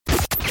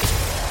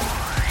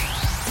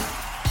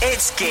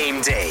It's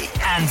game day,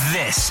 and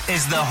this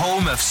is the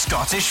home of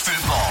Scottish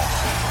football.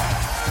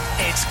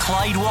 It's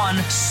Clyde One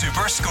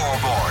Super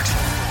Scoreboard.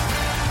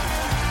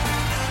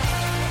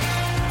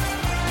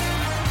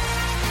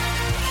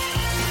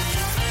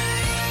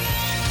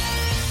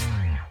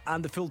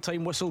 And the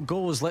full-time whistle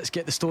goes. Let's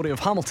get the story of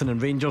Hamilton and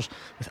Rangers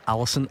with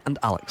Alison and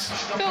Alex.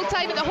 Full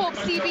time at the Hope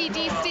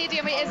CBD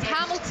Stadium. It is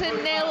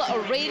Hamilton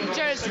 0,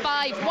 Rangers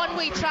 5.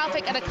 One-way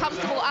traffic and a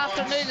comfortable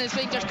afternoon as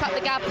Rangers cut the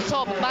gap at the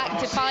top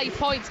back to 5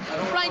 points.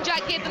 Ryan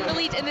Jack gave them the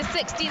lead in the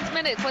 16th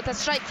minute with a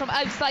strike from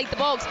outside the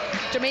box.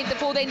 Jermaine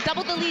Defoe then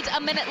doubled the lead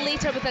a minute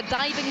later with a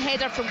diving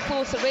header from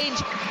closer range.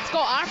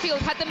 Scott Arfield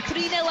had them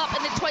 3-0 up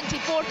in the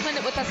 24th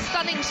minute with a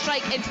stunning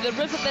strike into the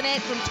roof of the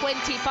net from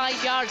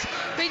 25 yards.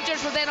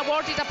 Rangers were then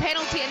awarded a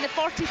penalty in the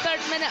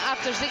 43rd minute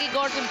after Ziggy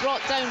Gordon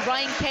brought down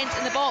Ryan Kent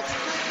in the box.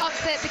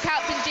 Upset the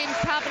captain James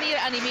Tavernier,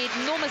 and he made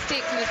no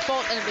mistakes in the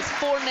spot, and it was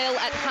 4-0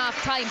 at half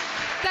time.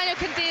 Daniel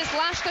Candeias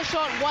lashed a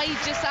shot wide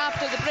just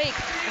after the break,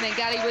 and then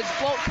Gary Woods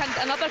blocked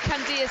another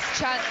Candeias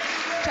chance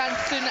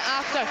soon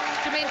after.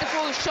 Jermaine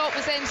Defoe's shot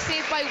was then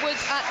saved by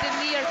Woods at the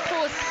near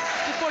post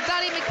before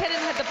Danny McKinnon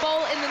had the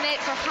ball in the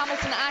net for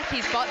Hamilton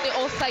Accies, but the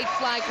offside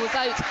flag was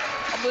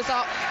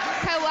up.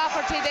 Kyle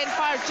Lafferty then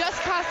fired just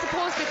past the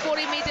post before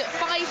he made it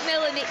 5-0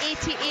 in the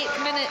 88th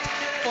minute,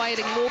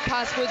 firing low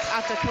past Woods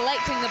after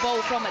collecting the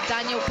ball from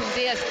Daniel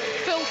Candeias.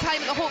 Full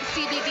time at the Hope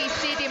CBD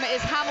Stadium, it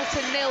is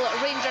Hamilton 0,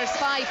 Rangers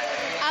 5.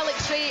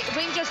 Alex Ray,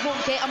 Rangers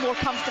won't get a more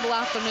comfortable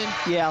afternoon.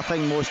 Yeah, I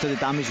think most of the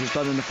damage was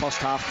done in the first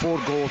half. 4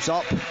 goals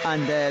up,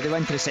 and they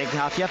went to the second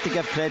half. You have to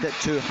give credit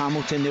to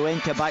Hamilton. They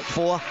went to a back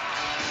 4,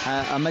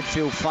 a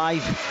midfield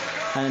 5,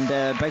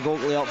 and Big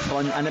Oakley up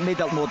front, and it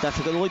made it more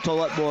difficult. It looked a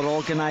lot more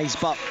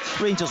organised, but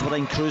Rangers were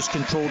in cruise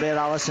control there,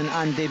 Alison,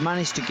 and they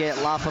managed to get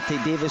Lafferty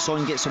Davis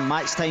on, get some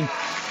match time,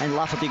 and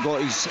Lafferty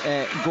got his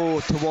go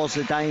towards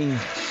the dying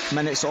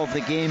minutes of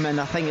the game,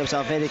 and I think it was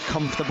a very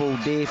comfortable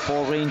day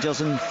for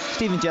Rangers, and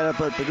Stephen Gerrard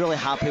were really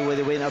happy with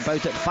the way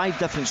about it. 5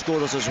 different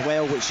scorers as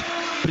well, which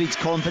breeds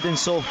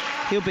confidence, so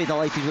he'll be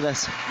delighted with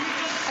this.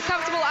 A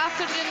comfortable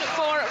afternoon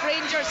for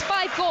Rangers.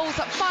 5 goals,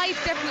 5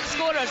 different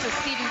scorers as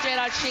Stephen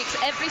Gerrard shakes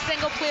every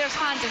single player's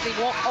hand as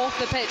they walk off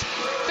the pitch.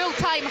 Full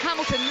time,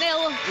 Hamilton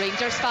 0,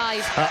 Rangers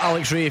 5.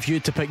 Alex Ray, if you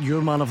had to pick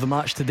your man of the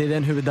match today,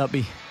 then who would that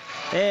be?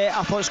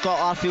 I thought Scott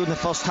Arfield in the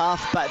first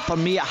half, but for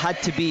me it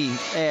had to be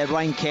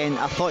Ryan Kent.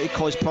 I thought he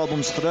caused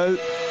problems throughout.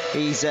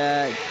 He's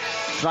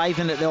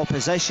driving at the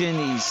opposition,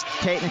 his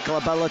technical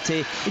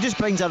ability, he just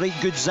brings a right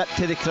good zip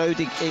to the crowd,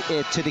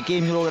 to the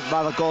game,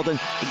 rather Gordon.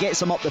 He gets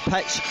them up the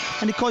pitch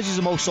and he causes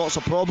them all sorts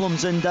of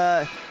problems, and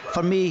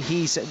for me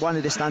he's one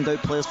of the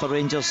standout players for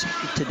Rangers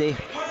today.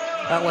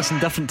 Listen,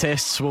 different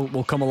tests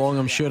will come along,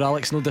 I'm sure,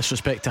 Alex. No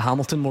disrespect to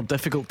Hamilton, more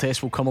difficult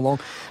tests will come along.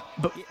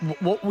 But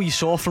what we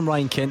saw from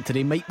Ryan Kent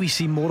today, might we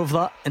see more of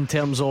that in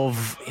terms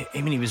of,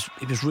 I mean, he was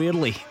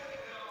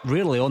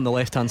rarely on the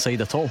left hand side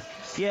at all.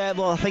 Yeah,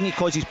 well, I think he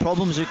causes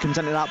problems who comes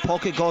into that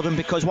pocket, Gordon,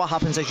 because what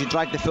happens is you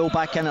drag the full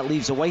back in, it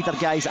leaves the wider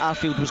guys.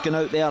 Arfield was going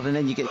out there, and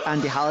then you get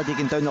Andy Halliday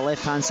going down the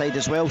left hand side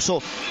as well.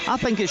 So I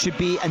think it should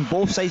be in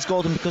both sides,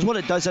 Gordon, because what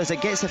it does is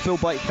it gets the full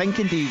back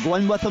thinking, do you go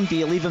in with him, do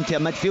you leave him to a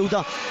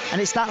midfielder,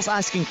 and it starts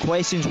asking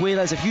questions,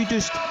 whereas if you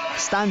just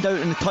stand out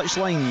in the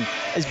touchline,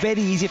 it's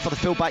very easy for the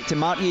full back to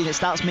mark you, and it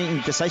starts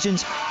making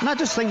decisions. And I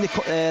just think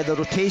the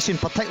rotation,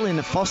 particularly in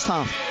the first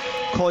half,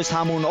 caused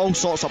Hamilton all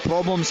sorts of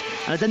problems,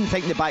 and I didn't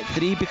think the back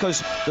 3,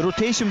 because the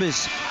rotation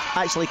was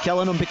actually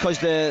killing them, because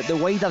the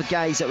wider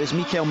guys, it was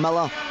Mikael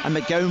Miller and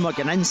McGowan, were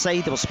getting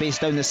inside, they were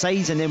spaced down the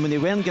sides, and then when they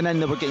weren't getting in,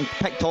 they were getting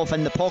picked off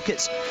in the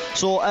pockets.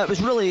 So it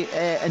was really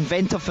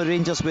inventive for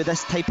Rangers with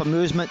this type of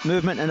movement,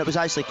 and it was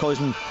actually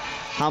causing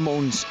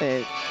Hamilton's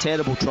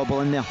terrible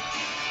trouble in there.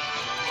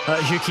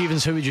 Hugh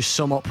Keevins, how would you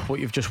sum up what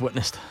you've just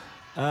witnessed?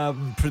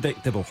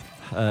 Predictable.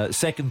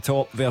 Second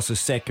top versus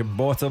second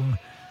bottom.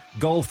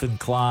 Golf in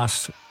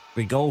class.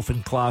 The golf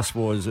in class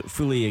was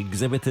fully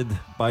exhibited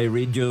by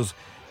Rangers.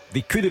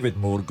 They could have had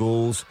more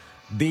goals.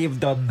 They've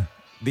done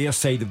their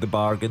side of the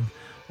bargain.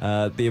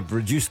 They've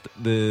reduced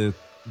the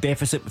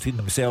deficit between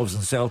themselves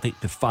and Celtic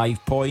to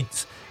 5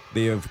 points.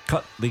 They have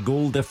cut the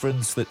goal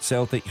difference that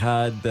Celtic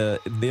had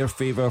in their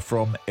favour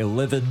from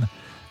 11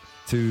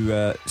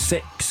 to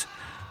 6.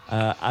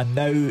 And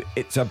now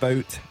it's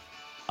about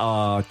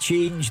a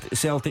changed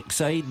Celtic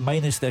side,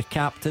 minus their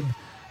captain,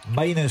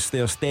 minus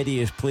their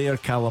steadiest player,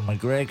 Callum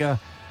McGregor,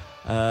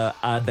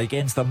 and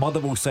against a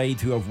Motherwell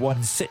side who have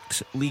won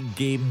 6 league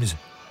games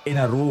in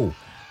a row,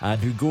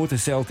 and who go to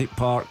Celtic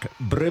Park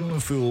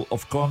brimful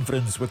of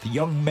confidence with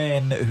young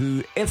men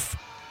who,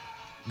 if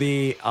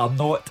they are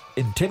not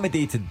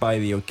intimidated by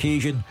the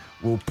occasion,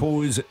 will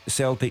pose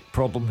Celtic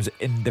problems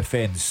in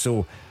defence.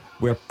 So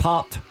we're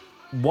part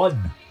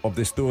 1 of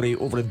the story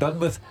over and done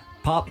with.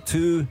 Part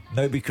 2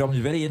 now becomes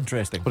very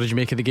interesting. What did you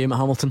make of the game at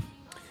Hamilton?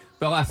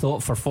 Well, I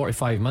thought for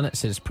 45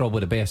 minutes it's probably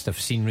the best I've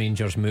seen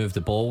Rangers move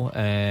the ball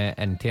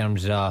in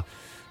terms of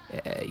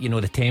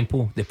the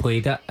tempo they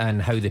played it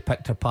and how they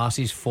picked their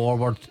passes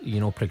forward,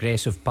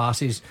 progressive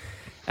passes.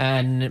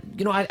 And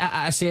you know,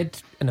 I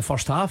said in the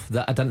first half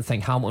that I didn't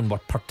think Hamilton were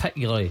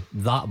particularly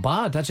that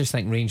bad. I just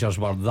think Rangers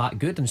were that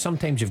good, and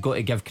sometimes you've got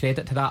to give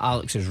credit to that.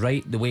 Alex is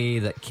right. The way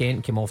that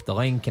Kent came off the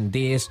line,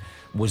 Candace,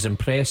 was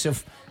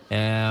impressive.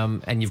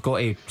 And you've got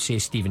to say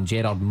Steven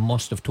Gerrard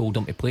must have told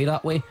him to play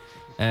that way.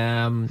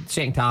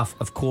 Second half,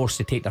 of course,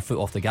 they take their foot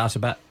off the gas a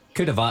bit.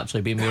 Could have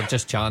actually been, we were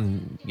just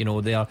chatting, you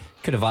know, there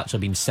could have actually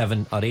been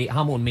 7 or 8.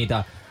 Hamilton made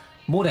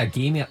more of a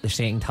game at the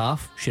second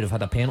half, should have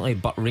had a penalty,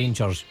 but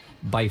Rangers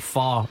by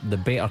far the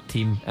better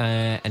team,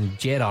 and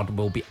Gerrard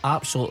will be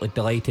absolutely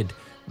delighted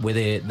with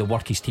the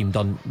work his team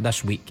done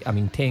this week. I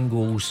mean, 10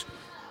 goals,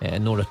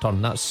 no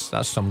return, that's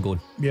some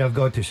going. Yeah, I've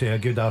got to say a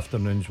good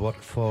afternoon's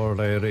work for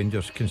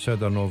Rangers,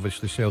 considering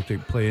obviously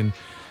Celtic playing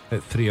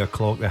at 3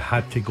 o'clock. They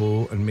had to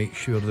go and make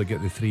sure they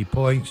get the 3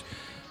 points,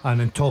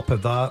 and on top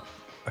of that,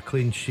 a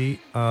clean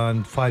sheet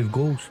and 5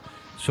 goals.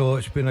 So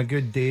it's been a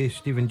good day.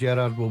 Steven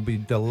Gerrard will be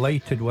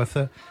delighted with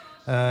it.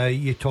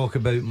 You talk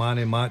about man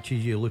of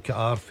matches, you look at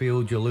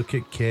Arfield, you look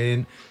at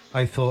Kent.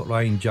 I thought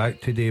Ryan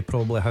Jack today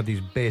probably had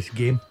his best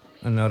game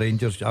in the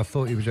Rangers. I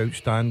thought he was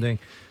outstanding,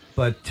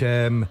 but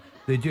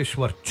they just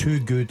were too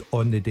good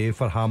on the day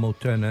for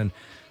Hamilton. And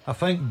I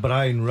think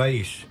Brian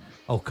Rice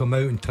will come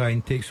out and try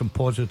and take some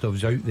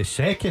positives out the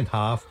second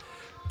half,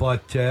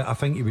 but I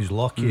think he was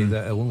lucky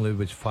that it only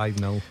was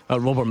 5-0.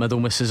 Robert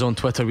Middlemas is on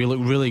Twitter. We look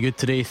really good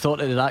today.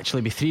 Thought it'd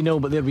actually be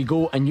 3-0, but there we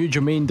go. And New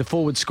Jermaine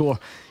Defoe would score.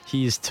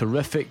 He is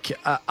terrific.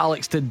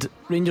 Alex, did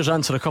Rangers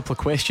answer a couple of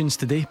questions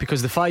today?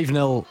 Because the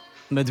 5-0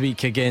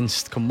 midweek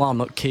against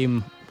Kilmarnock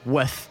came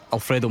with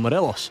Alfredo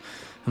Morelos,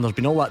 and there's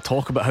been all that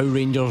talk about how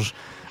Rangers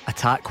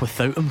attack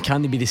without him.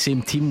 Can they be the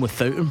same team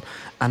without him?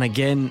 And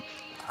again,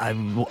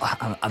 I'm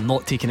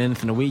not taking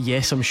anything away.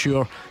 Yes, I'm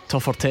sure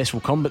tougher tests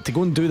will come, but to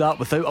go and do that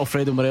without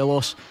Alfredo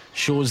Morelos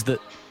shows that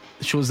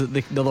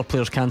the other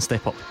players can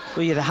step up.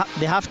 Well, yeah,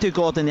 they have to,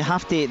 Gordon. They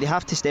have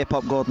to step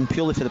up, Gordon.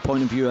 Purely for the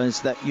point of view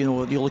is that, you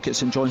know, you look at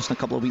St Johnstone a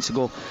couple of weeks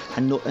ago,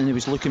 and he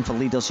was looking for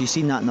leaders. You've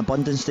seen that in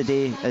abundance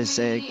today,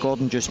 as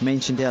Gordon just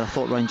mentioned there. I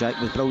thought Ryan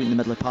Jack was brilliant in the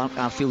middle of the park.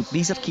 Arfield.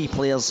 These are key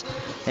players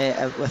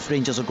if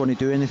Rangers are going to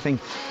do anything.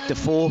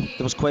 Defoe,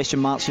 there was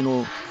question marks. You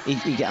know,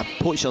 he get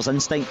a poacher's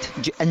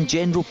instinct. In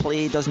general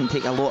play, he doesn't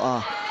take a lot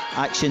of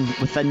action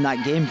within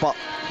that game, but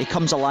he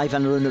comes alive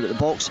in and around the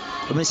box.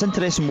 I mean, it's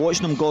interesting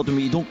watching him, Gordon,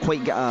 where you don't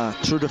quite get a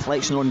true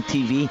reflection on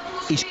TV.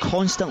 He's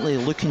constantly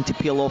looking to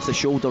peel off the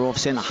shoulder of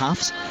centre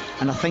halves,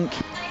 and I think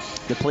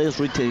the players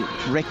need to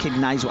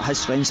recognise what his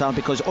strengths are,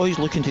 because all he's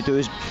looking to do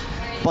is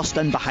bust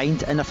in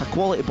behind, and if a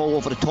quality ball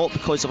over the top,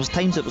 because there was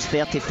times it was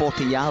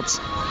 30-40 yards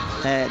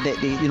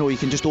you know, you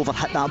can just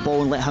overhit that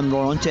ball and let him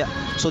run onto it.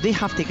 So they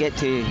have to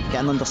get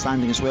an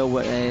understanding as well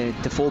what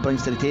Defoe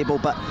brings to the table.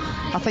 But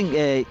I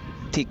think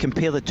to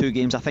compare the two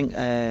games, I think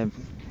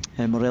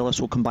Morelos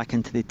will come back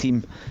into the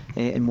team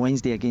on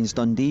Wednesday against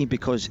Dundee,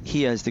 because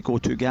he is the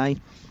go-to guy.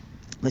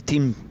 The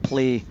team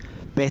play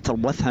better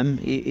with him.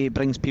 He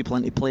brings people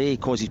into play, he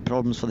causes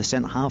problems for the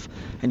centre half,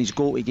 and his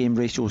goal to game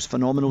ratio is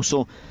phenomenal.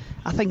 So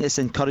I think it's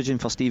encouraging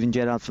for Steven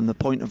Gerrard from the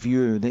point of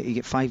view that he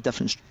get 5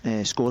 different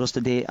scorers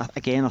today.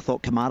 Again, I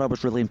thought Kamara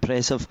was really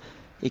impressive.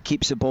 He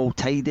keeps the ball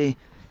tidy,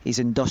 he's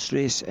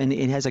industrious, and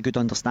he has a good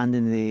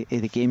understanding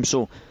of the game.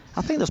 So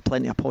I think there's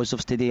plenty of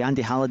positives today.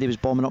 Andy Halliday was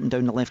bombing up and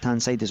down the left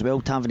hand side as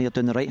well, Tavernier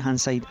down the right hand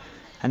side,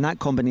 and that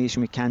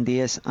combination with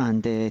Candias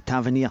and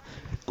Tavernier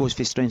goes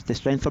from strength to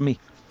strength for me.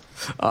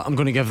 I'm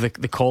going to give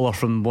the caller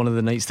from one of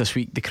the nights this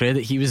week the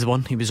credit. He was the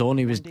one, he was on,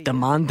 he was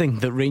demanding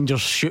that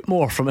Rangers shoot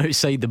more from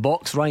outside the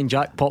box. Ryan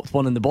Jack popped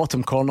one in the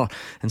bottom corner,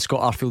 and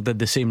Scott Arfield did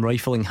the same,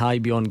 rifling high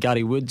beyond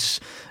Gary Woods.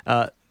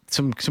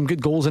 Some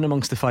good goals in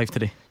amongst the 5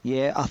 today.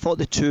 Yeah, I thought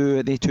the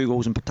two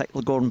goals in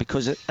particular, Gordon,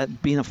 because it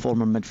being a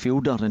former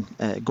midfielder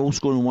and goal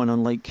scoring one,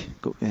 unlike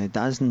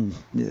Daz and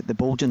the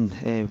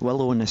bulging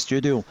Willow in the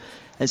studio,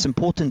 it's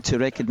important to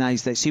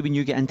recognise that, see, when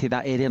you get into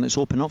that area and it's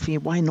open up for you,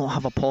 why not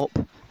have a pop?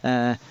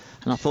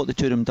 And I thought the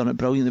two of them done it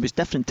brilliant. There was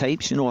different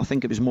types, you know. I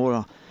think it was more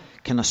a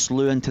kind of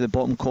slew into the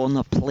bottom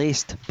corner,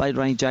 placed by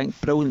Ryan Jack,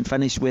 brilliant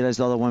finish, whereas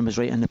the other one was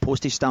right in the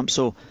postage stamp.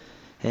 So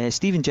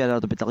Steven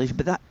Gerrard will be delighted.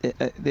 But that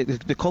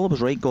the caller was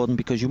right, Gordon,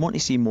 because you want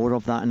to see more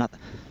of that. And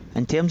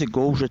in terms of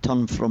goals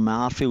returned from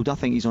Arfield, I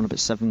think he's on about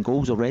 7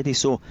 goals already,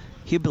 so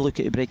he'll be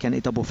looking to break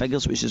into double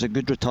figures, which is a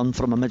good return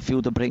from a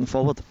midfielder breaking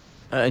forward.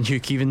 And Hugh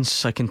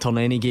Keevins, I can turn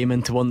any game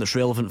into one that's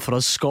relevant for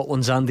us.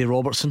 Scotland's Andy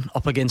Robertson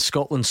up against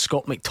Scotland's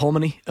Scott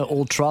McTominay at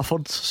Old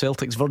Trafford.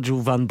 Celtic's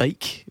Virgil van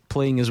Dijk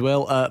playing as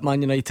well.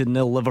 Man United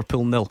 0,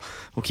 Liverpool 0.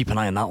 We'll keep an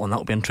eye on that one.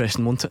 That'll be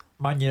interesting, won't it?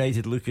 Man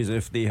United look as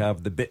if they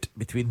have the bit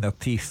between their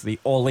teeth. The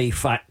Ole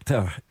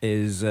factor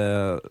is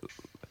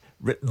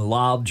written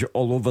large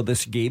all over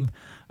this game,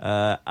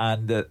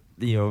 and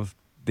you know,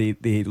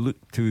 they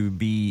look to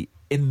be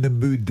in the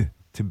mood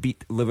to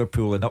beat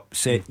Liverpool and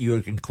upset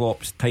Jurgen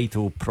Klopp's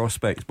title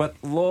prospects, but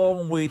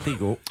long way to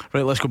go.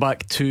 Right, let's go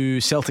back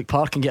to Celtic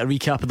Park and get a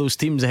recap of those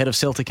teams ahead of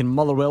Celtic and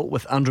Motherwell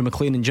with Andrew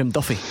McLean and Jim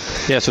Duffy.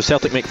 Yeah, so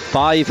Celtic make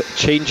 5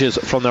 changes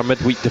from their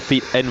midweek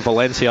defeat in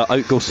Valencia.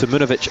 Out go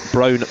Simunovic,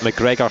 Brown,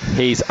 McGregor,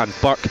 Hayes and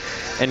Burke.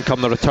 In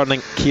come the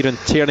returning Kieran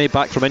Tierney,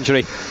 back from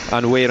injury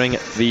and wearing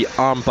the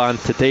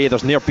armband today.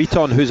 There's Nir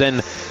Bitton, who's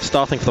in,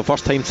 starting for the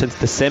first time since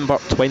December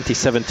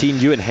 2017.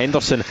 Ewan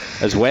Henderson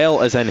as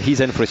well is in. He's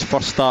in for his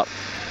first start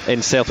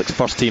in Celtic's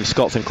first team.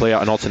 Scott Sinclair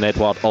and Odsonne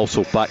Edouard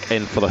also back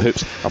in for the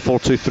Hoops. A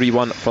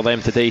 4-2-3-1 for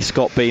them today.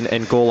 Scott Bain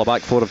in goal, a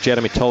back four of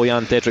Jeremy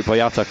Toljan, Dedrick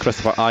Boyata,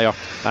 Christopher Ayer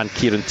and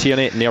Kieran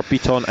Tierney. Nir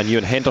Bitton and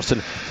Ewan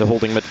Henderson the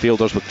holding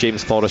midfielders, with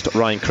James Forrest,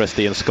 Ryan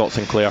Christie and Scott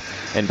Sinclair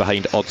in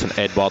behind Odsonne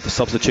Edouard. The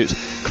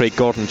substitutes: Craig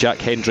Gordon, Jack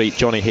Hendry,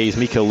 Johnny Hayes,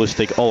 Mikael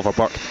Lustig, Oliver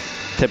Burke,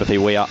 Timothy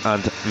Weah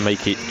and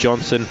Mikey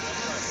Johnson.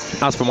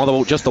 As for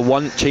Motherwell, just the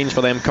one change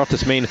for them.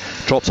 Curtis Main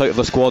drops out of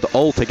the squad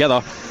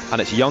altogether, and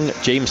it's young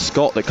James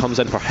Scott that comes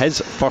in for his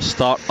first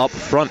start up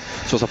front.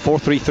 So it's a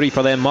 4-3-3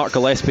 for them. Mark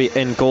Gillespie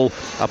in goal,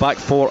 a back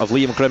four of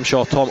Liam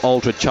Grimshaw, Tom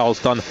Aldred,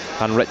 Charles Dunn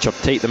and Richard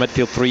Tate. The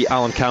midfield three: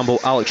 Alan Campbell,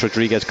 Alex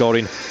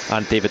Rodriguez-Gorin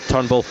and David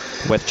Turnbull,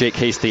 with Jake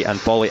Hastie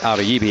and Bolly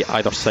Arayibi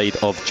either side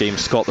of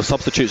James Scott. The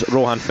substitutes: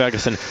 Rohan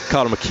Ferguson,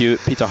 Carl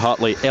McHugh, Peter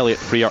Hartley, Elliot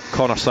Freer,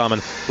 Connor Salmon,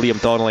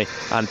 Liam Donnelly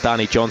and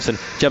Danny Johnson.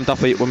 Jim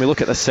Duffy, when we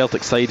look at this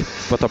Celtic side,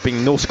 with there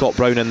being no Scott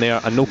Brown in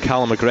there and no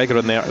Callum McGregor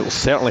in there, it will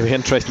certainly be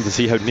interesting to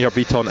see how Nir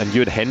Bitton and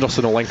Ewan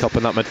Henderson will link up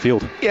in that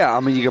midfield. Yeah,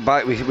 I mean, you go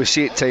back, we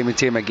see it time and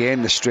time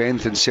again, the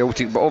strength in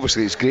Celtic, but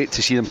obviously it's great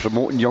to see them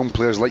promoting young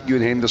players like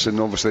Ewan Henderson.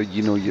 Obviously,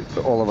 you know,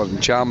 Oliver and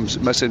Chams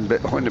missing,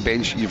 but on the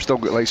bench you've still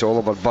got likes of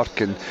Oliver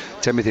Burke and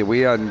Timothy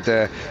Weah and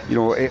you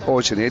know,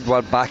 Odsonne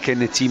Edouard back in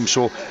the team.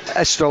 So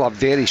it's still a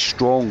very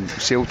strong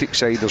Celtic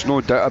side, there's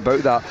no doubt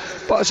about that.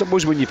 But I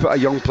suppose when you put a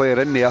young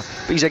player in there,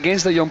 but he's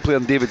against a young player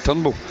in David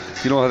Turnbull,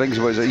 you know, I think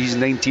he's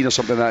 19 or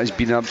something, that has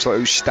been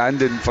absolutely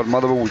outstanding for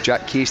Motherwell, with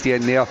Jack Hastie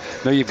in there.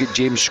 Now you've got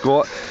James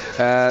Scott,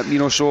 you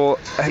know, so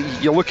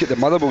you look at the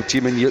Motherwell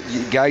team and you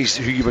guys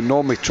who you would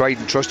normally tried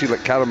and trusted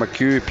like Carl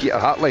McHugh, Peter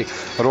Hartley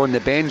are on the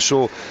bench.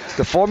 So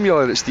the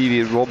formula that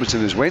Stevie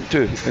Robinson has went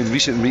to in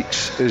recent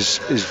weeks is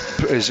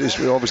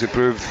obviously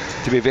proved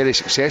to be very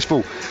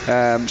successful.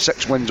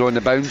 6 wins on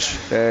the bounce,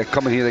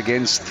 coming here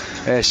against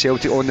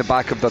Celtic on the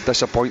back of their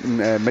disappointing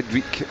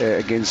midweek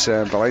against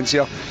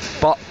Valencia,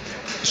 but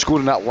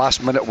scoring that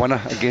last minute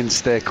winner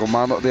against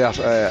Kilmarnock there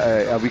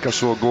a week or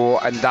so ago,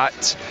 and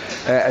that,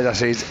 as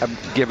I said,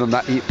 gave them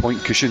that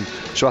 8-point cushion.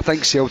 So I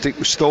think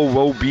Celtic still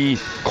will be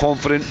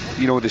confident.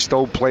 You know, they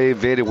still play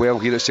very well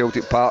here at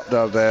Celtic Park.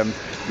 Their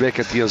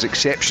record here is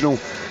exceptional.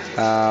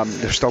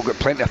 They've still got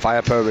plenty of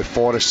firepower with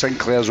Forrest.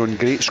 Sinclair's on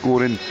great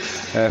scoring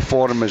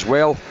for them as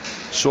well.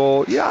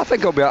 So yeah, I think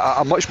it'll be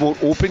a much more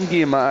open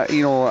game.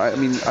 You know, I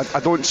mean,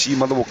 I don't see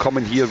Motherwell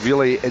coming here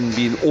really and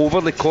being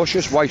overly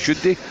cautious. Why should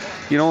they?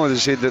 You know, as I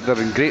said, that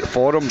they're in great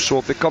form. So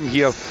if they come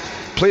here,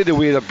 play the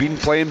way they've been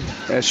playing,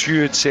 as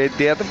Hugh had said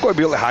there, they've got to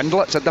be able to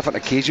handle it. It's a different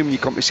occasion when you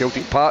come to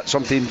Celtic Park.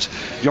 Sometimes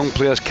young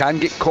players can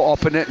get caught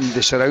up in it and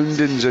the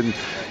surroundings, and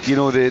you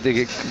know, they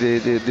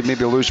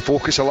maybe lose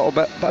focus a little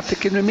bit. But if they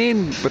can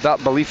remain with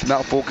that belief and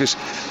that focus,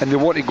 and they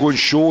want to go and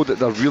show that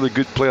they're really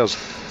good players,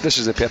 this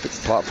is the perfect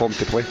platform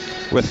to play.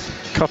 With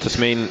Curtis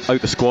Main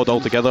out the squad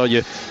altogether,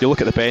 you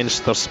look at the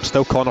bench, there's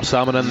still Connor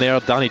Salmon in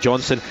there, Danny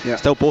Johnson,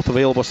 still both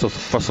available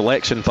for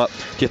selection. But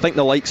do you think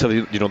the likes of,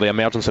 you know, the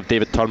emergence of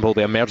David Turnbull,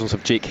 the emergence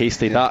of Jake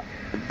Hastie, that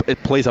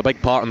it plays a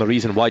big part in the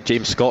reason why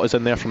James Scott is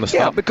in there from the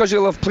start? Yeah, because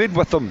they'll have played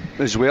with them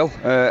as well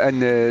in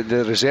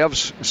the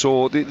reserves,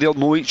 so they'll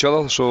know each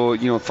other. So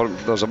you know,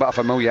 there's a bit of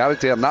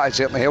familiarity, and that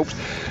certainly helps.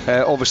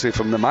 Obviously,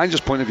 from the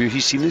manager's point of view,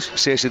 he's seen the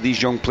success of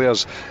these young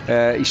players.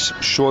 He's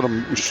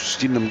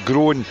seen them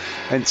growing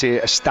into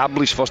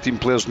established first team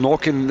players,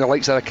 knocking the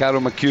likes of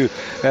Carol McHugh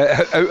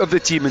out of the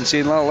team and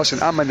saying, well,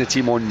 listen, I'm in the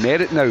team on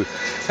merit now,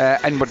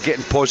 and we're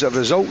getting positive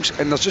results.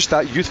 And there's just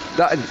that youth,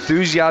 that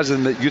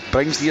enthusiasm that youth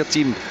brings to your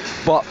team.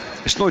 But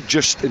it's not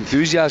just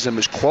enthusiasm,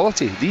 it's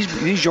quality.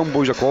 These young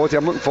boys are quality.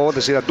 I'm looking forward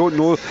to say, I don't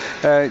know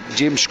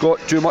James Scott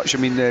too much. I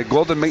mean,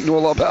 Gordon might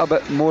know a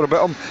bit more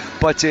about him,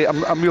 but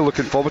I'm really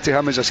looking forward to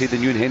him, as I said,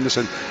 and Ewan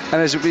Henderson.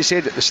 And as we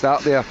said at the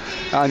start there,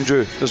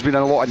 Andrew, there's been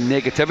a lot of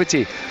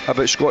negativity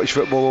about Scottish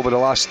football over the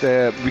last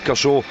week or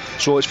so.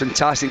 So it's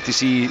fantastic to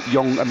see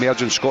young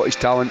emerging Scottish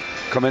talent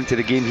come into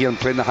the game here and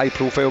play in a high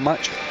profile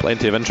match.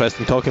 Plenty of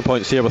interesting talking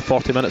points here with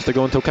 40 minutes to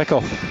go until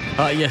kick-off.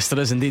 Yes,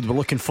 there is indeed. We're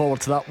looking forward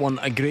to that one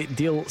a great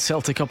deal.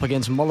 Celtic up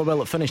against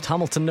Motherwell. It finished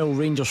Hamilton 0,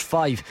 Rangers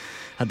 5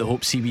 at the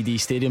Hope CBD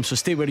Stadium. So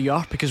stay where you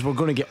are, because we're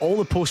going to get all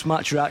the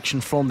post-match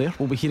reaction from there.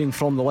 We'll be hearing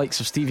from the likes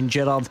of Stephen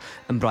Gerrard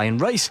and Brian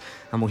Rice,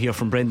 and we'll hear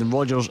from Brendan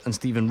Rodgers and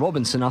Stephen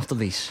Robinson after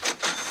these.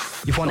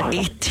 You've won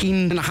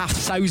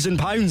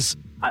 £18,500.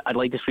 I'd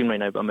like to scream right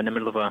now, but I'm in the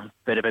middle of a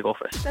very big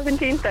office.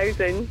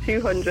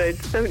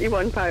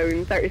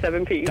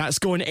 £17,271.37p. That's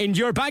going in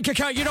your bank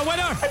account. You're a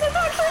winner. Is it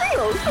not for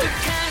real? The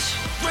Cash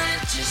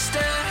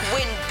Register.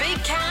 Win big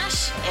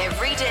cash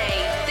every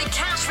day. The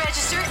Cash Cash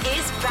Register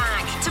is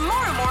back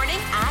tomorrow morning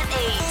at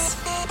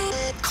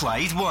 8.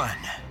 Clyde One.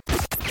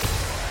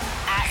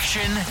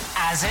 Action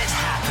as it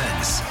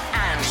happens.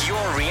 And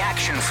your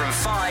reaction from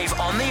 5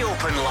 on the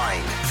open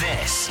line.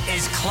 This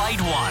is Clyde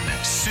One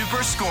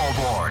Super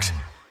Scoreboard.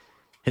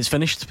 It's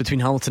finished between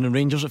Hamilton and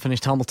Rangers. It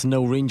finished Hamilton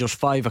 0, Rangers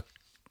 5. A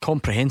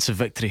comprehensive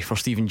victory for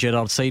Stephen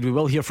Gerrard's side. We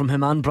will hear from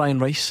him and Brian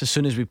Rice as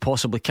soon as we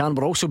possibly can.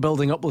 We're also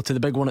building up to the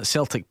big one at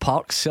Celtic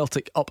Park.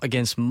 Celtic up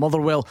against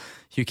Motherwell.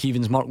 Hugh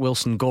Keevins, Mark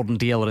Wilson, Gordon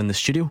Dalziel are in the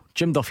studio.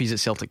 Jim Duffy's at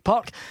Celtic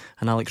Park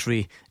and Alex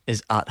Rae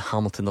is at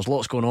Hamilton. There's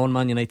lots going on.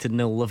 Man United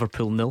 0,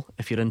 Liverpool 0,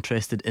 if you're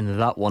interested in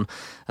that one.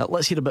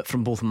 Let's hear a bit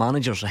from both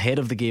managers ahead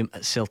of the game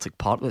at Celtic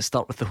Park. Let's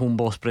start with the home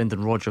boss,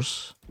 Brendan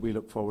Rodgers. We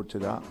look forward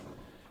to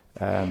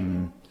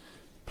that.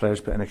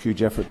 Players put in a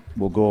huge effort.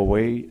 We'll go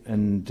away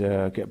and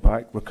get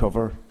back,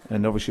 recover,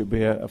 and obviously it'll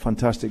be a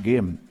fantastic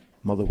game.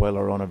 Motherwell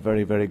are on a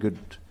very, very good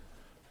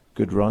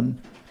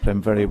run,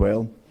 playing very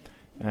well,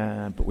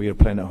 but we are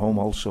playing at home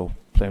also,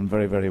 playing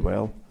very, very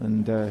well,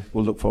 and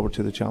we'll look forward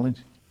to the challenge.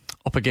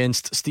 Up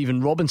against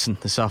Stephen Robinson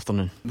this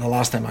afternoon. The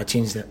last time I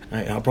changed it,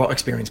 I brought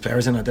experienced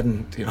players in. I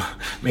didn't,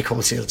 make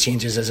wholesale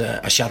changes as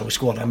a shadow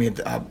squad.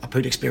 I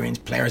put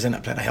experienced players in.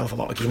 I played a hell of a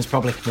lot of games,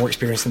 probably more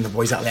experienced than the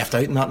boys that left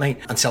out in that night.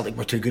 And Celtic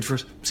were too good for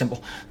us.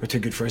 Simple, we're too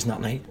good for us in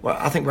that night. Well,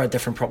 I think we're a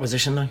different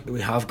proposition now.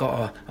 We have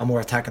got a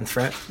more attacking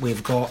threat.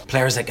 We've got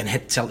players that can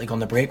hit Celtic on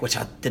the break, which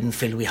I didn't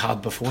feel we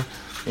had before.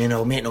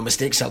 Make no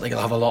mistake, Celtic will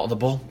have a lot of the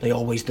ball. They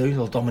always do.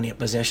 They'll dominate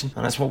possession,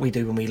 and that's what we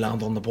do when we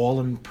land on the ball.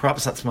 And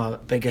perhaps that's my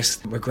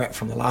biggest regret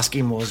from the last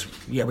game was,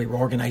 we were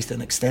organised to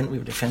an extent. We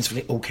were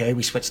defensively okay.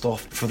 We switched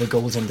off for the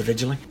goals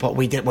individually, but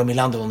when we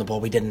landed on the ball,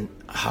 we didn't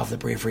have the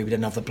bravery. We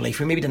didn't have the belief.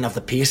 We maybe didn't have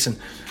the pace and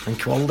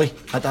quality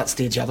at that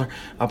stage either.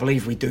 I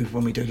believe we do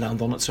when we do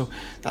land on it. So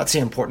that's the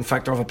important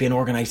factor of it. Being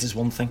organised is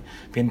one thing,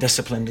 being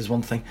disciplined is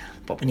one thing,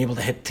 but being able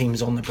to hit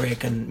teams on the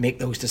break and make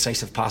those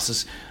decisive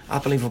passes, I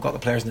believe we've got the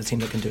players in the team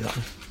that can do that.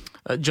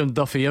 Jim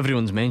Duffy,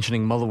 everyone's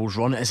mentioning Motherwell's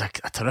run. It is a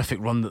terrific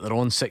run that they're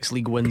on. 6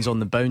 league wins on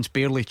the bounce,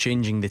 barely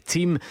changing the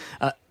team.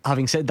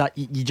 Having said that,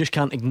 you just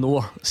can't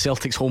ignore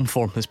Celtic's home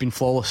form. It's been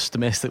flawless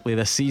domestically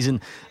this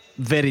season.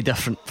 Very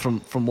different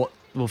from what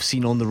we've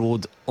seen on the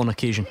road on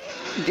occasion.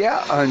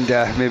 Yeah,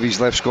 and maybe he's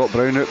left Scott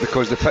Brown out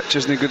because the pitch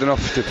isn't good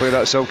enough to play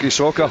that silky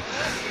soccer.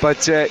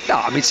 But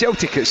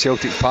Celtic at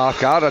Celtic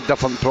Park are a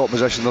different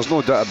proposition, there's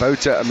no doubt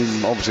about it.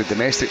 Obviously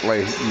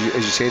domestically, as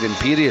you said,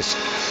 imperious,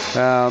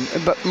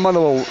 but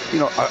Motherwell,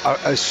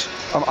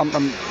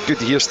 I'm good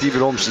to hear Stevie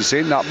Robinson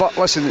saying that. But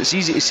listen, it's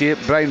easy to say it.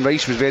 Brian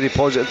Rice was very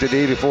positive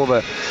today before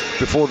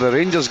the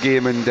Rangers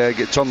game and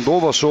get turned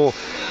over. So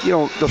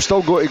they've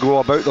still got to go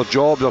about their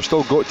job. They've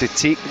still got to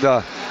take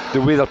the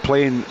way they're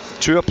playing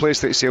to a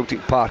place like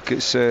Celtic Park.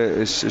 It's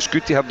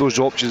good to have those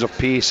options of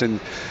pace and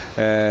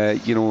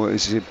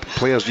as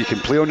players you can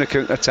play on the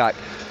counter attack,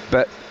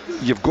 but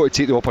you've got to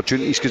take the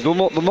opportunities because there'll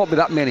not be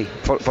that many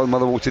for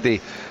Motherwell today.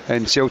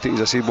 And Celtic,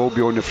 as I say, will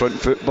be on the front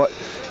foot. But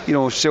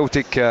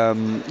Celtic,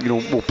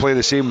 will play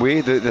the same way.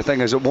 The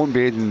thing is, it won't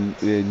be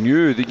anything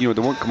new.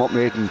 They won't come up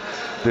with anything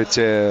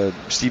that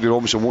Stevie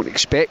Robinson won't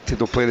expect.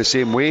 They'll play the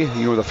same way.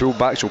 The full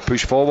backs will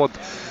push forward.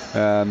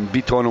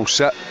 Beaton will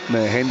sit.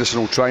 Henderson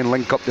will try and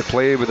link up the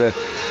play with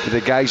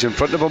the guys in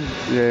front of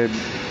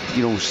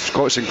him.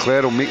 Scott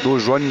Sinclair will make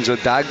those runs,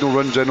 diagonal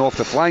runs in off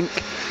the flank.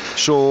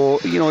 So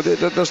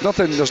there's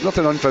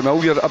nothing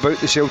unfamiliar about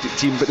the Celtic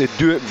team, but they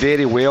do it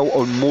very well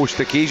on most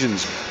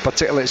occasions,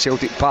 particularly at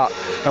Celtic Park.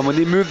 And when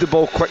they move the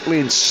ball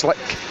quickly and slick,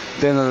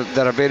 then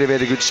they're a very,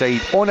 very good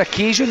side. On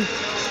occasion,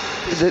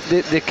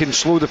 they can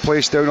slow the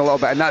place down a little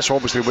bit, and that's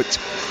obviously what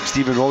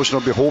Stephen Robinson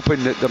will be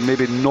hoping, that they're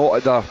maybe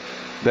not at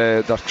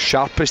their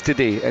sharpest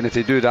today. And if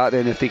they do that,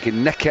 then if they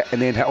can nick it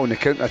and then hit on the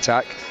counter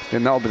attack,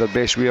 then that'll be their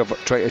best way of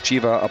trying to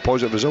achieve a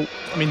positive result.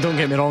 Don't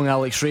get me wrong,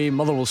 Alex Rae,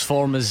 Motherwell's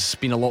form has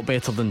been a lot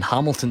better than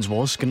Hamilton's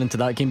was going into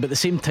that game, but the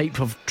same type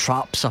of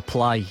traps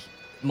apply.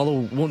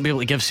 Motherwell won't be able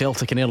to give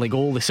Celtic an early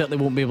goal. They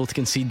certainly won't be able to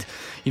concede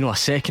a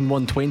second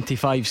one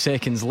 25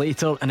 seconds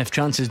later, and if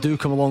chances do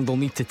come along, they'll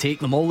need to take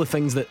them. All the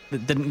things that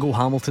didn't go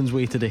Hamilton's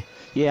way today.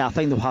 Yeah, I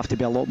think they'll have to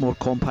be a lot more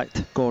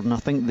compact, Gordon. I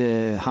think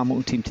the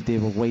Hamilton team today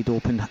were wide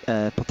open,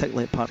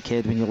 particularly at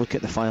Parkhead. When you look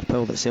at the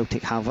firepower that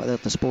Celtic have at their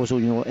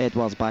disposal,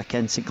 Edwards back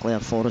in,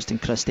 Sinclair, Forrest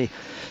and Christie,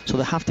 so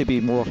they have to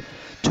be more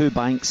two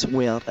banks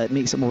where it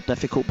makes it more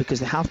difficult, because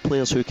they have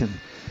players who can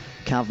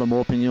carve them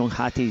open.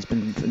 Hattie's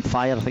been on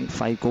fire, I think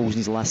 5 goals in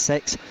his last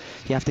 6.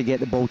 You have to get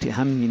the ball to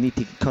him. You need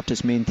to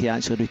Curtis Main to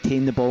actually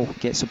retain the ball,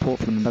 get support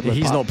from the middle.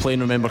 He's of the not playing,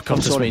 remember,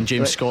 Curtis Main,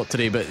 James Scott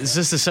today, but it's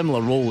just a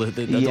similar role. I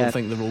don't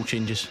think the role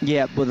changes.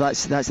 Yeah, well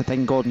that's the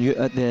thing, Gordon.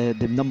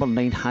 The number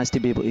 9 has to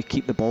be able to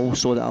keep the ball,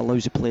 so that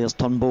allows the players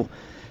Turnbull,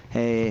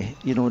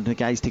 the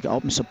guys to get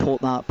up and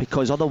support that,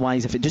 because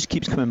otherwise if it just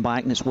keeps coming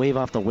back and it's wave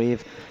after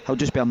wave, it'll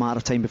just be a matter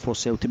of time before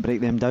Celtic break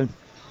them down.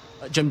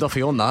 Jim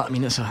Duffy, on that,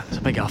 it's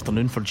a big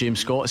afternoon for James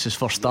Scott. It's his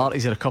first start.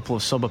 He's had a couple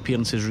of sub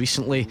appearances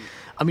recently.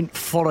 I mean,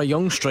 for a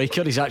young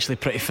striker, he's actually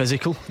pretty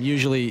physical.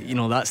 Usually, you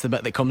know, that's the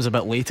bit that comes a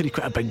bit later. He's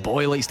quite a big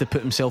boy, likes to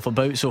put himself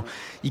about, so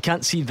you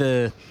can't see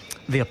the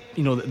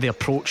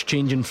approach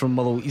changing from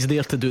Motherwell. He's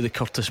there to do the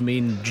Curtis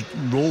Main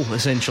role,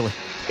 essentially.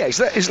 Yeah,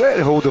 he's let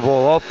to hold the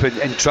ball up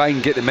and try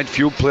and get the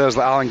midfield players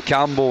like Alan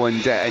Campbell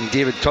and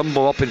David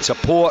Turnbull up in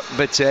support.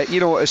 But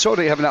it's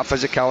already having that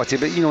physicality.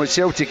 But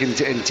Celtic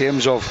in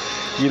terms of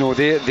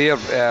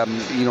their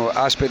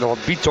aspect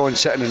of Beaton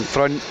sitting in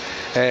front,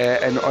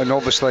 and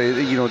obviously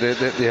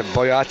the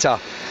Boyata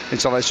and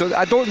stuff like that. So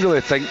I don't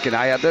really think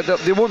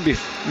they won't be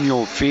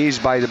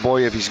fazed by the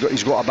boy if he's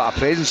got a bit of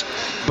presence.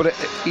 But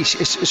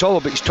it's all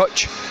about his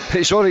touch.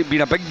 It's already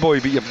been a big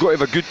boy, but you've got to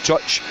have a good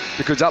touch,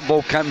 because that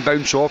ball can't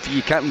bounce off you.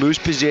 You can't lose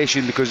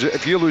possession, because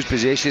if you lose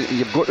possession and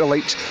you've got the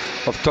likes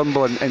of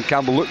Turnbull and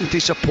Campbell looking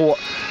to support,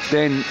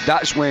 then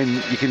that's when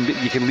you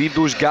can leave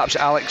those gaps.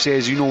 Alex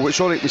says, it's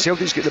alright, when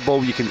Celtics get the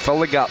ball you can fill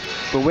the gap,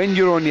 but when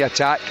you're on the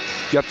attack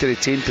you have to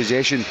retain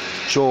possession.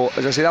 So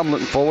as I said, I'm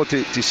looking forward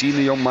to seeing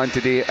the young man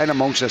today, in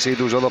amongst, I say,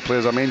 those other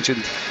players I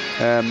mentioned.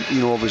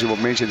 Obviously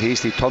we've mentioned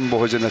Hasty Turnbull,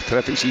 who's in a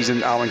terrific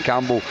season. Alan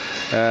Campbell,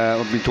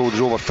 I've been told,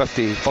 there's over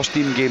 50 first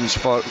team games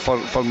for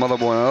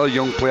Motherwell, and another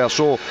young player.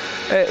 So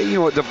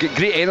they've got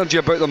great energy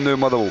about them now,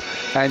 Motherwell,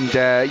 and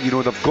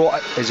they've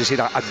got, as I said,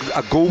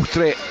 a goal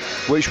threat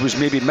which was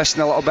maybe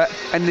missing a little bit,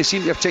 and they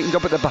seem to have tightened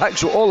up at the back.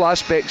 So all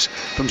aspects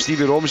from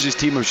Stevie Robins'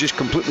 team have just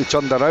completely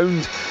turned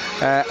around,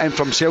 and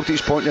from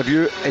Celtic's point of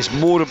view it's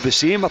more of the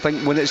same. I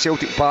think when it's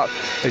Celtic Park,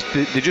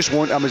 they just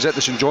want, I was at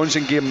the St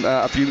Johnstone game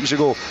a few weeks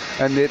ago,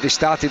 and they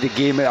started the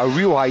game at a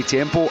real high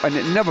tempo and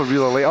it never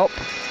really let up.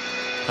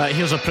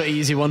 Here's a pretty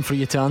easy one for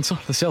you to answer.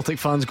 The Celtic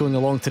fans going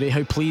along today,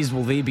 how pleased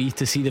will they be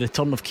to see the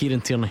return of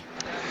Kieran Tierney?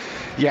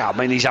 Yeah, I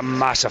mean, he's a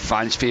massive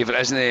fans' favourite,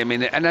 isn't he? I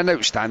mean, and an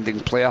outstanding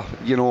player,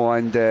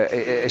 and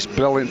it's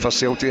brilliant for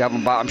Celtic to have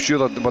him back. I'm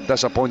sure they were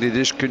disappointed they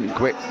just couldn't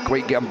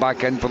quite get him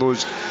back in for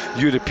those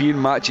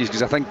European matches,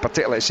 because I think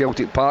particularly at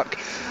Celtic Park,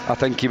 I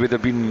think he would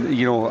have been,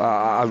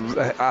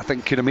 I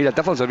think could have made a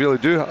difference. I really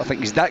do. I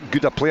think he's that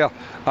good a player.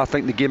 I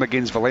think the game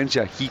against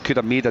Valencia, he could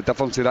have made a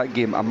difference to that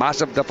game, a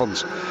massive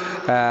difference,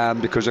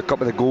 because a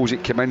couple of the goals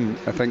that came in,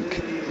 I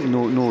think,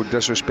 no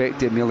disrespect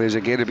to Emilio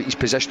Zaguirre, but his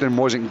positioning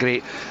wasn't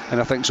great, and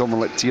I think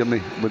someone like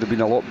Tierney would have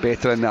been a lot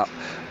better in that.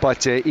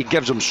 But he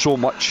gives them so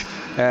much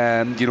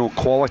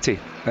quality.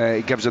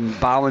 He gives them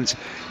balance.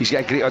 He's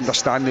got a great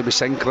understanding with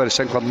Sinclair.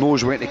 Sinclair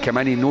knows when to come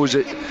in. He knows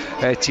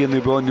that Tierney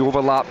will be on the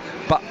overlap,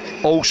 but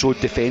also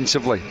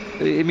defensively.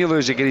 Emilio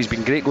Zaguirre's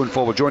been great going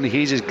forward. Johnny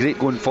Hayes is great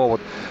going forward,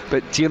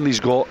 but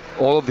Tierney's got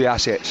all of the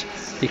assets.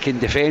 He can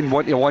defend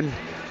 1-to-1.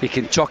 He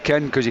can tuck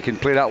in because he can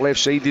play that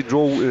left-sided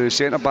role,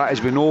 centre back,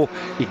 as we know.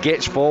 He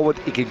gets forward,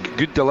 he can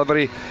good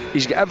delivery.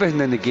 He's got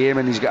everything in the game,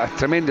 and he's got a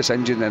tremendous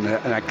engine and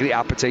a great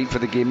appetite for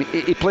the game.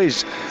 He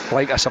plays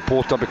like a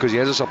supporter because he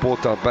is a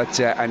supporter, but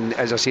and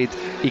as I said,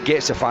 he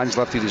gets the fans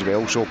lifted as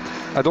well. So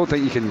I don't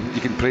think you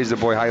can praise the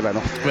boy highly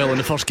enough. Well, in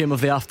the first game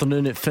of the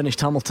afternoon, it finished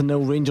Hamilton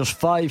 0, Rangers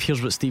 5.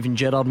 Here's what Steven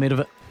Gerrard made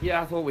of it.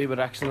 Yeah, I thought we were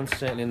excellent,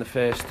 certainly in the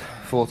first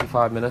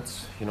 45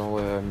 minutes.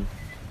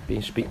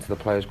 Been speaking to the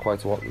players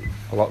quite a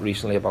lot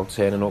recently about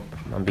turning up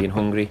and being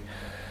hungry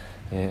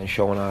and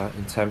showing our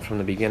intent from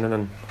the beginning,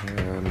 and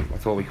I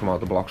thought we come out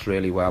of the blocks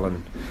really well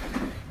and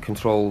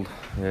controlled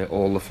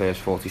all the first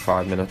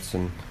 45 minutes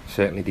and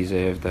certainly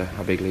deserved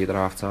a big lead at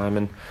half time.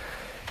 And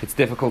it's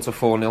difficult to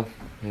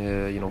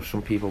 4-0.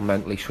 Some people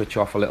mentally switch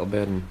off a little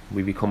bit and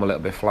we become a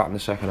little bit flat in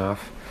the second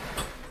half,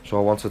 so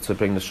I wanted to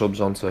bring the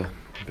subs on to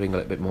bring a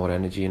little bit more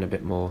energy and a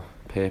bit more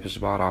purpose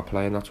about our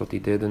play, and that's what they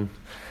did, and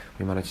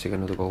we managed to get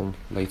another goal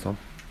late on.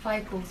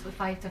 5 goals with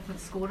 5 different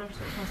scorers,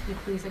 which must be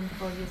pleasing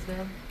for you as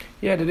well.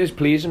 Yeah, it is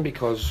pleasing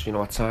because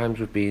at times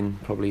we've been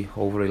probably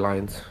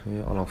over-reliant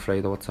on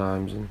Alfredo at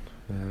times,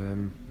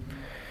 and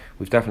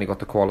we've definitely got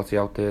the quality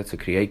out there to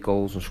create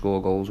goals and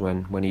score goals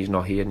when he's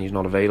not here and he's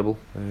not available,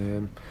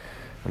 and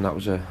that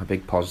was a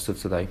big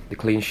positive today. The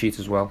clean sheet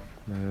as well,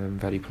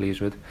 very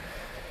pleased with.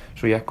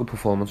 So yeah, good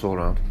performance all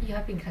round. You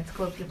have been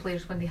critical of your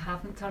players when they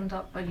haven't turned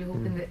up. Are you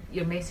hoping that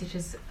your message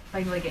is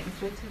finally getting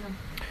through to them?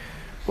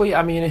 Well, yeah,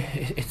 I mean,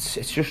 it's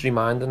just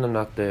reminding them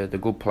that they're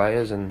good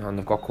players and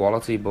they've got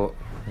quality, but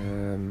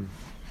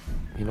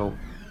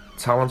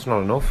talent's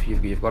not enough.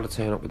 You've got to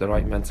turn up with the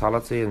right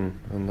mentality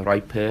and the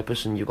right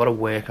purpose, and you've got to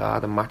work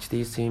hard and match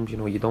these teams. They're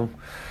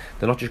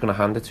not just going to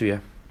hand it to you.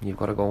 You've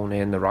got to go and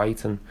earn the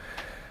right. And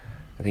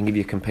I think if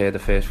you compare the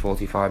first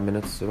 45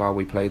 minutes to how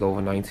we played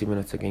over 90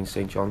 minutes against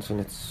St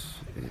Johnstone,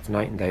 it's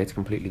night and day. It's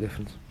completely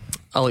different.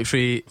 Alex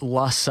Ray,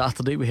 last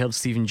Saturday we heard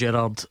Steven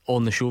Gerrard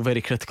on the show very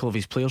critical of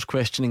his players,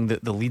 questioning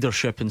the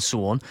leadership and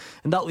so on,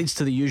 and that leads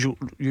to the usual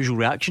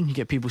reaction. You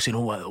get people saying,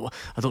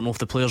 I don't know if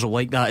the players will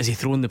like that. Is he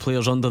throwing the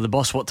players under the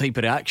bus? What type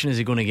of reaction is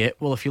he going to get?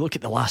 Well, if you look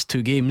at the last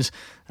 2 games,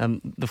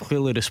 they've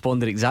clearly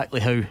responded exactly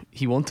how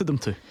he wanted them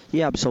to.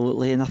 Yeah,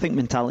 absolutely, and I think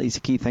mentality is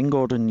the key thing,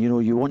 Gordon.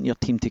 You want your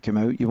team to come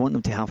out, you want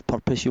them to have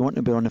purpose, you want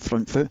them to be on the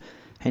front foot,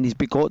 and he's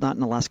got that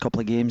in the last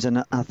couple of games,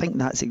 and I think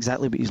that's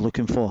exactly what he's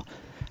looking for.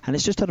 And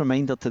it's just a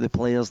reminder to the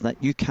players that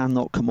you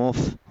cannot come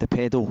off the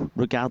pedal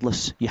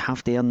regardless. You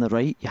have to earn the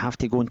right, you have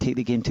to go and take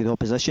the game to the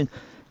opposition.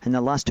 And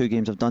the last 2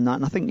 games have done that,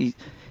 and I think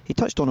he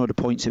touched on all the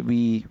points that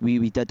we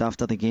did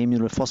after the game.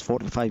 The first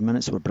 45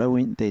 minutes were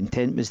brilliant, the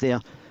intent was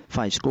there,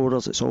 5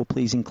 scorers, it's all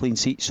pleasing, clean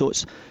sheets. So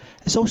it's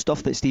all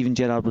stuff that Steven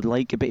Gerrard would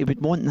like, but he would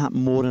want that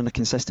more on a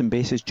consistent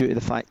basis due to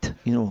the fact,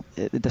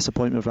 the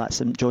disappointment of that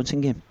St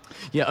Johnstone game.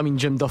 Yeah, I mean,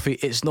 Jim Duffy,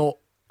 it's not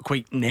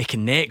quite neck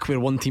and neck where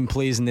one team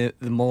plays in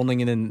the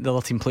morning and then the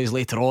other team plays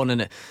later on,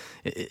 and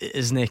it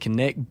is neck and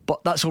neck.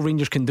 But that's all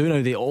Rangers can do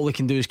now. All they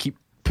can do is keep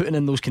putting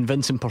in those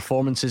convincing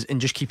performances and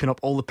just keeping up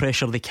all the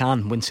pressure they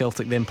can when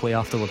Celtic then play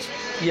afterwards.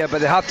 Yeah, but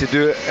they have to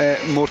do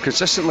it more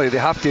consistently. They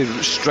have to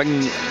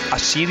string a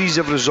series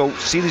of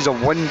results, series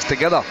of wins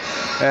together.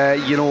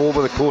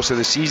 Over the course of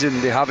the season,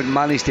 they haven't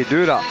managed to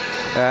do that,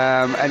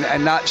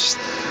 and that's,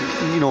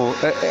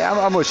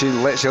 I'm not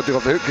saying let Celtic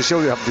off the hook, because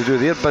Celtic have to do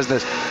their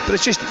business, but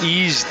it's just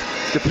eased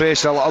the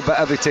pressure a little bit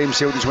every time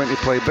Celtic's went to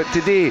play. But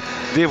today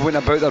they've went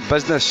about their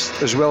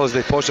business as well as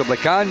they possibly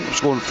can,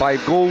 scoring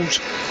 5 goals,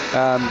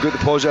 got the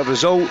positive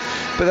result,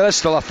 but there is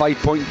still a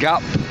 5-point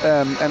gap,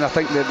 and I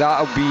think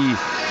that'll be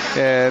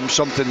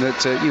something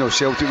that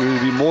Celtic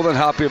would be more than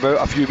happy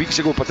about a few weeks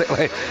ago,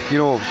 particularly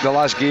the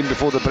last game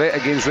before the Brett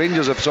against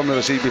Rangers. If someone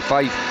would say be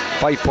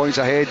 5 points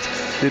ahead,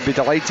 they'd be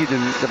delighted,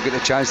 and they've got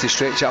a chance to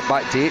stretch that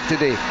back to 8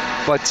 today.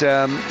 But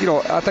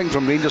I think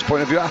from Rangers'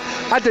 point of view,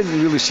 I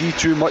didn't really see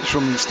too much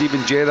from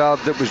Steven Gerrard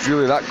that was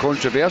really that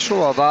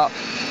controversial or that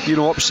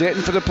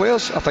upsetting for the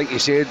players. I think he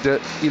said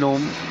that he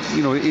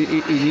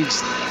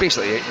needs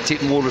basically to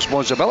take more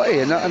responsibility,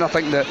 and I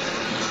think that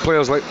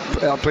players like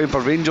playing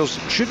for Rangers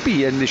should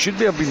be, and they should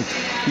have been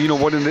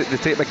winning the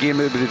type of game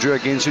that they drew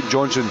against St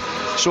Johnstone.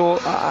 So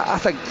I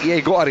think he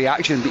got a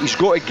reaction, but he's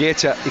got to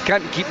get it. He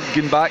can't keep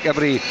going back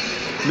every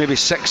maybe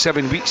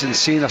 6-7 weeks and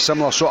saying a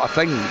similar sort of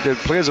thing. The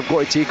players have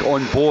got to take it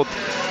on board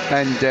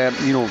and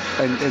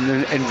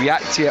and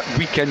react to it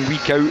week in,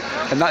 week out,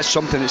 and that's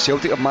something that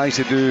Celtic have managed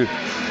to do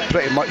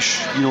pretty much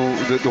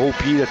the whole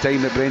period of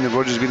time that Brendan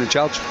Rodgers has been in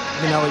charge.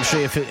 I mean, Alex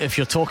Ray, if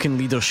you're talking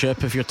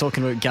leadership, if you're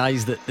talking about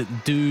guys that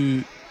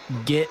do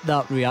get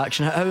that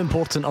reaction, how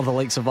important are the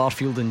likes of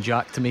Arfield and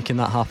Jack to making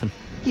that happen?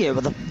 Yeah,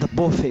 well, they're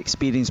both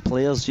experienced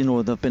players.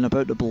 They've been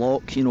about the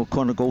block.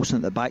 Conor Golson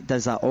at the back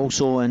does that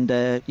also, and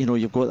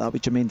you've got that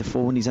with Jermaine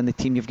Defoe when he's in the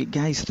team. You've got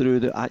guys through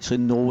that actually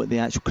know what the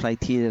actual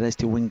criteria is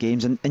to win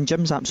games, and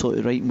Jim's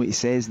absolutely right in what he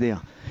says there.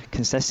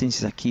 Consistency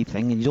is a key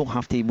thing, and you don't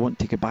have to want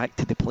to go back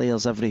to the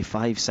players every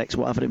 5, 6,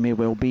 whatever it may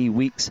well be,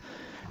 weeks,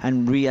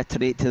 and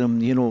reiterate to them,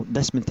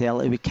 this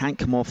mentality, we can't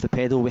come off the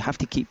pedal, we have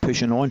to keep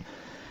pushing on.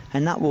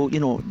 And that will,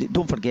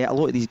 don't forget, a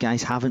lot of these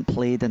guys haven't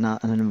played in an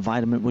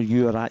environment where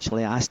you are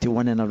actually asked to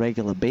win on a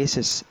regular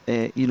basis,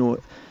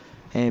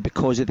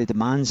 because of the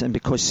demands, and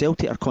because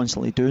Celtic are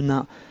constantly doing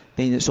that,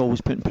 then it's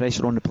always putting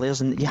pressure on the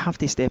players, and you have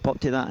to step up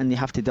to that and you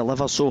have to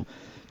deliver. So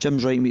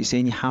Jim's right in what he's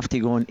saying, you have to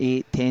go on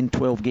 8, 10,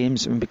 12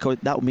 games, and because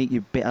that will make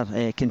you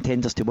better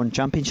contenders to win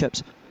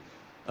championships.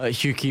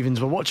 Hugh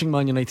Keevins, we're watching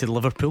Man United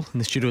Liverpool in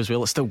the studio as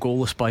well. It's still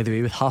goalless, by the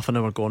way, with half an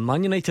hour gone.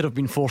 Man United have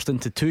been forced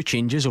into 2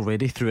 changes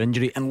already through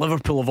injury, and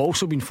Liverpool have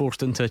also been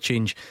forced into a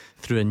change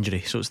through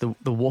injury. So it's the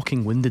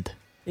walking winded.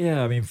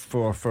 Yeah, I mean,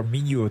 for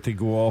Firmino to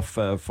go off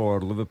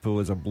for Liverpool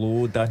is a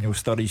blow. Daniel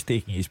Sturridge's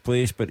taking his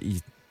place, but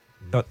he's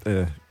not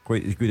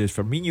quite as good as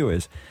Firmino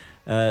is.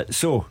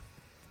 So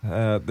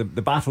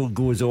the battle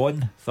goes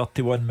on.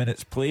 31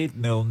 minutes played,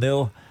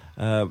 0-0.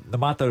 No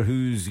matter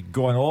who's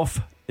gone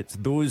off, it's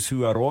those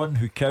who are on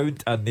who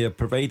count, and they're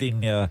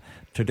providing a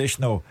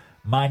traditional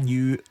Man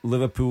U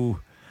Liverpool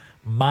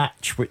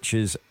match, which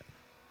is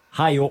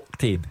high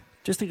octane.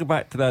 Just to go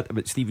back to that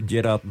about Steven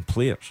Gerrard and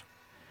players.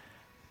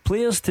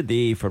 Players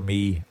today, for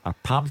me, are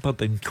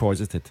pampered and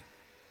cosseted.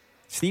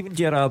 Steven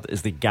Gerrard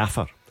is the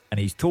gaffer, and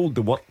he's told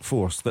the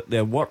workforce that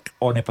their work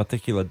on a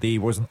particular day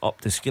wasn't up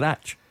to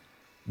scratch.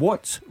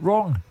 What's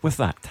wrong with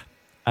that?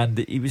 And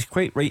he was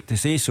quite right to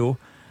say so.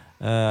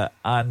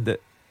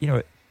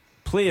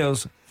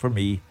 Players, for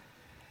me,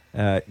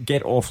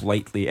 get off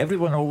lightly.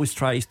 Everyone always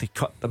tries to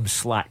cut them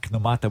slack no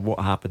matter what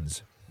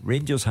happens.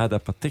 Rangers had a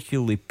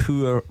particularly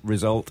poor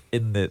result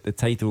in the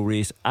title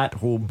race at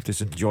home to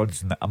St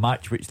Johnstone, a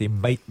match which they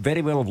might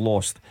very well have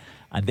lost,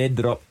 and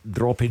ended up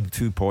dropping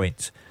 2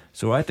 points.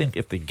 So I think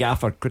if the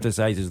gaffer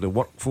criticises the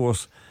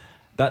workforce,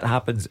 that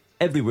happens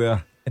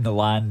everywhere in the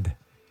land,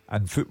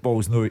 and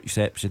football's no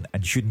exception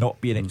and should not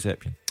be an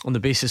exception. On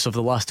the basis of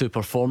the last 2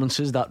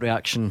 performances, that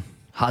reaction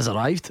has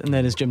arrived, and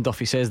then, as Jim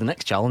Duffy says, the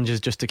next challenge is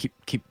just to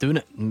keep doing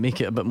it and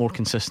make it a bit more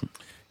consistent.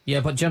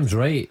 Yeah, but Jim's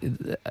right.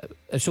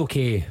 It's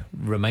okay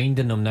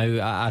reminding them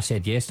now. I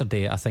said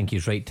yesterday I think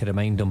he's right to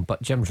remind them,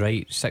 but Jim's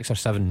right. 6 or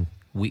 7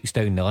 weeks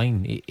down the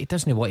line, he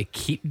doesn't want to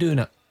keep doing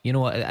it.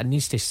 It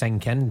needs to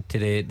sink in to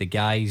the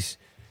guys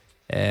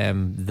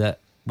that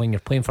when you're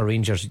playing for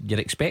Rangers, you're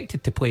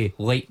expected to play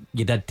like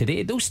you did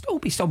today. There'll still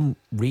be some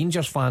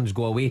Rangers fans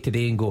go away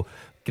today and go,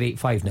 great,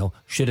 5-0,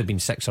 should have been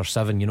 6 or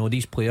 7.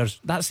 These players,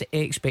 that's the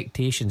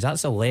expectations,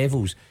 that's the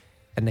levels,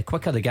 and the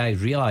quicker the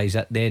guys realise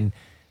it, then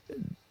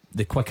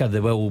the quicker they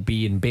will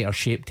be in better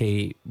shape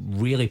to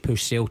really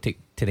push Celtic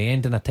to the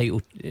end in a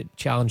title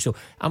challenge. So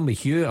I'm with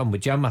Hugh, I'm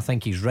with Jim. I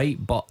think he's right,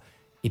 but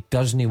he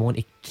doesn't want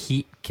to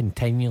keep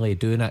continually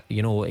doing it.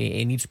 You know,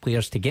 he needs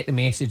players to get the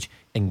message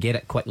and get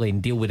it quickly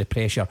and deal with the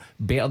pressure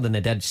better than they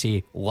did,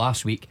 say,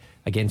 last week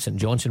against St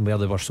Johnstone, where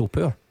they were so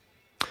poor.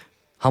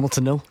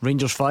 Hamilton 0,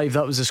 Rangers 5.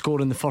 That was the score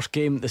in the first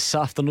game this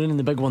afternoon. In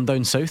the big one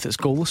down south, it's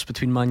goalless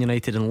between Man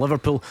United and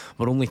Liverpool.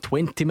 We're only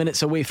 20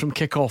 minutes away from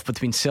kick-off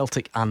between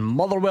Celtic and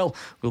Motherwell.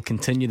 We'll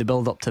continue the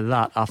build up to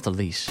that after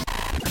these.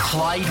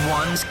 Clyde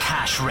One's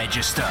cash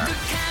register. The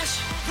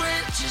cash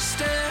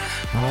register.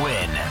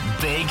 Win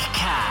big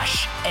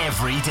cash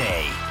every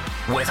day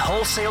with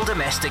Wholesale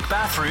Domestic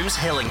Bathrooms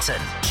Hillington.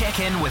 Check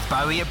in with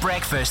Bowie at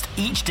breakfast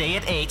each day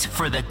at 8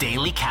 for the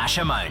daily cash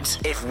amount.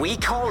 If we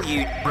call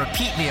you,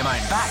 repeat the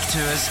amount back to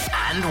us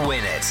and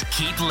win it.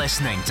 Keep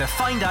listening to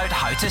find out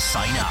how to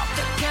sign up.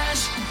 The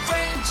cash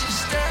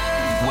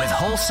register. With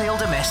Wholesale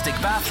Domestic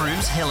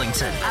Bathrooms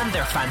Hillington and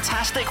their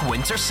fantastic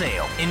winter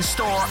sale in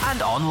store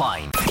and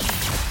online.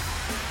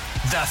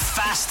 The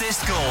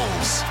fastest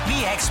goals,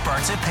 the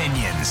expert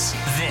opinions.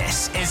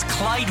 This is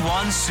Clyde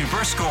One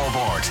Super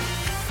Scoreboard.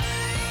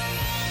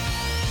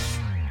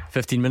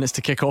 15 minutes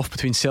to kick off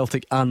between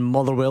Celtic and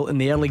Motherwell. In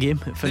the early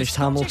game, it finished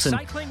Hamilton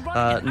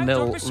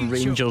 0,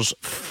 Rangers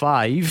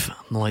 5.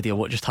 No idea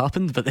what just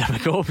happened, but there we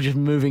go. We're just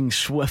moving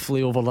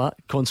swiftly over that.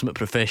 Consummate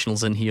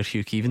professionals in here,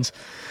 Hugh Keevins.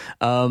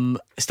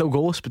 Still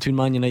goalless between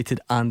Man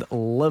United and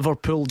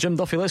Liverpool. Jim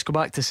Duffy, let's go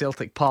back to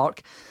Celtic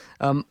Park.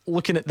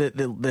 Looking at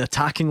the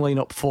attacking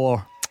lineup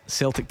for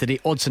Celtic today,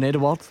 Odsonne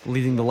Edouard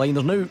leading the line.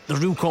 There's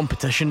real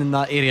competition in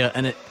that area,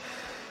 and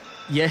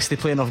yes, they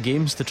play enough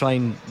games to try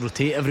and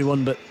rotate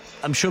everyone, but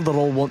I'm sure they'll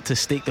all want to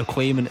stake their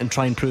claim and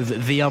try and prove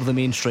that they are the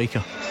main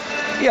striker.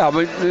 Yeah, I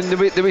mean,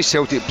 the way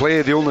Celtic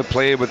play, they only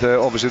play with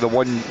obviously the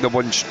one out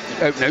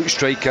and out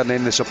striker and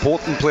then the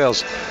supporting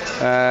players.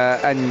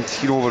 And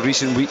you know, over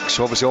recent weeks,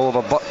 obviously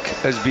Oliver Burke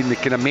has been the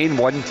kind of main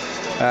one,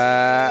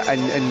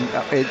 and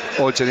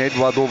Odsonne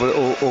Edouard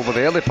over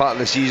the early part of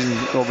the season.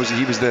 Obviously,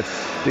 he was the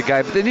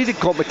guy, but they needed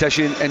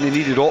competition and they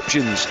needed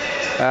options.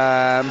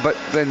 But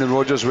Brendan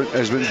Rodgers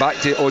went back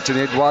to Odsonne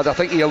Edouard. I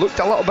think he looked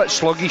a little bit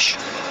sluggish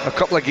a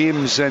couple of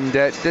games and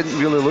didn't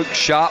really look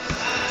sharp.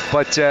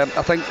 But I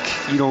think,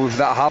 you know,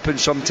 that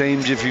happens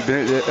sometimes if you've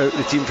been out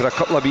the team for a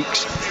couple of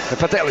weeks, and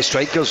particularly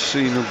strikers,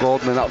 you know,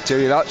 Gordon, and that'll tell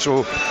you that.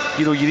 So,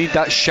 you know, you need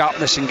that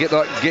sharpness and get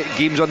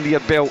games under your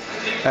belt.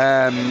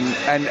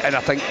 And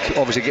I think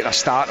obviously getting a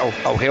start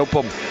will help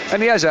him.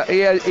 And he is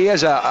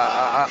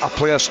a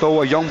player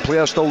still, a young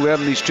player still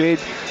learning his trade,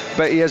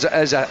 but he is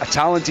a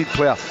talented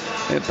player.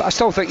 But I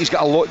still think he's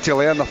got a lot to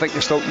learn. I think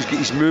he's got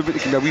his movement,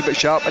 he can be a wee bit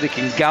sharper, he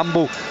can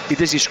gamble, he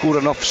doesn't score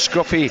enough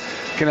scruffy,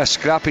 kind of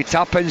scrappy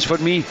tap-ins for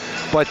me,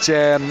 but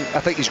I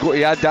think he's got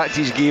to add that to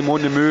his game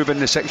on the move in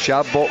the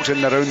 6-yard box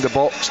and around the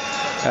box.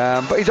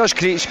 But he does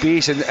create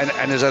space, and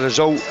as a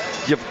result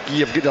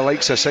you've got the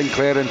likes of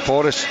Sinclair and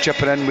Forrest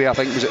chipping in with, I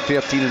think was it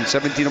 13 and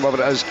 17 or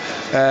whatever it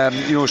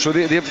is, you know, so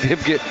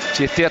they've got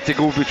say 30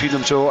 goals between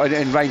them, so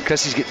and Ryan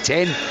Christie's got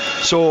 10,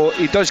 so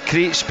he does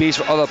create space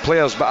for other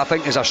players. But I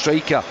think as a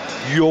striker,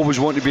 you always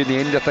want to be in the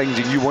end of things,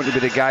 and you want to be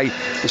the guy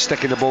that's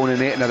sticking the ball in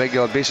the net on a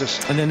regular basis.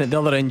 And then at the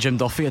other end, Jim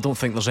Duffy, I don't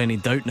think there's any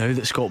doubt now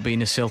that Scott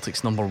Bain is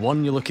Celtic's number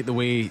one. You look at the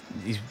way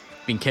he's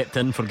been kept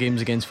in for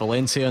games against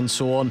Valencia and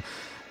so on.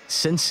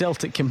 Since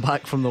Celtic came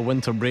back from the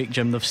winter break,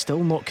 Jim, they've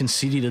still not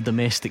conceded a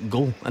domestic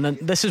goal. And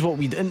this is what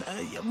we do. And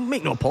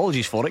make no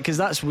apologies for it, because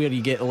that's where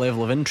you get the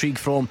level of intrigue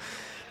from.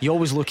 You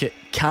always look at,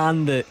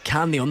 can the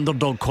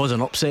underdog cause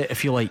an upset,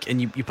 if you like, and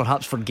you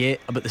perhaps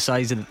forget about the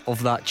size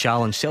of that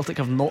challenge. Celtic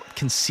have not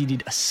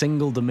conceded a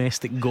single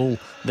domestic goal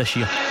this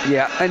year.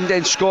 Yeah, and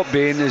then Scott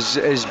Bain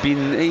has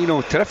been, you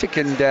know, terrific,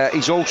 and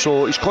he's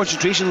also, his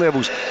concentration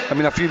levels, I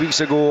mean, a few weeks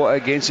ago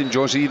against St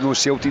Johnstone, even though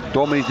Celtic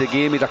dominated the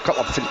game, he had a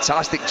couple of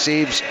fantastic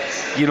saves,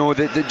 you know,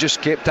 that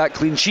just kept that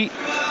clean sheet.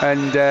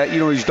 And you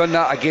know, he's done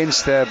that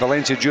against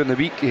Valencia during the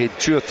week. He had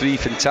 2 or 3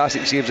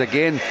 fantastic saves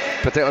again,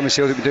 particularly when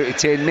Celtic went down to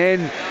 10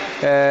 men.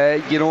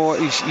 You know,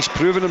 he's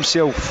proven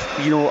himself,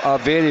 you know, a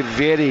very,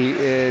 very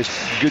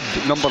good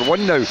number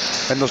one now,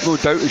 and there's no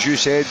doubt, as you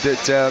said,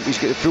 that he's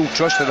got the full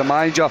trust of the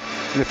manager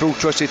and the full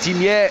trust of the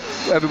team. Yeah,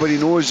 everybody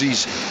knows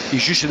he's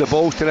used to the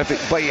ball, terrific,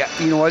 but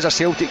you know, as a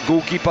Celtic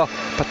goalkeeper,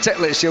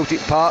 particularly at Celtic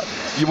Park,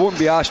 you won't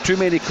be asked too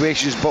many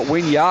questions, but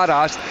when you are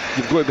asked,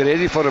 you've got to be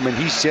ready for him, and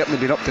he's certainly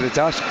been up to the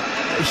task.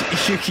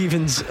 Hugh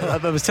Keevins,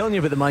 I was telling you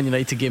about the Man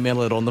United game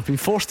earlier on. They've been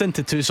forced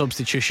into 2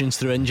 substitutions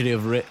through injury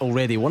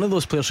already. One of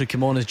those players who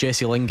came on is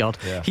Jesse Lingard.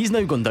 He's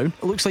now gone down.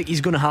 It looks like he's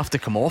going to have to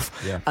come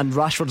off, and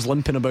Rashford's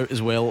limping about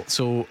as well.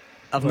 So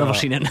I've never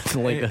seen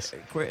anything like this.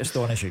 Quite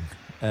astonishing.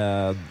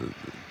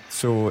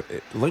 So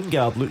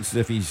Lingard looks as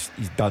if he's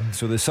done,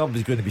 so the sub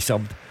is going to be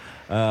subbed.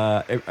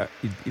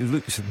 He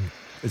looks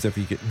as if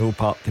he got no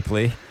part to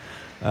play,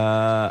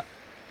 and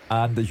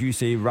as you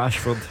say,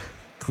 Rashford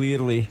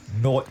clearly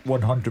not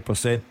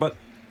 100%, but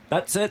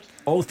that's it.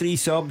 All 3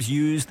 subs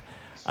used,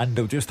 and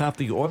they'll just have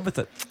to get on with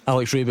it.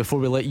 Alex Ray, before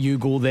we let you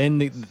go then,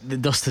 the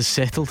dust has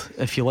settled,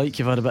 if you like.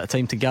 You've had a bit of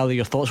time to gather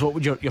your thoughts. What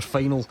would your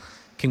final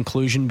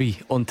conclusion be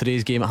on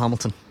today's game at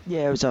Hamilton?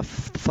 Yeah, it was a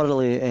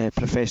thoroughly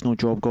professional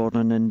job,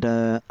 Gordon, and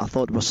I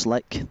thought it was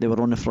slick. They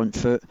were on the front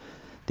foot.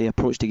 They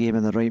approached the game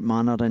in the right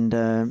manner,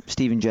 and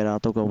Stephen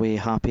Gerrard will go away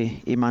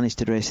happy. He managed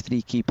to rest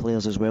 3 key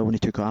players as well when he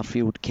took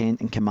Arfield,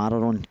 Kent and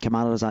Kamara on.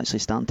 Kamara is actually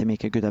starting to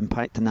make a good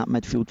impact in that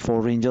midfield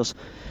for Rangers,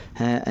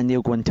 and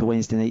they'll go into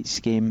Wednesday night's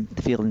game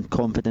feeling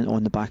confident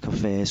on the back of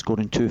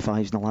scoring 2 5s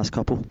in the last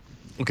couple.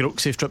 Okay,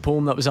 safe trip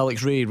home. That was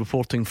Alex Ray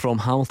reporting from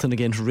Hamilton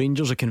against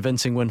Rangers. A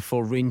convincing win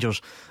for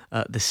Rangers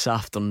this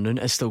afternoon.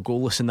 It's still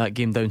goalless in that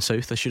game down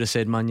south. I should have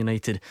said Man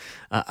United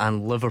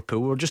and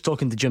Liverpool. We were just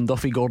talking to Jim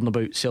Duffy, Gordon,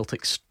 about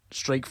Celtic's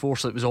strike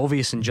force. It was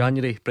obvious in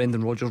January.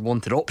 Brendan Rodgers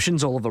wanted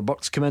options. Oliver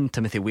Burke's come in.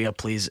 Timothy Weah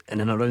plays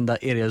in and around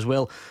that area as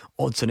well.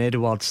 Odsonne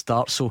Edouard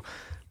starts. So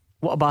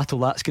what a battle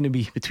that's going to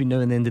be between now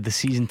and the end of the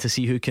season to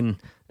see who can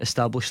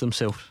establish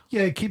themselves.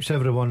 Yeah, it keeps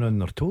everyone on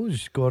their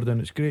toes,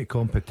 Gordon. It's great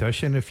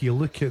competition. If you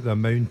look at the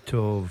amount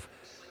of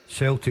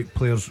Celtic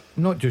players,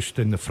 not just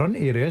in the front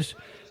areas,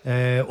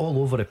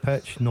 all over the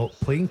pitch, not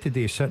playing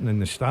today, sitting in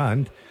the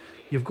stand,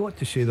 you've got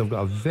to say they've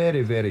got a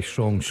very, very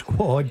strong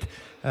squad.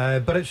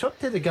 But it's up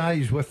to the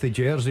guys with the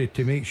jersey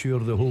to make sure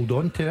they hold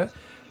on to it.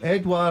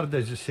 Edouard,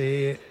 as I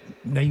say,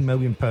 £9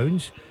 million.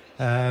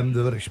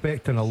 They were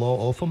expecting a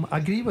lot of him. I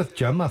agree with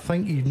Jim. I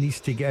think he needs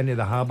to get into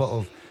the habit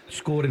of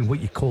scoring what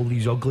you call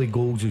these ugly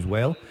goals as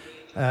well.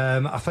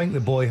 I think the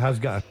boy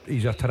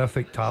he's a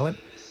terrific talent,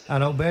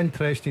 and it'll be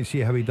interesting to see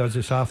how he does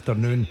this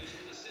afternoon.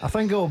 I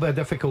think it'll be a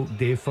difficult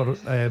day for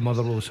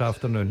Motherwell this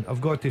afternoon.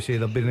 I've got to say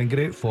they've been in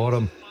great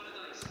form,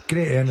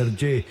 great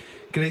energy,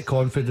 great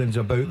confidence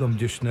about them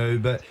just now.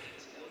 But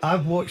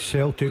I've watched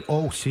Celtic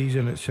all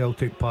season at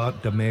Celtic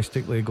Park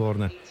domestically,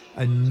 Gordon,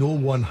 and no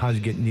one has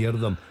got near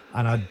them.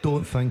 And I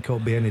don't think it'll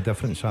be any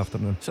different this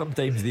afternoon.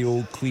 Sometimes the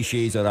old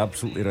cliches are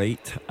absolutely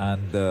right,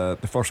 and the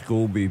first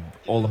goal will be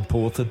all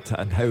important,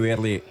 and how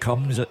early it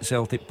comes at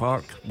Celtic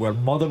Park. Were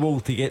Motherwell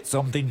to get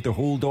something to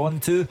hold on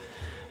to,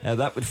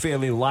 that would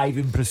fairly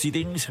liven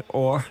proceedings,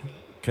 or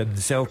can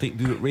Celtic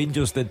do what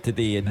Rangers did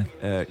today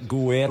and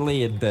go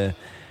early and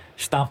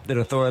stamp their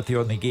authority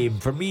on the game?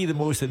 For me, the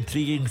most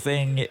intriguing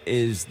thing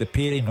is the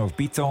pairing of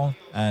Beaton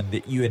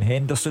and Ewan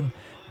Henderson.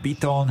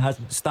 Beaton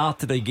hasn't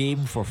started a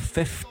game for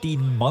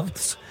 15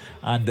 months,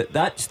 and at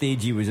that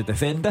stage he was a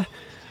defender,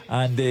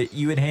 and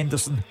Ewan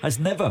Henderson has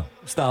never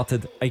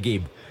started a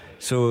game.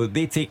 So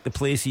they take the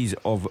places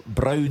of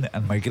Brown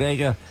and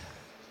McGregor.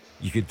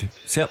 You could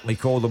certainly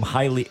call them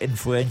highly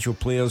influential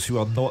players who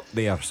are not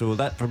there. So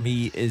that for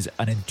me is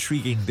an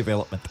intriguing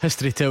development.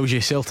 History tells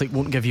you Celtic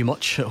won't give you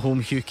much at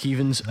home. Hugh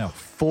Keevins, no.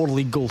 4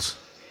 league goals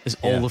is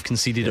all they've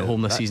conceded at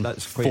home this season.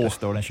 That's quite 4.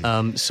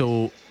 astonishing.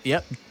 So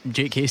yep,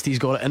 Jake Hastie's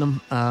got it in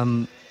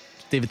him.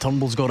 David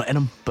Turnbull's got it in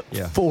him. But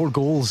 4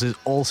 goals is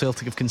all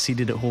Celtic have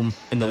conceded at home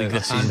in the league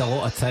this season. And a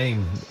lot of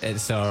time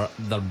it's their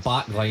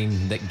back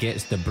line that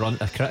gets the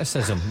brunt of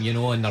criticism,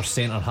 and their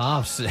centre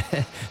halves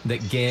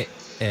that get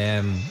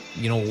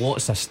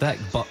lots of stick.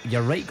 But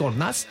you're right, Gordon,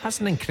 that's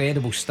an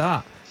incredible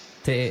start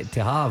to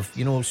have,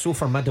 so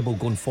formidable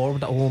going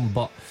forward at home.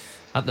 But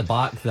at the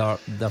back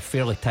they're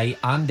fairly tight,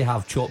 and they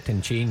have chopped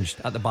and changed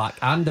at the back,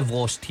 and they've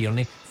lost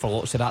Tierney for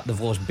lots of that,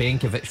 they've lost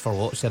Benkovic for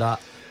lots of that.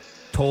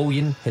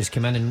 Toljan has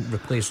come in and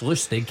replaced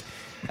Lustig,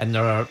 and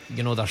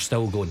they're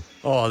still going.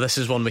 Oh, this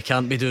is one we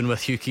can't be doing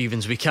with Hugh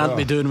Keevins. We can't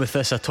be doing with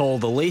this at all.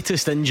 The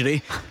latest injury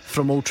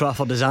from Old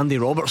Trafford is Andy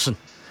Robertson,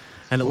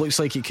 and it looks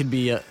like it could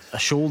be a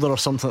shoulder or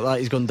something like that.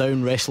 He's gone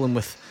down wrestling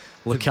with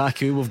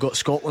Lukaku. We've got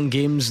Scotland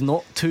games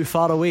not too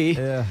far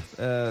away.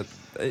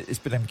 It's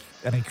been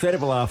an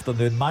incredible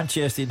afternoon.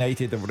 Manchester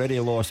United have already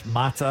lost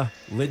Mata,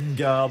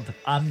 Lingard,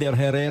 Ander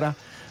Herrera.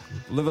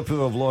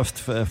 Liverpool have lost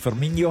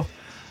Firmino,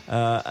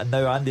 and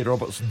now Andy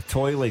Robertson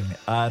toiling.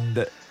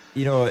 And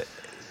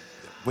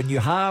when you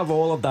have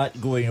all of that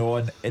going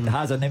on, it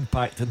has an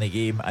impact on the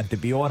game. And to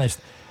be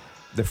honest,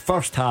 the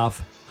first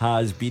half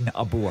has been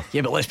a bore.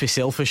 Yeah, but let's be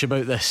selfish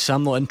about this.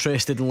 I'm not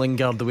interested in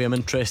Lingard the way I'm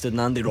interested in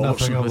Andy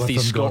Robertson with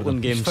these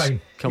Scotland games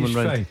coming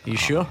round. Are you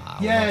sure?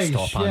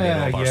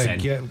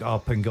 Get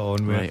up and go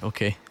on with it. Right,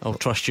 okay. I'll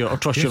trust your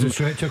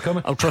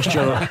coming. I'll trust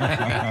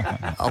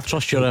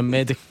your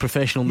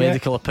professional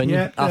medical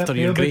opinion after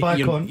your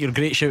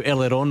great shout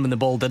earlier on when the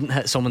ball didn't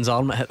hit someone's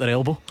arm, it hit their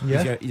elbow.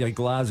 He's a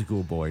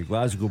Glasgow boy.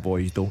 Glasgow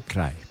boys don't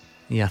cry.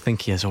 Yeah, I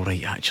think he is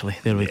alright actually.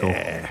 There we go.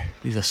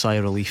 He's a sigh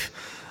of relief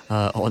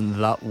on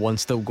that one.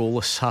 Still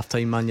goalless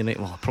half-time Man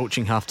United,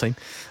 approaching half-time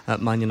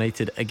at Man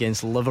United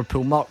against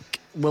Liverpool. Mark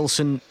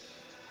Wilson,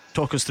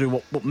 talk us through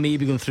what may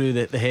be going through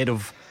the head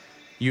of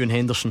Ewan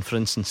Henderson, for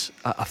instance.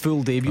 A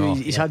full debut.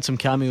 He's had some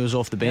cameos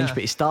off the bench, but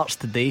he starts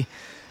today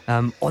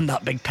on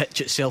that big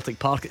pitch at Celtic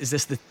Park. Is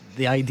this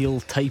the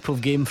ideal type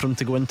of game for him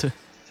to go into?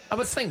 I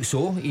would think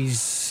so.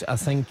 I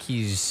think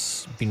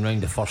he's been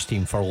round the first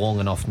team for long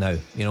enough now.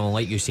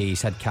 Like you say,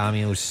 he's had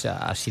cameos.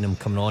 I've seen him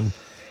coming on.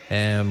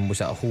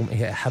 Was it at home?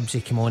 Hibs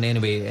he came on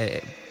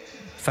anyway.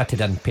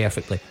 fitted in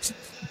perfectly. It's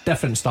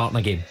different starting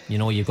a game. You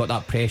know, you've got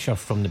that pressure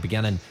from the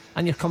beginning,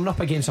 and you're coming up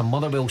against a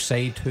Motherwell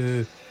side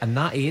who in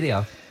that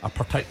area are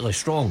particularly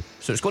strong,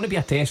 so it's going to be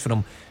a test for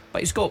him.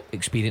 But he's got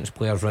experienced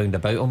players round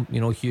about him.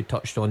 You know, Hugh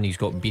touched on, he's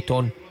got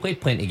Beaton,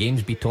 played plenty of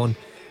games, Beaton,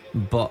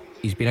 but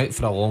he's been out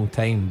for a long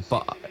time.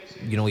 But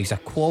you know, he's a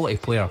quality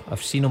player.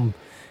 I've seen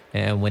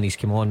him when he's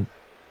come on,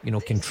 you know,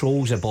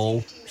 controls the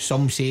ball.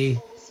 Some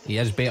say he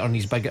is better than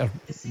his bigger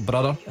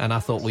brother, and I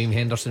thought Liam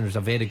Henderson was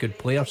a very good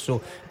player. So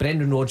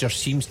Brendan Rodgers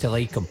seems to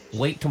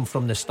liked him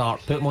from the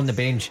start, put him on the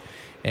bench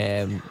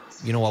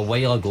you know, a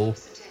while ago,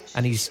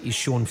 and he's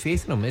shown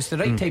faith in him. It's the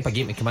right type of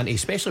game to come into,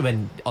 especially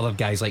when other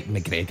guys like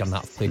McGregor and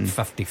that have played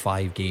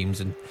 55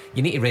 games, and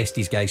you need to rest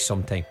these guys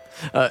sometime.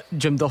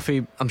 Jim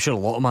Duffy, I'm sure a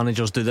lot of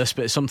managers do this,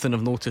 but it's something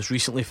I've noticed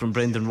recently from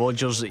Brendan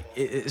Rodgers.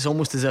 It's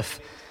almost as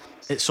if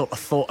it's sort of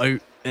thought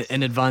out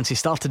in advance. He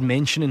started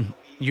mentioning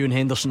Ewan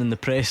Henderson in the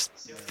press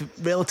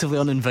relatively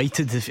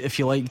uninvited, if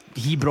you like.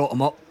 He brought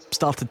him up,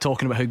 started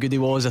talking about how good he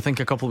was. I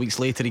think a couple of weeks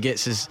later he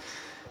gets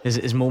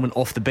his moment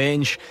off the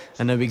bench,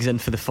 and now he's in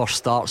for the first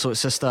start. So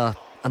it's just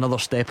another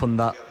step on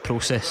that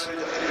process.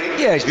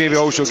 Yeah, he's maybe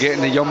also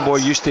getting the young boy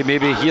used to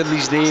maybe hearing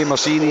his name or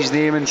seeing his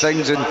name and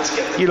things, and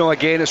you know,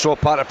 again, it's all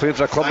part of playing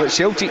for a club like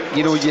Celtic.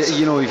 You know,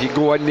 if you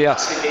go in there,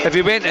 if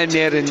he went in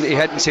there and he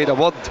hadn't said a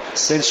word,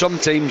 then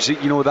sometimes,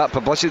 you know, that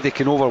publicity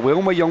can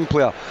overwhelm a young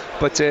player.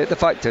 But the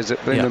fact is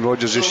that Brendan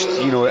Rodgers just,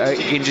 you know,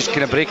 again, just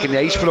kind of breaking the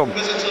ice for him.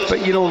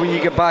 But you know, when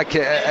you get back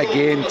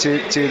again to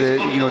the,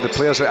 you know, the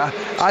players,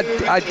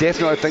 I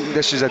definitely think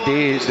this is a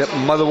day that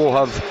Motherwell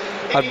have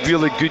a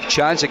really good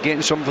chance of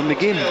getting something from the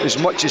game. As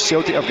much as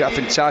Celtic have got a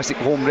fantastic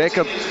home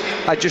record,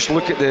 I just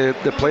look at the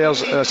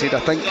players, as I said, I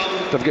think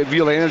they've got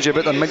real energy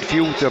about their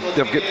midfield.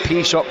 They've got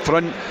pace up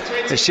front.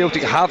 The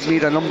Celtic have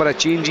made a number of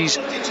changes,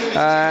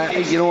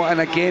 you know,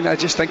 and again, I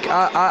just think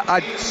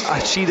I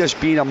see this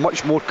being a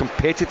much more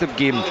competitive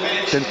game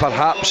than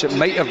perhaps it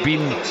might have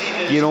been,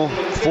 you know,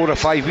 4 or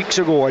 5 weeks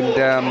ago.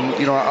 And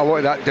you know, a lot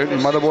of that down to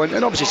Motherwell,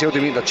 and obviously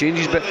Celtic made their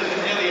changes, but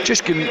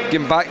just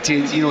getting back to,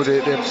 you know,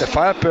 the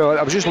firepower.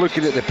 I was just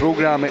looking at the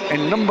programme,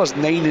 and numbers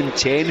 9 and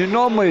 10, who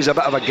normally is a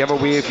bit of a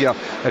giveaway if you're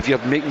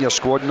making your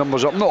squad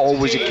numbers up, not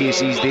always the case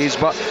these days,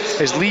 but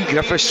is Lee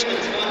Griffiths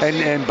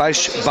and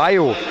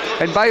Bayo.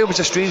 And Bayo was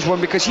a strange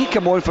one because he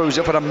came on for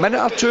a minute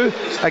or two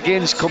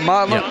against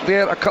Kilmarnock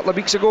there a couple of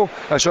weeks ago,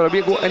 a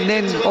week ago, and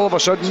then all of a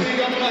sudden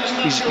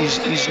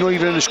he's not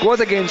even in the squad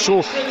again.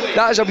 So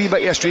that is a wee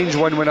bit of a strange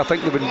one, when I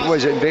think they've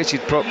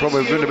invested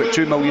probably around about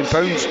 £2 million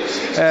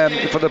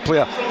for the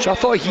player. So I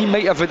thought he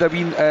might have had a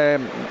wee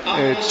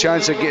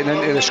chance of getting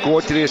into the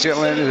squad today,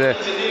 certainly into the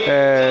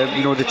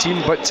you know, the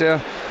team, but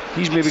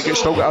he's maybe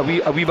still got a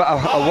wee bit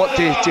of work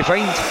to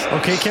find.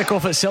 Okay,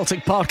 kick-off at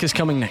Celtic Park is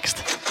coming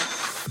next.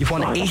 You've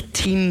won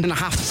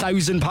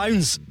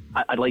 £18,500.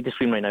 I'd like to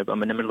scream right now, but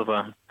I'm in the middle of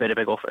a very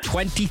big office.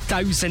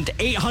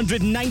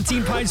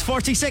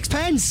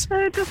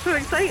 £20,819.46. Just so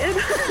excited.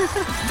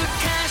 The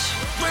cash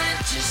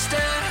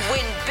register.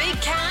 Win big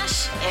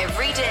cash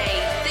every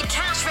day. The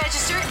cash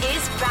register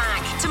is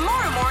back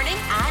tomorrow morning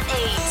at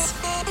 8.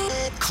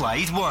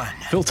 Clyde won.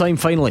 Full time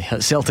finally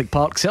at Celtic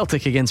Park.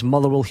 Celtic against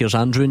Motherwell. Here's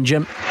Andrew and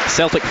Jim.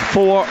 Celtic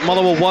 4,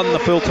 Motherwell 1. The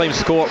full time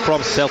score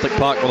from Celtic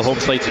Park, with the home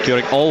side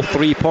securing all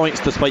 3 points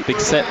despite being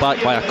set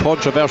back by a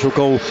controversial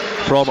goal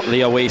from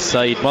the away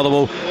side.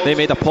 Motherwell, they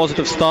made a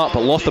positive start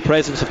but lost the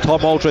presence of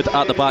Tom Aldred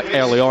at the back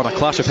early on. A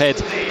clash of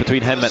heads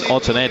between him and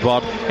Odsonne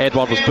Edouard.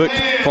 Edouard was booked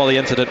for the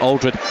incident.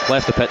 Aldred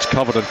left the pitch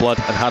covered in blood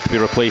and had to be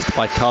replaced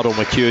by Carol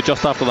McHugh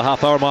just after the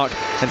half hour mark,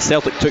 and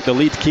Celtic took the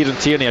lead. Kieran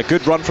Tierney, a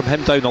good run from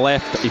him down the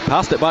left. He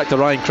passed it back to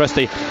Ryan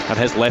Christie, and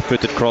his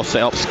left-footed cross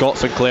set up Scott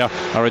Sinclair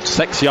around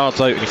 6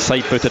 yards out, and he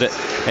side-footed it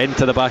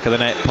into the back of the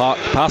net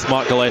past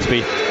Mark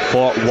Gillespie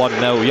for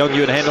 1-0. Young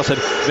Ewan Henderson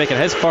making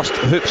his first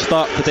hoop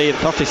start today, in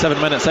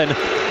 37 minutes in.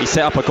 He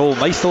set up a goal.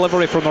 Nice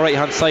delivery from the right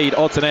hand side.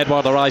 Odsonne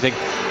Edouard arriving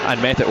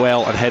and met it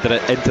well and headed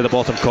it into the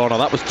bottom corner.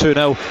 That was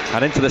 2-0,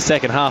 and into the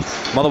second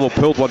half Motherwell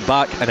pulled one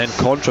back, and in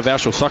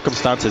controversial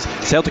circumstances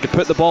Celtic had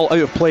put the ball out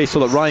of play so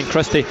that Ryan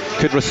Christie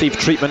could receive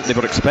treatment. They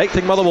were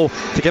expecting Motherwell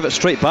to give it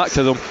straight back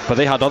to them, but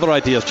they had other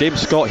ideas.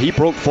 James Scott, he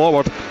broke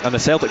forward, and the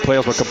Celtic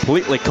players were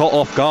completely caught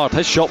off guard.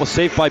 His shot was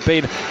saved by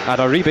Bain,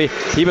 and Aribe,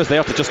 he was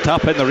there to just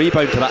tap in the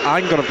rebound, to the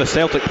anger of the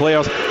Celtic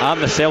players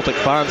and the Celtic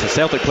fans. The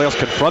Celtic players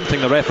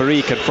confronting the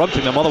referee,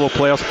 confronting the Motherwell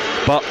players,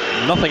 but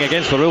nothing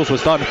against the rules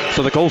was done,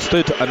 so the goal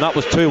stood, and that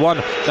was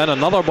 2-1. Then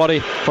another worry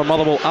for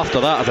Motherwell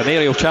after that, as an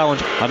aerial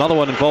challenge, another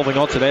one involving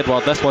Odsonne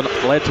Edouard. This one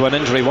led to an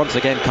injury once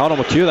again. Carl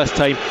McHugh this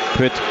time,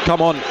 who had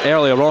come on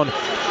earlier on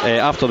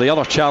after the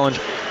other challenge,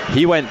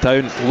 he went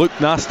down,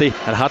 looked nasty,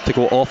 and had to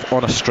go off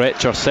on a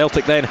stretcher.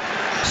 Celtic then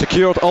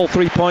secured all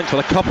 3 points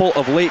with a couple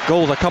of late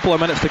goals. A couple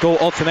of minutes to go,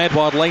 Odsonne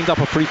Edouard lined up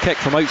a free kick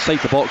from outside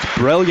the box.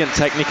 Brilliant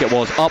technique it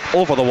was, up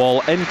over the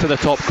wall, into the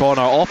top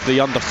corner, off the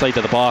underside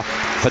of the bar.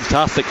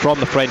 Fantastic from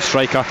the French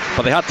striker,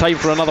 but they had time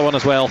for another one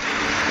as well.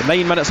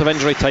 9 minutes of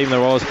injury time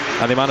there was,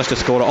 and they managed to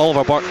score it.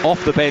 Oliver Burke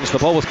off the bench, the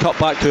ball was cut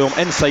back to him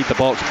inside the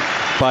box.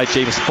 by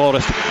James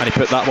Forrest, and he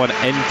put that one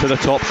into the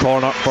top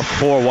corner for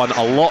 4-1.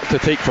 A lot to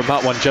take from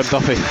that one, Jim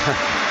Duffy.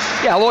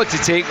 Yeah, a lot to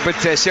take, but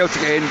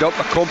Celtic end up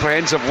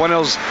comprehensive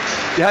winners.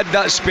 They had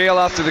that spell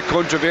after the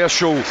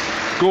controversial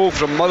goal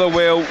from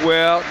Motherwell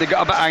where they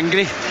got a bit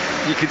angry.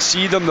 You could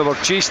see them, they were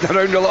chasing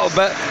around a little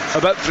bit,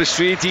 a bit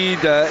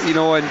frustrated,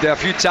 and a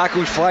few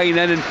tackles flying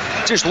in, and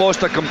just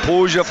lost their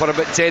composure for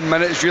about 10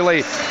 minutes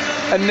really.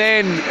 And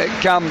then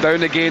it calmed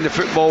down again, the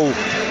football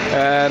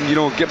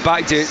get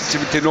back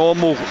to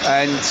normal,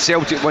 and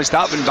Celtic, once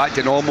that went back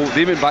to normal,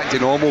 they went back to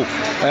normal.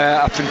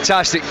 A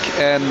fantastic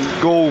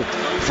goal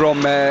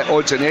from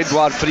Odsonne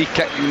Edouard, free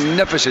kick,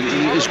 magnificent,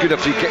 as good a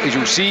free kick as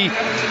you'll see,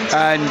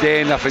 and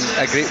then a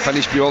great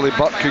finish by Ollie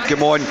Burke, who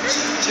came on.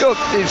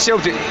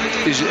 Celtic,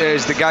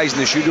 as the guys in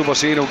the studio were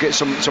saying, will get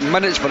some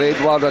minutes for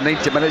Edouard,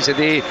 90 minutes a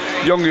day.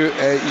 Young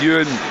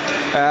Ewan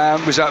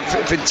was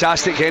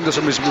fantastic.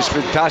 Henderson was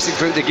fantastic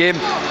throughout the game.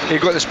 He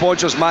got the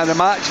sponsors man of the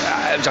match.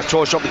 It was a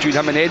toss up between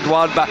him and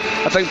Edouard, but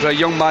I think for a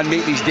young man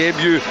making his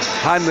debut,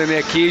 handling the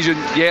occasion,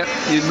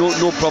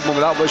 no problem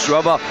with that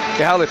whatsoever.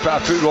 He hardly put a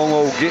foot wrong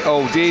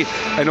all day,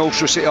 and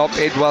also set up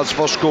Edouard's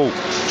first goal.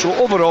 So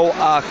overall,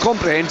 a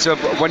comprehensive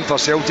win for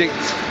Celtic.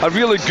 A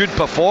really good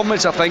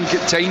performance, I think,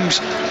 at times,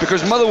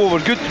 because Motherwell were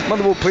good.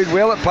 Motherwell played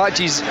well at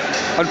patches.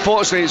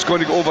 Unfortunately, it's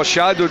going to get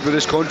overshadowed with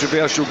this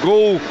controversial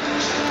goal.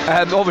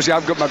 Obviously,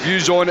 I've got my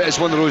views on it. It's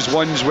one of those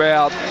ones where,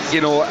 I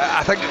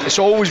think it's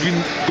always been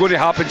going to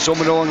happen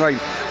somewhere along the line.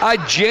 I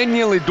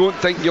genuinely don't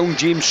think young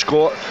James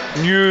Scott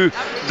knew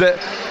that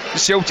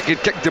Celtic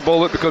had kicked the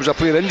ball out because a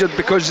player injured,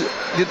 because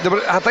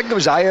I think there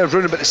was Ayers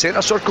round about the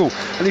centre circle,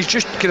 and he's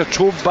just kind of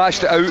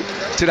bashed it out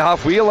to the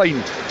halfway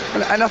line.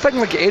 And I think,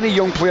 like any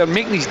young player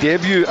making his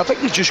debut, I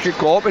think he just got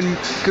caught up,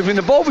 because when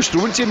the ball was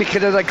thrown to him, he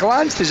kind of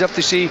glanced as if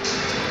to say,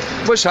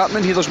 what's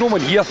happening here? There's no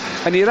one here.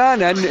 And he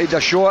ran in, had a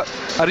shot.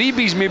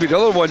 Aribi's maybe the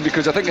other one,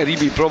 because I think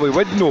Aribi probably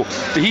would know,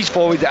 but he's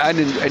followed it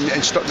in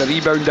and stuck the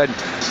rebound in.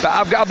 But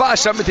I've got a bit of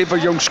sympathy for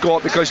young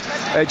Scott, because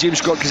James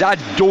Scott, because I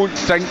don't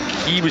think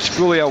he was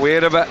fully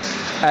aware of it,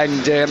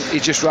 and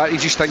he's just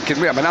thinking,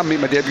 wait a minute, I'm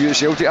making my debut at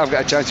Celtic, I've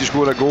got a chance to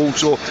score a goal.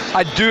 So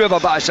I do have a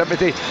bit of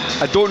sympathy.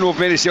 I don't know if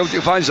many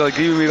Celtic fans will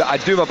agree with me, but I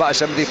do have a bit of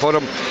sympathy for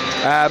him.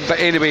 But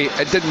anyway,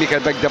 it didn't make a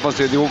big difference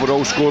to the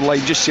overall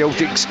scoreline. Just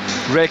Celtic's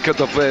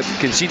record of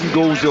conceding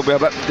goals, they'll be a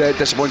bit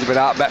disappointed with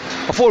that. But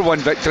a 4-1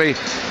 victory,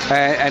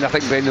 and I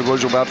think Brendan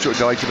Rodgers will be absolutely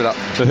delighted with that.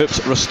 The Hoops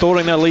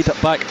restoring their lead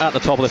back at the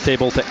top of the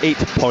table to 8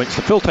 points.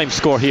 The full-time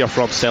score here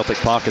from Celtic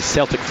Park is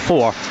Celtic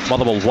 4,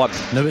 Motherwell 1.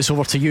 Now it's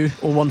over to you.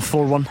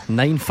 0141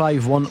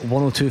 951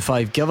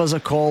 1025. Give us a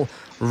call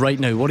right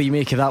now. What do you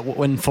make of that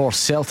win for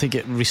Celtic?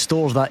 It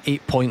restores that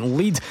 8-point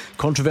lead.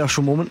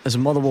 Controversial moment as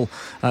Motherwell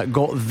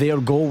got their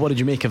goal. What did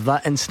you make of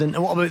that incident?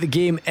 And what about the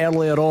game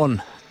earlier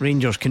on?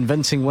 Rangers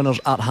convincing winners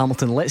at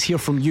Hamilton. Let's hear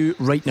from you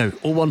right now.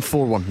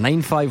 0141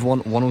 951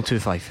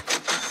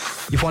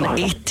 1025. You've won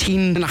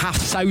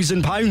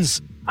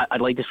 £18,500.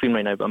 I'd like to scream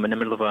right now, but I'm in the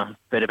middle of a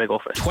very big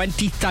office.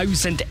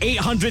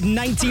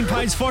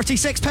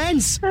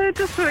 £20,819.46.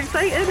 Just so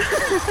excited.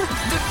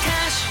 The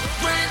Cash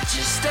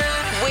Register.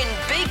 Win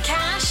big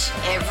cash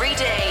every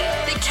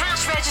day. The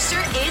Cash Register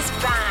is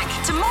back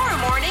tomorrow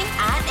morning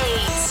at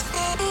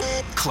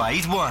 8.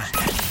 Clyde 1.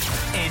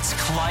 It's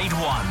Clyde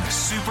 1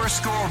 Super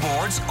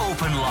Scoreboards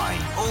Open Line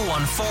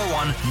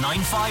 0141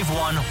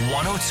 951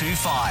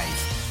 1025.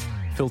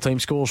 Full-time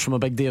scores from a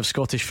big day of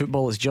Scottish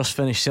football. It's just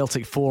finished.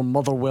 Celtic 4,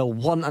 Motherwell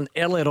 1, and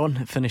earlier on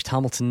it finished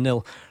Hamilton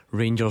 0,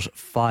 Rangers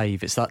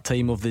 5. It's that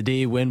time of the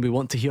day when we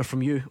want to hear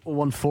from you.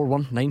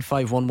 0141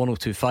 951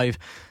 1025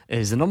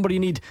 is the number you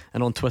need,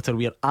 and on Twitter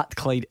we are at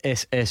Clyde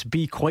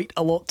SSB. Quite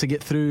a lot to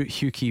get through.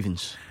 Hugh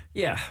Keevins.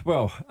 Yeah,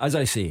 well, as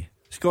I say,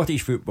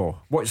 Scottish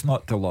football, what's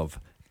not to love?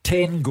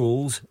 10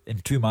 goals in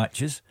 2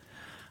 matches.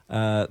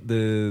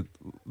 The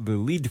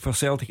lead for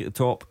Celtic at the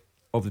top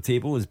of the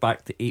table is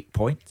back to 8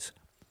 points.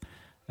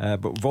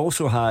 But we've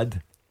also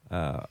had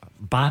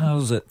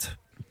banners at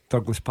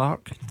Douglas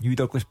Park, New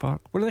Douglas Park.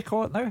 What do they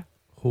call it now?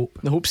 Hope.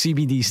 The Hope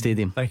CBD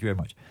Stadium. Thank you very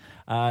much.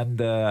 And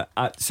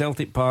at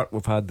Celtic Park,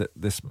 we've had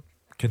this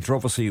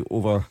controversy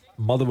over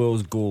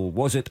Motherwell's goal.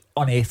 Was it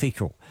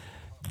unethical?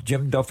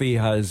 Jim Duffy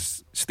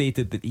has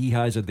stated that he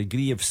has a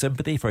degree of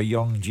sympathy for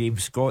young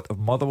James Scott of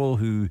Motherwell,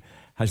 who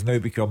has now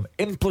become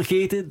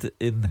implicated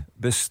in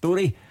this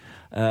story.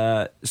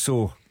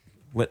 So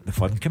let the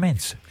fun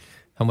commence.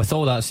 And with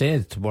all that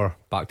said, we're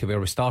back to where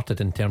we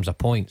started in terms of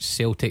points.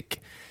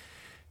 Celtic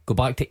go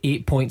back to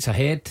 8 points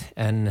ahead,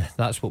 and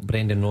that's what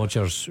Brendan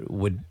Rodgers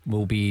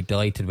will be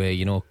delighted with,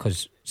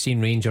 because seeing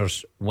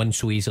Rangers win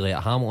so easily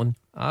at Hamilton,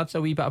 adds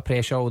a wee bit of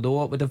pressure,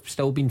 although it would have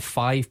still been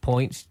 5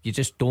 points. You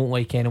just don't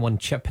like anyone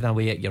chipping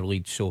away at your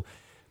lead. So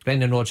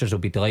Brendan Rodgers will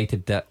be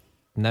delighted that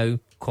now,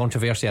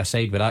 controversy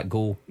aside with that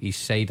goal, his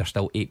side are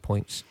still 8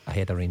 points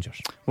ahead of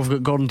Rangers. We've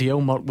got Gordon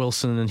Dalziel, Mark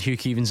Wilson and Hugh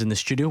Keevins in the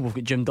studio. We've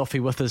got Jim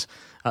Duffy with us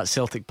at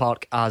Celtic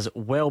Park as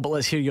well. But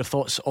let's hear your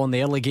thoughts on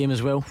the early game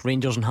as well.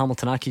 Rangers and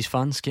Hamilton Accies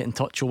fans, get in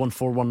touch.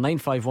 0141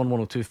 951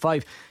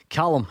 1025.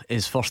 Callum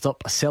is first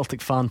up, a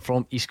Celtic fan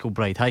from East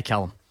Kilbride. Hi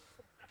Callum.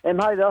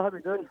 Hi there, how are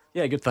you doing?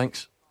 Yeah, good,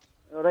 thanks.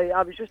 All right,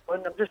 I'm just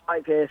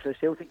back for the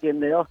Celtic game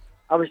there.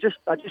 I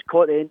just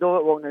caught the end of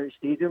it walking out of the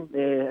stadium.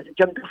 Is it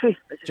Jim Duffy?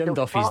 Jim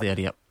Duffy's there,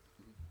 yep.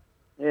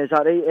 Is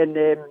that right? And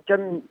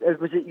Jim,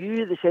 was it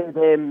you that said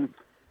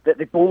that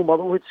the goal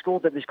Motherwell had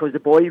scored, it was because the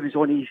boy was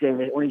on his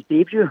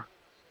debut?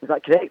 Is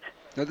that correct?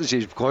 That is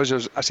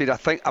because I said I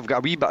think I've got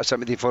a wee bit of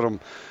sympathy for him.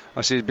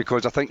 I said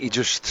because I think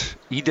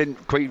he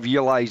didn't quite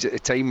realise at the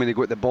time when he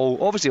got the ball.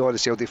 Obviously all the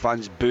Celtic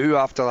fans boo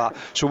after that.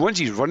 So once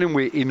he's running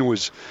with it, he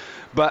knows.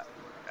 But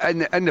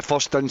in the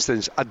first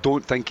instance, I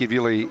don't think he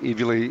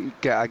really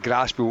get a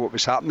grasp of what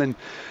was happening.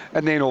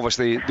 And then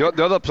obviously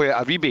the other player,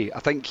 Aribe, I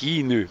think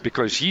he knew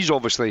because he's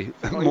obviously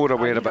more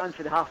aware of it.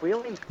 For the halfway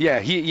line. Yeah,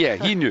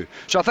 he knew.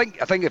 So I think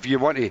if you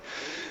want to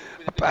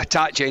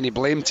attach any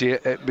blame to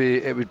it,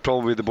 it would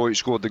probably be the boy who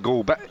scored the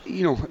goal. But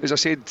as I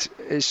said,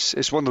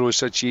 it's one of those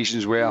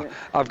situations where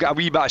I've got a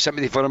wee bit of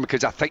sympathy for him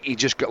because I think he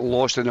just got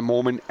lost in the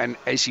moment, and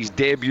it's his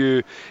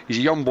debut. He's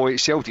a young boy at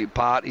Celtic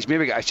Park. He's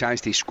maybe got a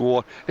chance to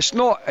score. It's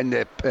not in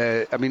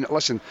the.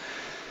 Listen.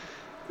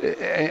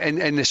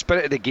 In the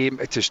spirit of the game,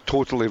 it is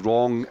totally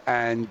wrong,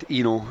 and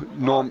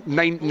 99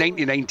 times,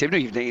 not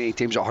even 99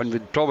 times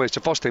 100. Probably it's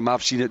the first time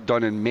I've seen it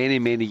done in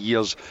many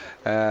years.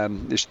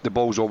 The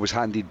ball's always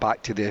handed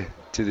back to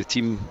the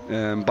team,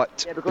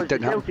 but because the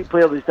Celtic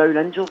player was down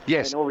injured.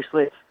 Yes, and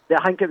obviously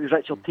I think it was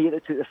Richard Tate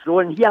that took the throw,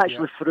 and he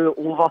actually threw it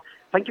over.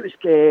 I think it was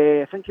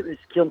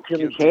Kieran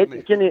Tierney's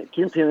head. Kieran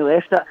Tierney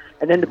left it,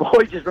 and then the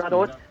boy just ran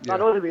all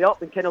the way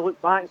up and kind of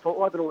looked back and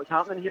thought, I don't know what's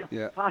happening here.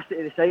 Yeah. Passed it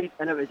to the side,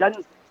 and it was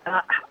in. And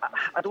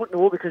I don't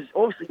know, because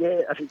obviously,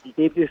 if it's his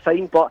debut,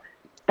 fine, but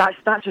that's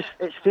just,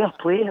 it's fair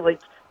play. Like,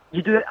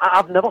 you do it.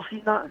 I've never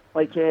seen that.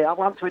 Like,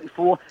 I'm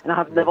 24, and I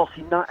have never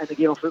seen that in the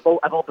game of football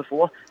ever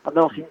before. I've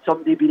never seen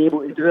somebody being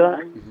able to do that.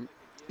 Mm-hmm.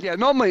 Yeah,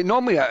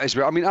 normally it is.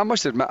 I mean, I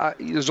must admit,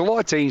 there's a lot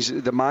of times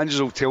the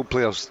managers will tell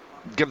players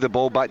give the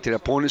ball back to the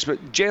opponents,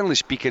 but generally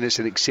speaking, it's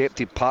an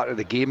accepted part of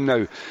the game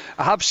now.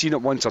 I have seen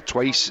it once or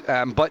twice,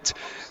 but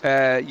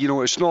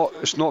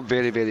it's not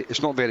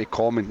very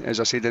common. As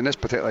I said, in this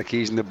particular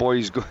occasion, the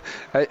boy's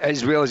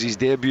as well as his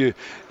debut,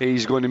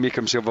 he's going to make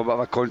himself a bit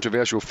of a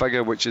controversial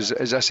figure, which is,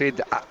 as I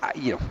said,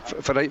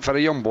 for a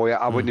young boy,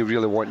 I wouldn't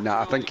really want that.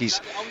 I think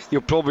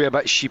he'll probably a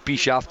bit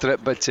sheepish after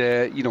it, but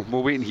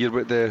we'll wait and hear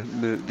what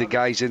the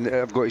guys in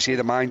have got to say,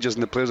 the managers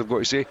and the players have got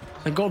to say.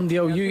 And Gordon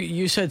Dale,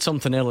 you said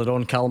something earlier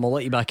on, Callum, I'll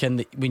let you back in,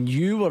 that when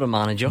you were a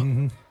manager,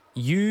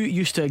 you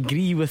used to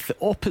agree with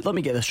the let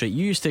me get this straight,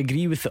 you used to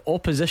agree with the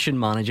opposition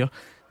manager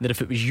that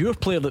if it was your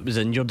player that was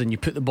injured and you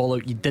put the ball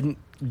out, you didn't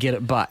get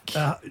it back.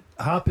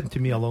 Happened to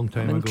me a long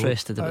time ago. I'm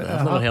interested in it.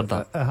 I've never heard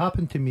that. It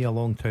happened to me a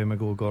long time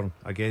ago, Gordon,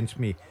 against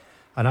me,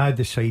 and I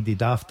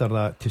decided after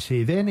that to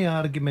save any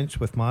arguments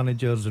with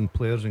managers and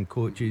players and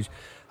coaches.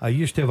 I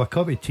used to have a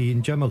cup of tea,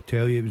 and Jim will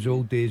tell you it was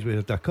old days. We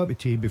had a cup of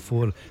tea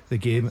before the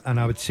game, and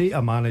I would say to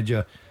a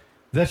manager,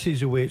 this is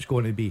the way it's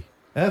going to be.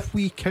 If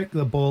we kick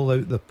the ball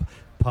out the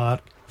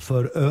park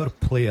for our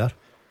player,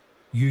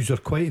 yous are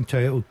quite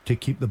entitled to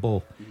keep the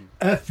ball.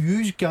 If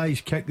you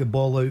guys kick the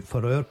ball out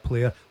for our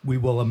player, we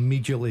will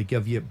immediately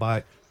give you it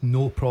back,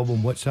 no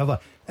problem whatsoever.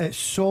 It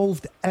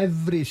solved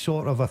every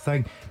sort of a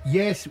thing.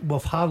 Yes,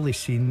 we've hardly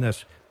seen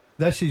this.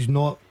 This has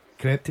not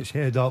crept its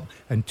head up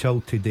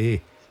until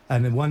today.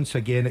 And then once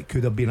again, it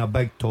could have been a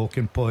big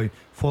talking point.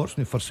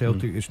 Fortunately for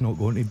Celtic, it's not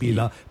going to be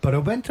that. But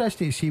it'll be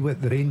interesting to see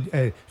what the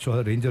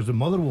Rangers, the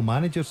Motherwell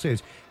manager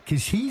says,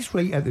 because he's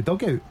right at the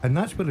dugout, and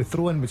that's where the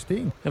throw-in was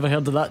taken. Ever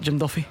heard of that, Jim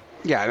Duffy?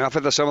 Yeah, I've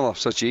had a similar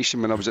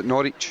situation when I was at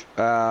Norwich.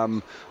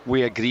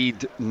 We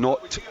agreed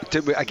not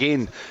to.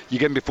 Again, you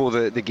get in before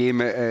the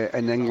game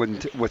in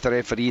England with the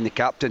referee and the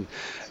captain.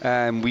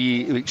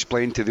 We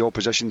explained to the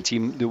opposition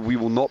team that we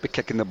will not be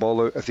kicking the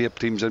ball out if their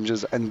team's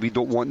injured, and we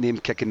don't want them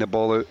kicking the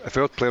ball out if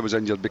our player was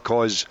injured,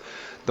 because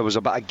there was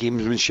a bit of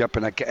gamesmanship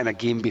in a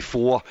game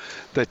before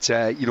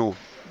that.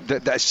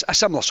 That's a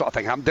similar sort of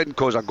thing happened. Didn't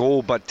cause a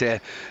goal, but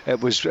it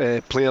was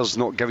players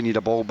not giving you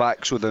the ball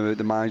back. So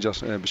the manager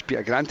was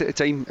Peter Grant at the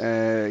time.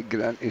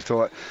 He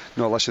thought,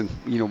 no, listen,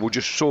 we'll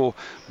just show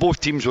both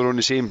teams were on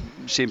the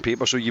same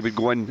paper, so you would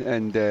go in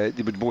and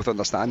they would both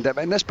understand it.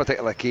 But in this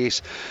particular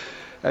case,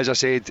 as I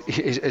said,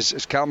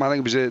 as Callum, I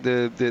think it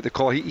was the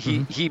call.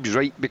 He was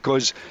right,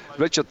 because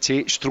Richard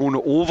Tate's thrown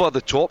it over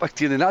the top of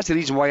Tierney, and that's the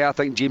reason why I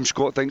think James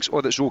Scott thinks,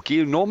 that's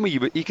okay. Normally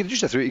he could have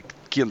just threw it to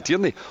Kieran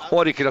Tierney,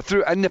 or he could have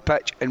threw it in the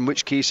pitch, in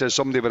which case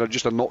somebody would have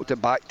just knocked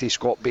it back to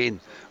Scott Bain,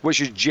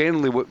 which is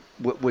generally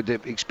what would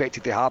have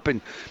expected to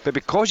happen. But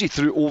because he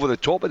threw it over the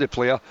top of the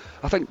player,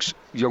 I think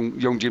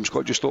young James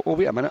Scott just thought,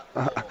 wait a minute,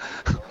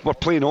 we're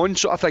playing on,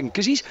 sort of thing,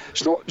 because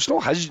it's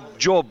not his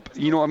job,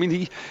 I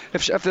mean,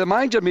 if the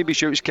manager maybe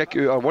shouts kick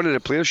out, or one of the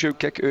players shout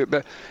kick out,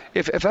 but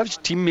if his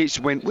teammates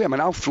went, wait a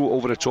minute, I'll throw it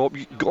over the top,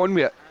 you go on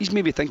with it, he's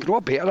maybe thinking,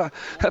 better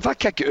if I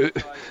kick it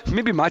out,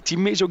 maybe my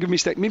teammates will give me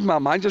stick, maybe my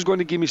manager's going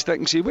to give me stick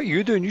and say, what are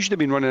you doing? You should have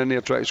been running in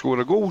there trying to score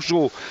a goal.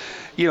 So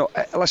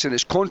listen,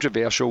 it's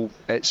controversial,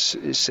 it's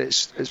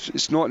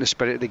not in the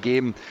spirit of the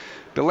game.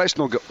 but let's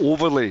not get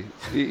overly,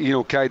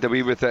 carried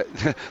away with it.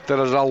 There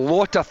are a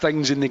lot of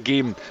things in the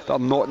game that are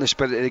not in the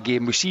spirit of the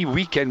game. We see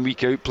week in,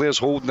 week out, players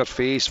holding their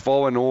face,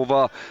 falling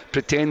over,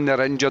 pretending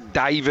they're injured,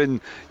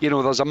 diving.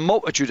 There's a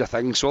multitude of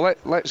things. So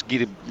let's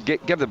give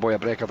the boy a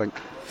break, I think.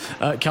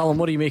 Callum,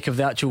 what do you make of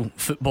the actual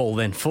football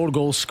then? 4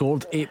 goals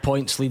scored, 8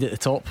 points, lead at the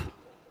top.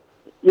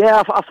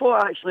 Yeah, I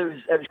thought actually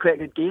it was quite a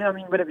good game. I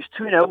mean, when it was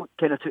 2-0,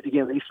 kind of took the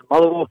game away from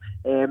Motherwell.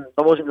 There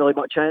wasn't really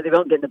much in it. They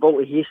weren't getting the ball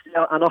to Hasty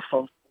enough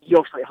for he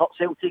obviously hurt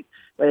Celtic.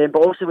 But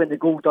also when the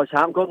goal does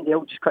happen, Gordon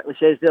Dale just quickly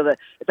says there that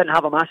it didn't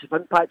have a massive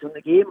impact on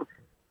the game.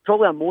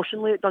 Probably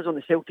emotionally it does on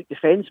the Celtic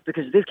defence,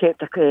 because they've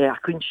kept a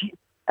clean sheet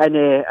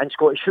in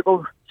Scottish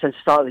football since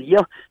the start of the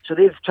year. So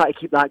they've tried to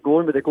keep that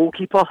going with the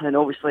goalkeeper, and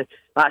obviously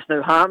that's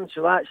now happened.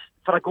 So that's,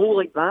 for a goal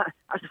like that,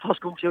 that's the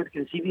first goal Celtic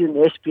conceded in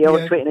the SPL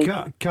in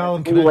 2019.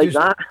 Callum,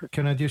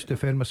 can I just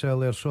defend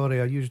myself there? Sorry,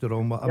 I used the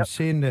wrong word. I'm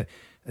saying that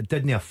it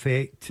didn't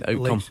affect the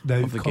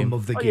outcome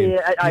of the game.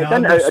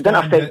 It didn't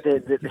affect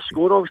the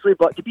score, obviously,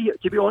 but to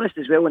be honest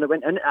as well, when it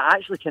went in, it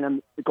actually kind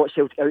of got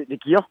Celtic out of the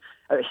gear,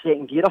 out of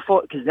second gear, I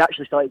thought, because they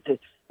actually started to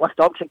lift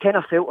up, because it kind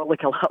of felt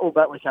like a little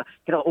bit like a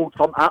kind of old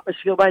firm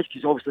atmosphere,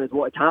 because obviously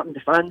what had happened,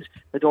 the fans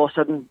had all of a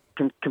sudden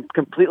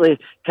completely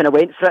kind of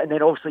went for it, and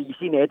then obviously you've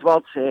seen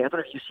Edwards, I don't know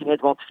if you've seen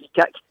Edwards' free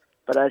kick,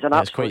 but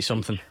it's quite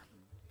something.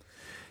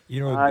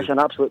 It's an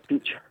absolute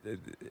peach.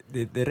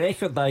 The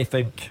record, I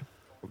think,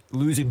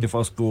 losing the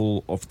first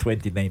goal of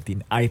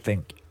 2019, I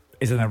think,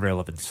 is an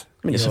irrelevance.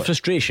 I mean, it's a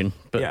frustration,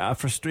 but a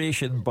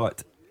frustration,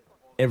 but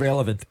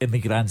irrelevant in the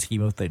grand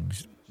scheme of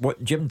things.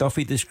 What Jim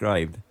Duffy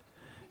described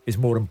is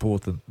more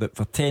important. That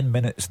for 10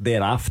 minutes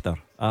thereafter,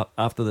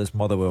 after this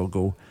Motherwell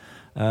goal,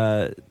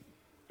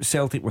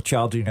 Celtic were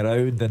charging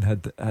around and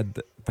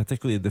had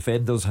particularly the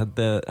defenders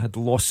had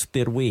lost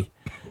their way.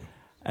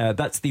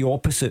 That's the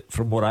opposite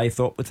from what I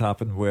thought would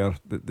happen, where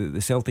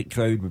the Celtic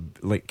crowd would,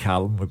 like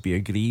Callum, would be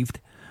aggrieved,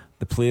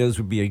 the players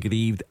would be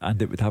aggrieved,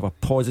 and it would have a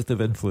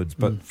positive influence.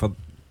 But for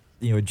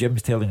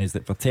Jim's telling us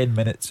that for 10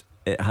 minutes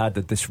it had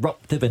a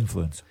disruptive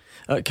influence.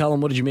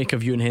 Callum, what did you make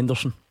of Ewan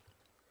Henderson?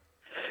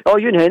 Oh,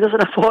 Ewan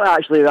Henderson, I thought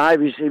actually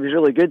he was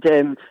really good.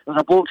 There was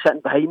a bloke sitting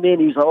behind me,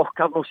 and he was like,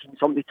 I've not seen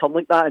somebody turn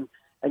like that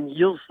in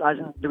years, as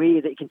in the way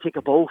that he can take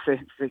a ball for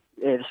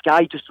the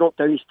sky, just drop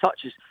down his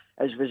touch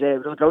as was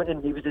Rod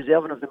Rounton. He was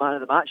deserving of the man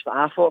of the match, but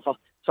I thought for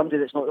somebody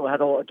that's not really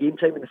had a lot of game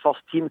time in the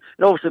first team,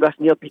 and obviously with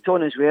Neil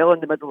Beaton as well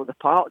in the middle of the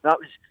park, that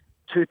was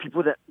two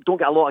people that don't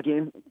get a lot of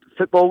game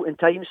football in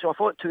time, so I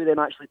thought two of them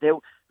actually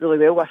dealt really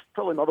well with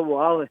probably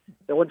Motherwell are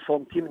the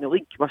one-form team in the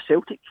league with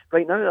Celtic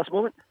right now at this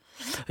moment.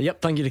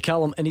 Yep, thank you to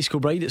Callum in East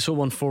Kilbride. It's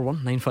 0141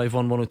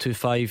 951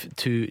 1025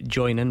 to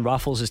join in.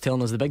 Raffles is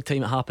telling us the big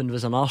time it happened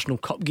was an Arsenal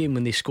Cup game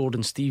when they scored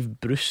and Steve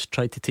Bruce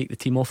tried to take the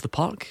team off the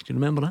park. Do you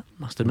remember that?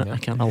 Must admit, I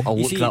can't. I'll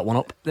look that one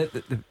up.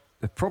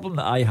 The problem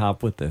that I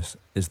have with this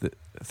is that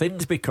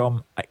things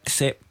become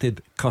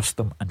accepted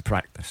custom and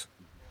practice,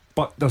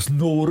 but there's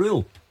no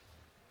rule.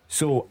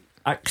 So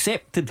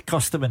accepted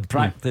custom and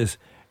practice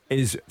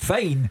is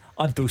fine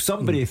until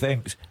somebody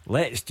thinks,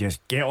 let's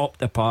just get up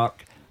the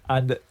park.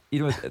 And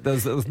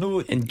there's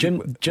no. And Jim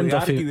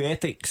Duffy argue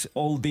ethics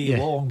all day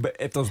long, but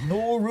if there's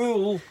no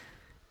rule.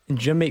 And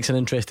Jim makes an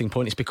interesting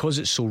point. It's because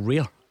it's so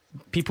rare.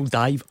 People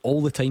dive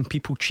all the time.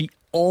 People cheat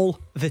all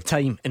the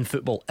time in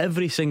football.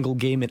 Every single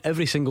game in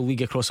every single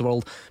league across the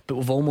world. But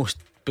we've almost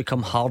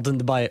become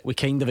hardened by it. We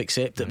kind of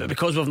accept it, but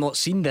because we've not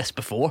seen this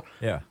before,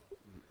 we're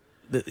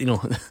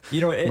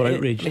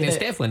outraged. I mean, it's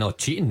definitely not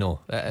cheating, no.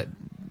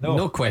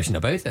 No question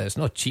about it. It's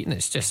not cheating.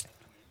 It's just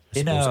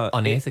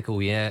unethical.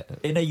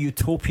 In a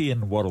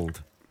utopian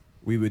world,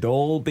 we would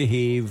all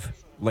behave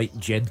like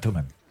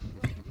gentlemen,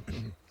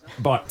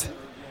 but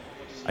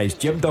as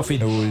Jim Duffy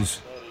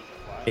knows,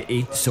 it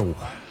ain't so.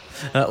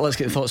 Let's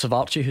get the thoughts of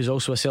Archie, who's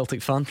also a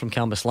Celtic fan from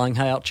Cambuslang.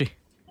 Hi, Archie.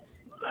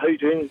 How you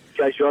doing,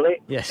 guys? You all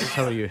right? Yes,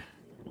 how are you?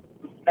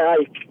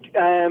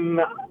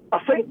 I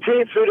think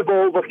playing through the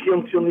ball over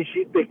Kieran Tierney's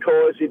sheet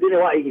because he didn't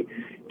want to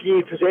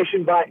give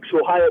possession back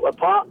so high up the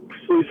park,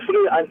 so he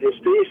threw it into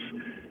space.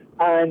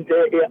 And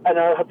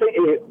I think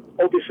he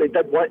obviously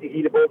did want to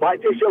give the ball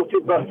back to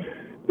Celtic, but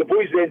the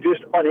boys then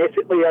just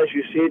unethically, as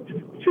you said,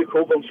 took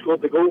over and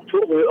scored the goal,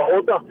 totally out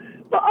of order.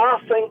 But I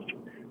think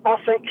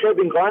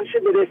Kevin Glancy,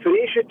 the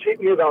referee, should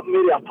take maybe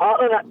a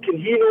part in it. Can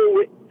he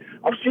know?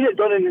 I've seen it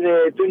done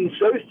down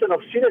south, and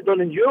I've seen it done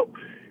in Europe.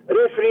 The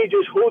referee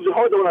just hold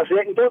on a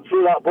second, don't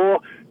throw that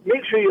ball,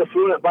 make sure you're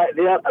throwing it back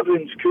there,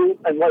 everyone's cool,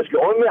 and let's get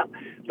on with it.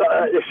 But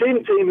at the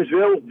same time as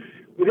well,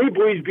 with these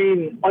boys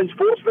being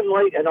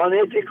unsportsmanlike and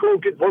unethical,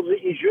 good words that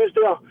he's used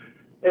there,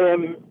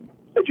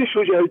 it just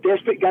shows you how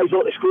desperate guys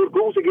ought to score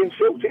goals against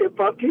Celtic at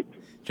Parkhead.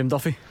 Jim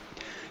Duffy?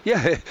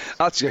 Yeah,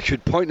 that's a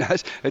good point.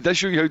 It does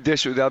show you how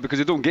desperate they are, because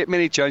they don't get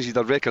many chances.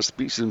 Their record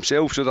speaks for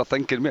themselves, so they're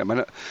thinking, wait a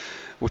minute,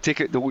 we'll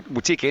take it.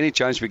 We'll take any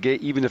chance we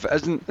get, even if it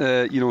isn't,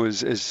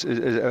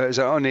 as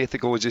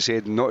unethical as you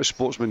said, not as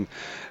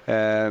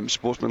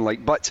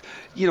sportsmanlike. But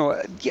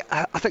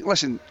I think.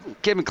 Listen,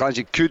 Kevin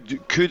Clancy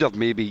could have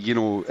maybe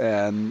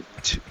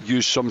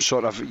used some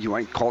sort of, you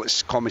want to call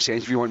it common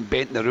sense if you want,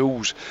 bent the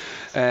rules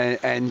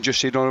and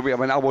just said, "No, wait,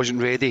 I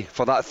wasn't ready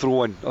for that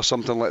throw-in," or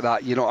something like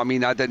that. You know what I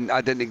mean? I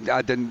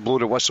didn't blow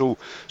the whistle,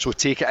 so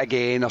take it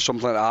again or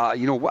something like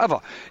that.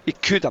 Whatever. He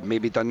could have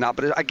maybe done that,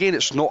 but again,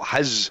 it's not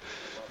his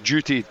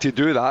duty to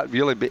do that,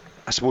 really. But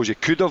I suppose he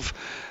could have.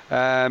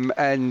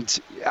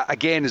 And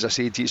again, as I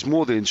said, it's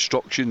more the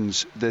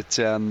instructions that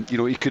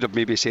he could have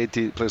maybe said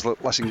to players,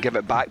 "Listen, give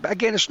it back." But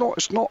again, it's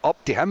not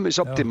up to him. It's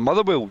up to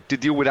Motherwell to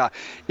deal with that.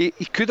 He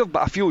could have,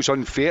 but I feel it's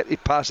unfair to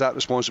pass that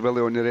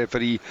responsibility on the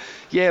referee.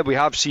 Yeah, we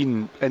have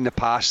seen in the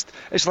past.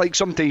 It's like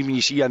sometimes when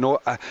you see an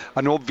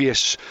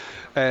obvious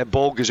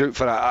ball goes out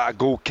for a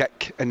goal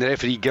kick and the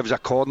referee gives a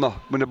corner.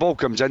 When the ball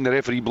comes in, the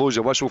referee blows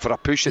a whistle for a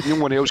push that no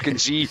one else can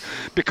see,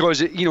 because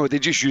they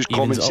just use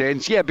common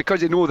sense. Yeah,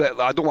 because they know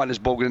that I don't want this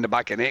ball going in the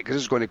back of the net because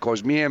it's going to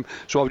cause mayhem,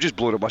 so I'll just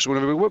blow the whistle.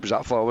 And what was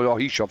that for? Oh,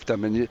 he shoved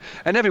him, and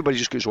everybody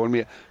just gets on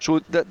with it. So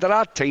there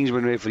are times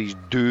when referees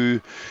do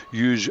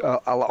use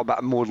a little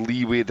bit more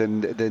leeway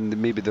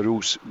than maybe the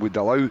rules would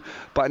allow,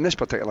 but in this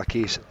particular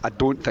case, I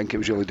don't think it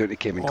was really down to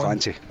Kevin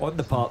Clancy. On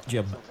the part,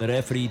 Jim, the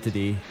referee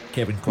today,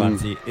 Kevin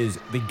Clancy, is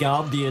the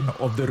guardian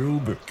of the rule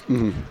book.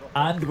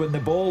 And when the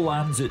ball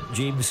lands at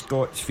James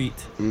Scott's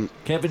feet,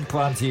 Kevin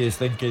Clancy is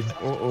thinking,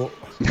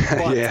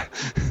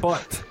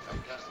 but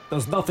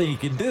there's nothing he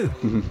can do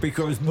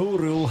because no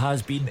rule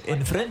has been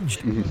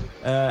infringed.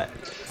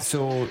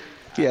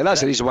 Yeah,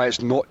 that's the reason why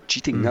it's not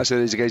cheating. That's the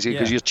reason, guys,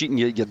 because you're cheating,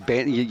 you're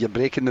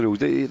breaking the rule.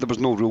 There was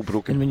no rule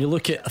broken. And when you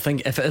look at, I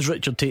think if it is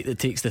Richard Tate that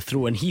takes the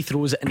throw and he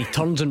throws it and he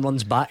turns and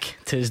runs back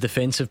to his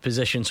defensive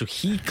position, so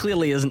he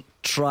clearly isn't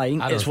trying.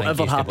 It's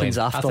whatever happens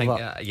after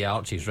that.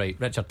 Archie's right.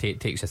 Richard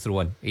Tate takes a throw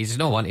in. He's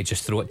not wanting to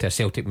just throw it to a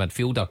Celtic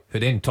midfielder who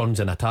then turns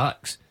and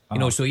attacks.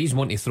 So he's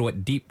wanting to throw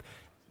it deep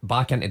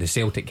back into the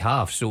Celtic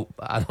half. So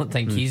I don't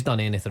think he's done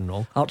anything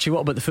wrong. Archie,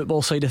 what about the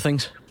football side of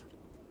things?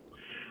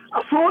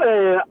 I thought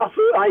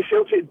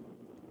Celtic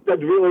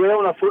did really well,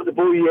 and I thought the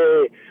boy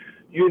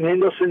Ewan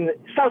Henderson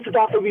started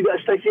off a wee bit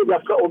of sticky with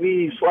a couple of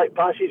wee slack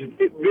passes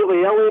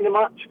really early in the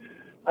match,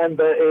 but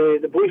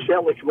the boy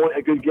certainly came on to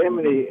a good game,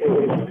 and he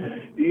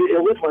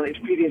looked like an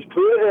experienced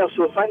player there,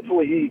 so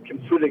thankfully he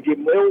came through the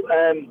game well.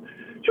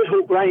 Just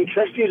hope Ryan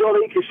Christie's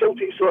alright, because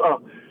Celtic sort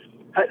of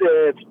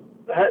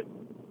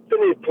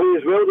didn't play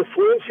as well. The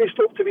fluency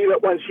stopped to me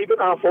at once, he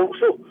went off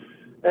also.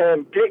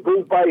 Great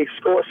goal by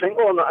Scott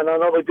Sinclair and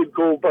another good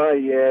goal by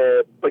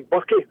Big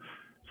Bucky.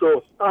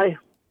 So thank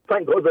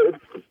God that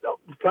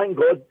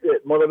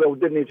Motherwell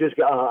didn't just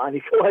get an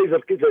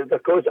equaliser, because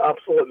it caused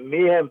absolute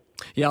mayhem.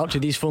 Yeah, Archie,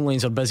 these phone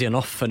lines are busy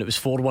enough, and it was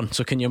 4-1,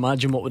 so can you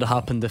imagine what would have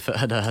happened if it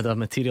had a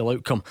material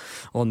outcome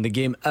on the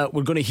game?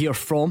 We're going to hear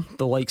from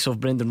the likes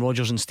of Brendan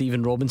Rodgers and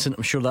Stephen Robinson.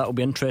 I'm sure that will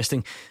be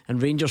interesting.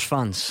 And Rangers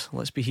fans,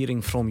 let's be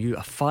hearing from you.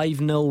 A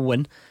 5-0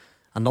 win,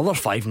 another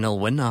 5-0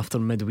 win after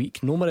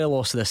midweek. No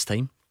Morelos this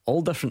time,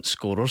 all different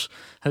scorers.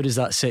 How does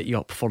that set you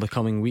up for the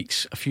coming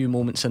weeks? A few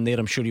moments in there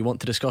I'm sure you want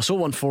to discuss.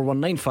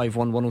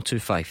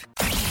 01419511025.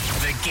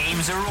 The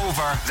games are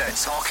over, the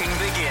talking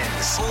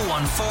begins.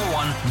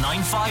 0141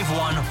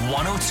 951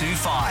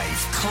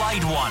 1025.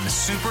 Clyde One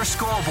Super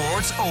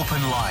Scoreboards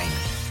Open Line.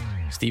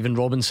 Stephen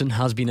Robinson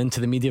has been into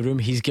the media room.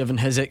 He's given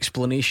his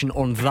explanation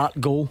on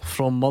that goal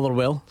from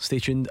Motherwell. Stay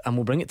tuned and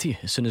we'll bring it to you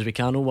as soon as we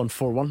can.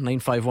 0141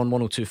 951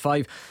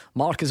 1025.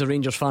 Mark is a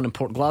Rangers fan in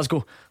Port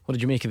Glasgow. What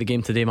did you make of the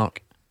game today,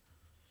 Mark?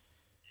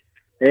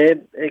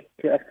 Good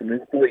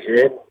afternoon, boys.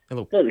 Hello. I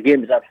thought the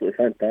game was absolutely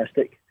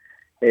fantastic.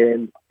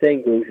 10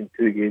 goals in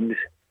 2 games.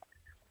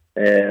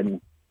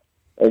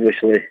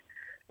 Obviously,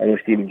 I know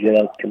Steven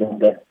Gerrard came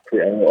under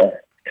quite a lot of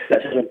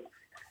criticism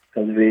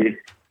because we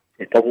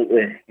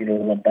publicly,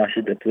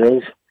 lambasted the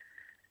players.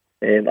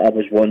 I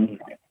was one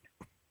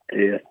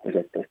who, as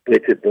I've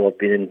played football, I've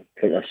been in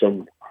front of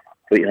some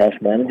quite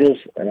harsh managers,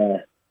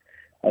 and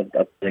I'm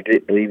a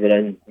great believer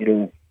in,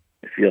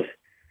 if you're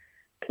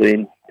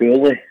playing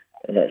poorly,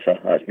 and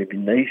that's maybe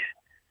nice,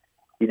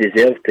 you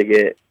deserve to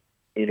get,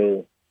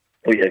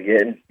 what you're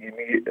getting.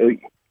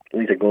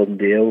 Lisa Gordon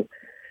Dale,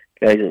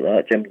 guys like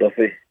that, Jim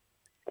Duffy,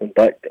 going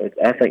back,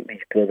 I think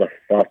these players are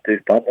far too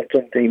pampered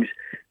sometimes.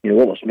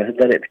 Walter Smith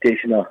had a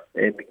reputation of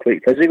being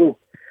quite physical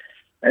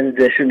in the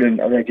dressing room,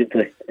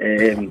 allegedly.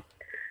 I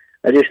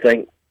just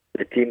think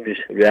the team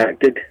just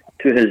reacted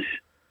to his,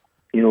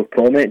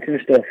 comments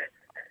and stuff.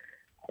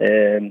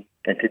 And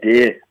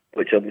today,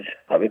 which I was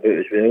happy about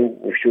as well,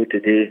 we showed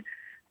today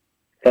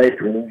 5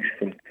 goals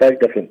from 5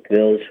 different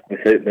players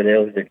without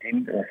Morelos in the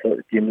team, and I thought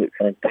the team looked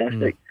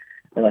fantastic.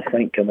 And I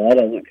think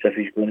Kamara looks as if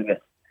he's going to be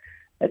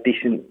a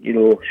decent,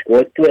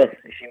 squad player.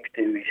 He seems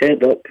to, he's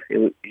head up,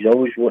 he's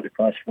always wanting to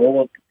pass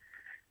forward,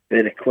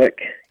 very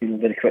quick,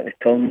 very quickly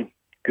turn,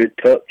 good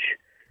touch.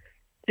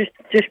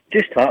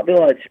 Just happy,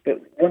 lads.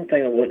 But one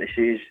thing I want to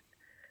say is,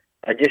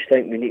 I just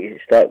think we need to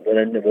start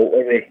winning the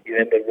waterway. You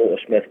remember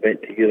Walter Smith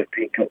went to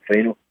European Cup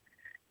final,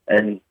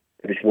 and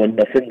it was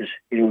 1-0.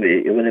 You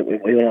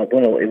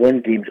know, he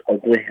won games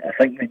ugly. I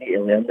think we need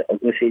to learn the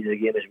ugly side of the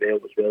game as well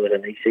as the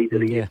nice side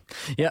of the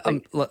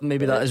game.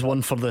 Maybe that is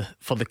one for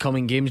the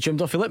coming games. Jim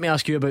Duffy, let me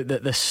ask you about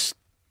this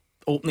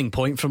opening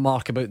point from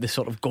Mark about the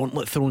sort of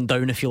gauntlet thrown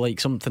down, if you like,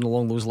 something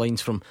along those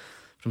lines from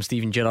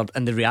Steven Gerrard,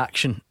 and the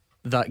reaction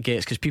that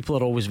gets, because people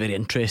are always very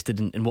interested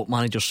in what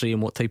managers say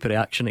and what type of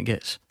reaction it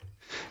gets.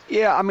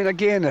 Yeah, I mean,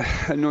 again,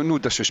 no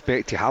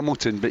disrespect to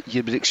Hamilton, but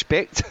you would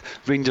expect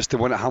Rangers to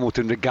win at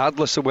Hamilton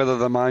regardless of whether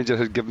the manager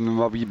had given them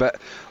a wee bit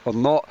or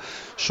not.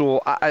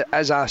 So,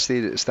 as I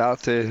said at the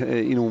start,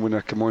 when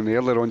I come on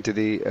earlier on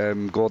today,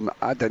 Gordon,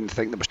 I didn't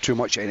think there was too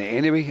much in it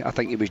anyway. I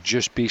think he was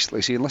just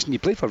basically saying, listen, you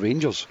play for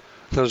Rangers.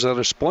 There's a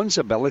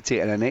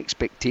responsibility and an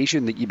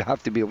expectation that you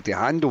have to be able to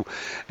handle.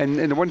 And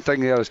the one thing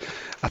there is,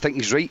 I think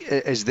he's right,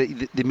 is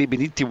that they maybe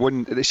need to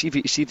win. See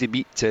if they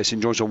beat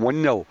St Johnstone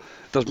 1-0.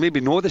 There's maybe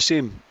not the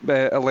same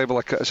level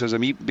of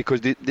criticism,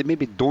 because they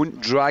maybe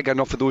don't drag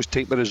enough of those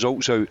type of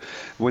results out.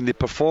 When they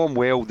perform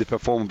well, they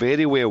perform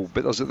very well.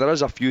 But there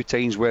is a few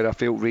times where I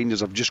felt Rangers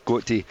have just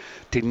got to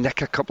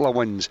nick a couple of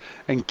wins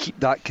and keep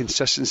that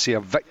consistency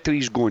of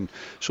victories going.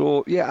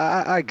 So yeah,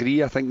 I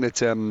agree. I think that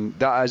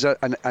that is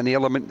an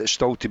element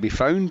that's still to be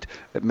found.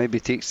 It maybe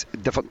takes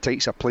different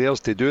types of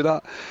players to do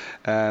that.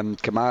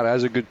 Kamara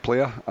is a good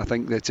player. I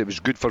think that it was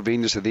good for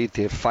Rangers today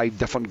to have 5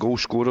 different goal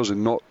scorers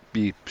and not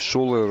be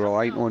solely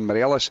reliant on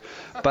Morelos,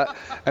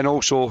 and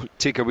also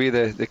take away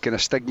the kind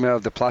of stigma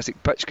of the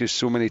plastic pitch, because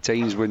so many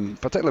times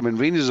particularly when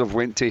Rangers have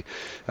went to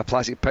a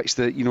plastic pitch,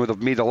 that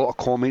they've made a lot of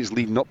comments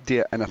leading up to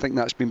it, and I think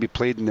that's maybe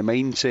played in the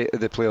mindset of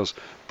the players.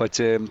 But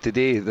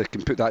today they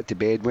can put that to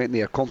bed, went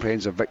there,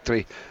 comprehensive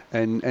victory,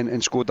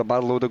 and scored a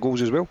bar load of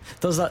goals as well.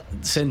 Does that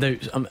send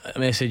out a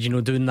message,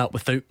 doing that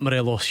without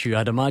Morelos, Hugh?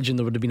 I'd imagine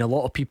there would have been a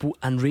lot of people,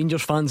 and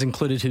Rangers fans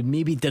included, who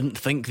maybe didn't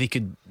think they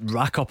could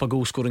rack up a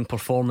goal scoring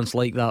performance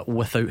like that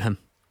without him.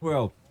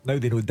 Well, now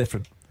they know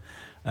different,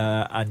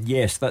 and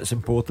yes, that's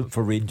important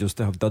for Rangers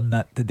to have done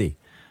that today.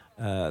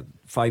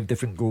 5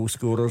 different goal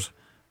scorers,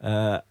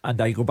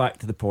 and I go back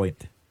to the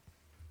point,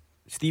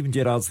 Steven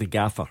Gerrard's the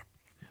gaffer.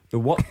 The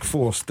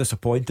workforce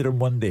disappointed him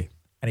one day,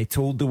 and he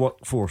told the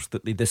workforce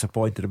that they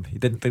disappointed him. He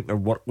didn't think their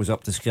work was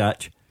up to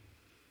scratch.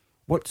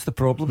 What's the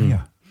problem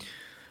here?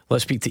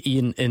 Let's speak to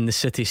Ian in the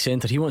city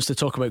centre. He wants to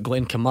talk about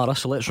Glenn Kamara,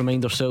 so let's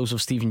remind ourselves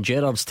of Steven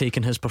Gerrard's take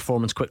in his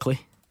performance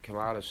quickly.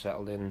 Kamara's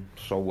settled in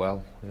so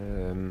well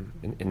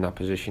in that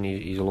position.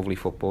 He's a lovely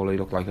footballer. He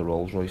looked like a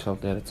Rolls Royce out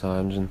there at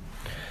times,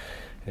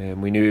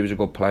 and we knew he was a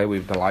good player. We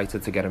were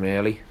delighted to get him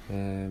early,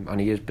 and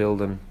he is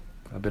building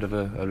a bit of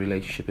a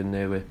relationship in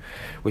there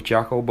with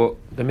Jacko. But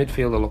the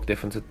midfield will look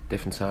different at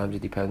different times.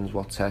 It depends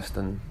what test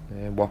and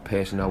what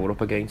personnel we're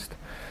up against.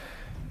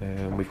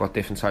 We've got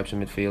different types of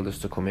midfielders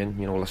to come in.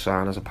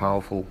 Lasana's a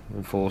powerful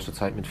enforcer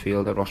type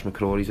midfielder. Ross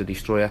McCrory's a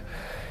destroyer.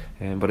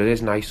 But it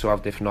is nice to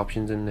have different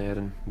options in there,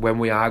 and when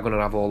we are going to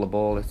have all the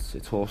ball,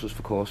 it's horses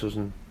for courses,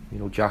 and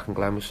Jack and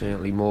Glenn were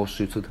certainly more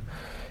suited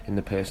in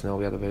the personnel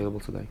we had available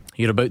today.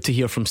 You're about to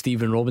hear from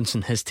Stephen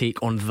Robinson, his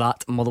take on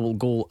that Motherwell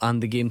goal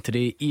and the game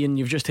today. Ian,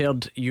 you've just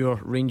heard your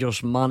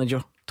Rangers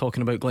manager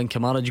talking about Glenn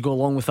Kamara. Did you go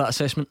along with that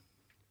assessment?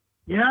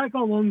 Yeah, I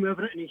got along with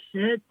everything he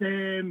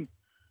said.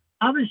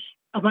 I was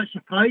a bit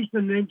surprised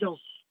when Rangers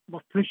were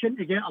pushing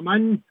to get him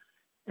in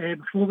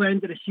before the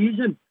end of the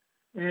season,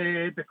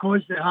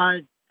 because they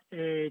had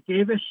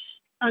Davis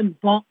in,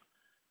 but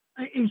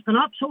he's been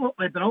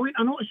absolutely brilliant.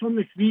 I know it's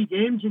only 3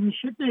 games and you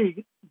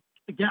shouldn't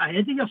get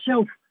ahead of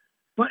yourself,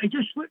 but he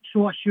just looks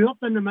so assured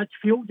in the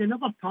midfield. He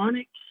never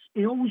panics.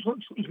 He always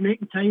looks like he's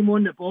making time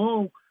on the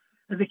ball.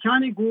 If they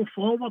can't go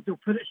forward, they'll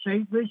put it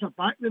sideways or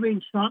back the way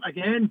and start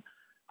again.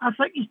 I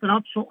think he's been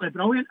absolutely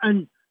brilliant,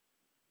 and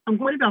I'm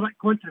going to be a bit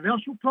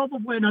controversial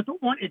probably, and I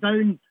don't want to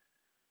down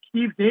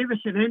Steve Davis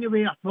in any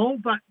way at all,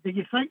 but do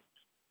you think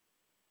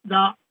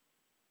that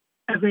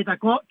if they'd have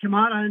got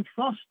Kamara in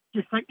first, do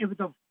you think they would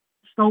have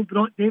still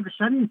brought Davis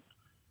in?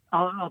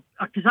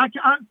 Because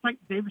I think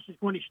Davis is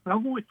going to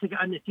struggle to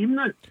get in the team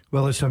now.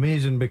 Well, it's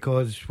amazing,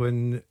 because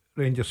when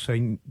Rangers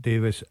signed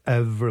Davis,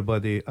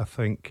 everybody, I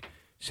think,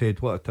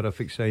 said what a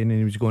terrific signing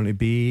he was going to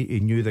be. He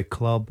knew the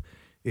club,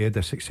 he had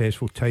a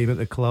successful time at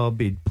the club,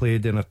 he'd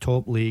played in a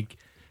top league,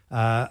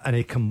 and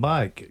he come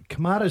back.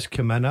 Kamara's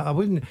come in.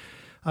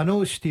 I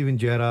know Steven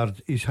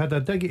Gerrard, he's had a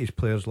dig at his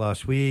players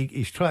last week.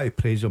 He's tried to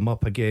praise them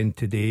up again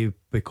today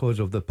because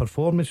of the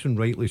performance, and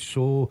rightly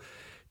so.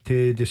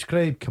 To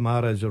describe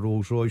Kamara as a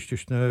Rolls Royce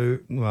just now,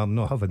 well, I'm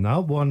not having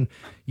that one.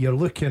 You're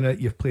looking at,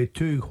 you've played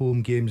 2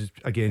 home games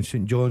against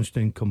St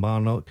Johnstone,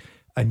 Kilmarnock,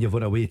 and you've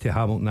went away to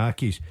Hamilton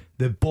Accies.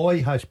 The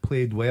boy has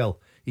played well.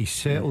 He's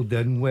settled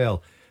in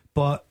well.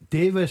 But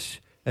Davis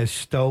is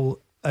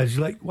still, as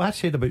like what I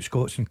said about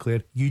Scott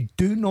Sinclair, you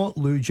do not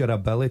lose your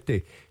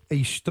ability.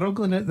 He's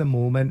struggling at the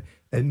moment.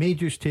 It may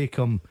just take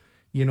him,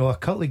 a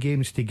couple of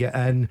games to get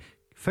in,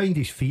 find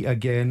his feet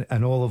again,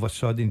 and all of a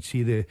sudden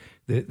see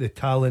the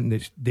talent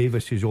that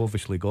Davis has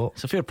obviously got.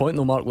 It's a fair point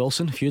though, Mark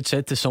Wilson. If you had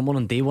said to someone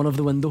on day one of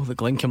the window that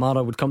Glenn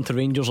Kamara would come to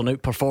Rangers and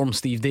outperform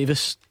Steve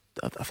Davis,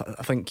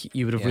 I think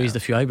you would have raised a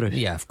few eyebrows.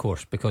 Yeah, of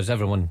course, because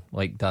everyone,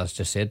 like Daz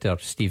just said there,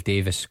 Steve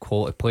Davis,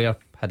 quality player,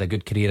 had a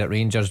good career at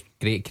Rangers,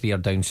 great career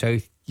down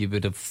south. You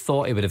would have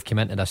thought he would have come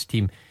into this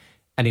team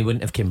and he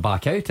wouldn't have come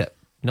back out. It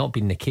not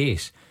been the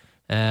case.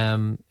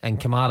 And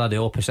Kamara the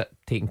opposite,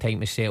 taking time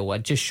to settle.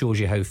 It just shows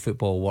you how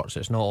football works.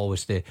 It's not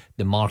always the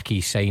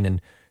marquee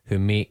signing who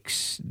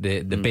makes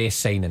the best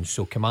signing.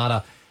 So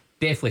Kamara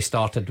definitely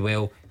started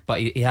well, but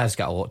he has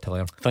got a lot to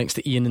learn. Thanks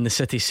to Ian in the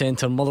city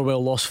centre.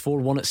 Motherwell lost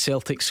 4-1 at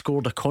Celtic,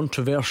 scored a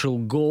controversial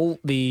goal.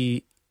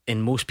 They,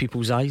 in most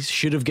people's eyes,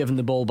 should have given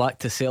the ball back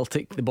to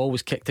Celtic. The ball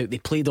was kicked out. They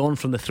played on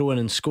from the throw-in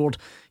and scored.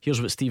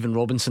 Here's what Stephen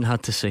Robinson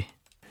had to say.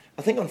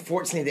 I think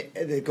unfortunately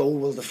the goal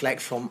will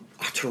deflect from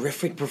a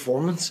terrific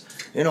performance,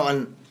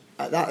 and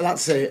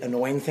that's an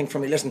annoying thing for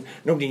me. Listen,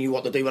 nobody knew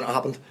what to do when it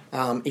happened.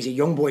 He's a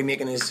young boy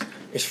making his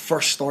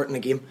first start in the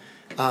game,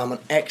 an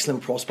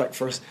excellent prospect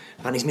for us,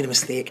 and he's made a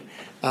mistake.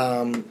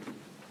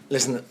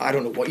 Listen, I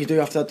don't know what you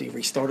do after that. Do you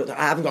restart it?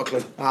 I haven't got a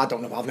clue. I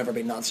don't know. I've never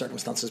been in that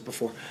circumstances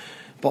before.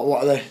 But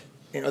what are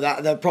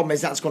the problem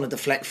is that's going to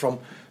deflect from.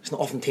 It's not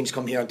often teams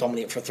come here and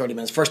dominate for 30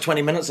 minutes. First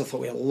 20 minutes, I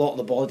thought we had a lot of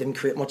the ball. Didn't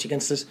create much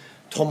against us.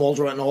 Tom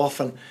Alder went off,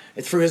 and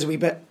it threw us a wee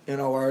bit.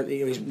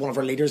 He's one of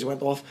our leaders who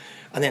went off.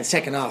 And then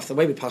second half, the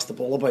way we passed the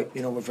ball about,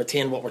 we've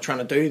retained what we're trying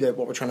to do,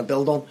 what we're trying to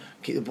build on,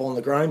 keep the ball on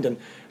the ground, and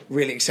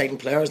really exciting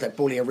players like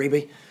Boli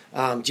Aribi,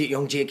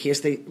 Jake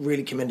Casey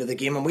really came into the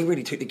game, and we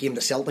really took the game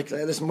to Celtic.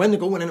 Listen, when the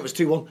goal went in, it was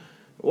 2-1.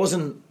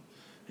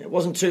 It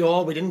wasn't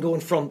 2-all. We didn't go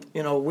in front.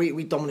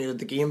 We dominated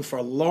the game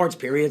for large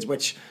periods,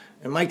 which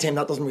in my time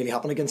that doesn't really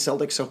happen against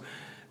Celtic. So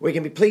we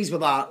can be pleased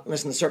with that.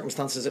 Listen, the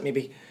circumstances that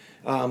maybe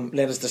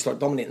led us to start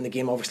dominating the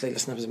game. Obviously,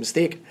 listen, it was a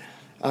mistake.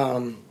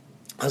 As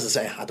I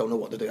say, I don't know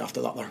what to do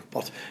after that there.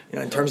 But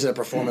in terms of the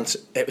performance,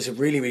 it was a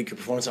really, really good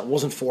performance. It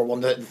wasn't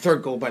 4-1. The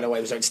third goal, by the way,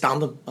 was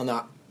outstanding, and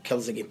that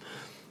kills the game.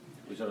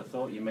 Was there a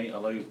thought you might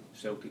allow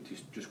Celtic to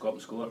just go up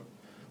and score?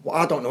 Well,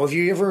 I don't know. Have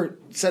you ever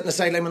sat in the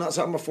sideline when that's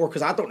happened before?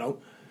 Because I don't know.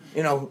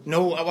 No.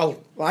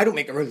 Well, I don't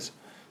make the rules,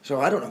 so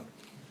I don't know.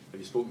 Have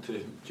you spoken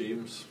to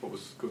James? What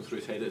was going through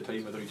his head at the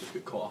time? Whether he just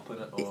got caught up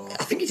in it, or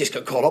I think he just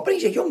got caught up. But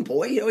he's a young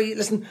boy.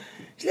 He's living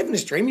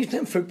his dream. He's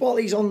playing football.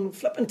 He's on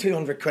flipping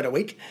 £200 a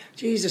week.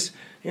 Jesus,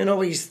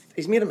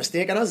 he's made a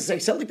mistake. And as I say,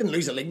 Celtic didn't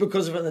lose the league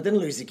because of it, and they didn't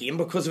lose the game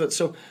because of it.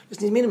 So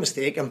listen, he's made a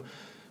mistake, and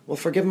we'll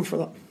forgive him for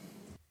that.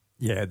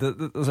 Yeah,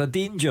 there's a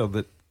danger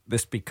that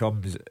this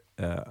becomes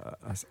a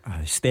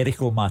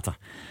hysterical matter.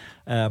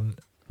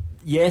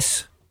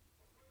 Yes,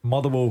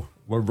 Motherwell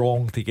were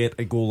wrong to get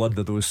a goal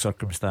under those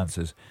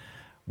circumstances.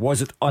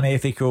 Was it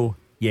unethical?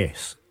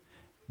 Yes.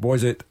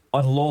 Was it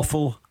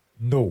unlawful?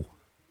 No,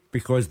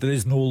 because there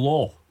is no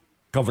law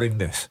covering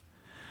this.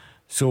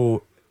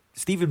 So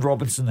Stephen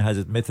Robinson has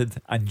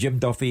admitted, and Jim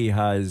Duffy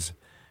has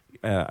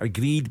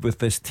agreed with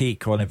this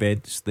take on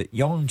events, that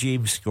young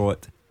James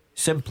Scott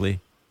simply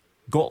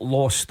got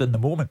lost in the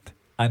moment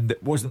and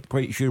wasn't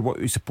quite sure what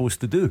he was supposed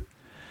to do.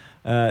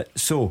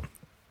 So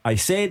I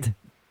said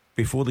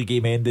before the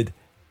game ended,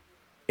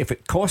 if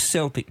it costs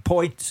Celtic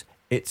points,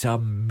 it's a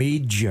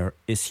major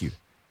issue.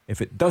 If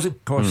it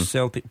doesn't cost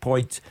Celtic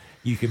points,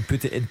 you can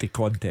put it into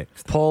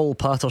context. Paul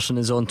Patterson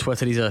is on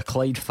Twitter. He's a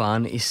Clyde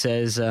fan. He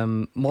says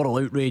moral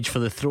outrage for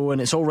the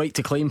throw-in. It's all right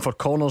to claim for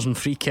corners and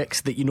free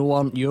kicks that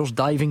aren't yours.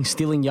 Diving,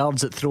 stealing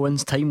yards at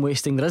throw-ins, time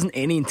wasting. There isn't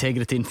any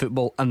integrity in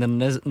football, and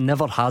there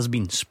never has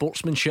been.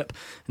 Sportsmanship.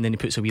 And then he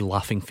puts a wee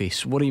laughing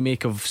face. What do you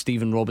make of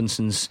Stephen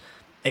Robinson's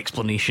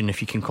explanation,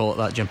 if you can call it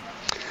that, Jim?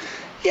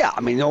 Yeah,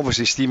 I mean,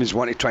 obviously Stevens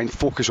wanted to try and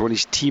focus on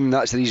his team.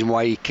 That's the reason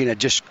why he kind of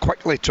just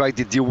quickly tried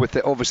to deal with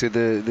it. Obviously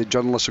the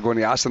journalists are going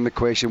to ask him the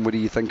question, what do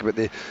you think about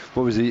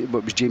what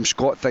was James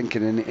Scott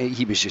thinking? And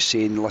he was just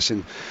saying,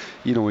 listen,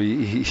 he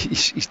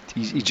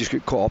just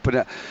got caught up in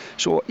it.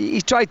 So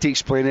he tried to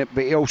explain it,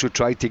 but he also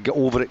tried to get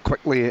over it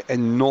quickly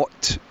and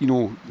not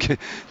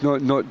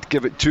not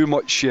give it too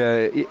much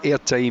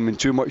airtime and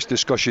too much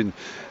discussion.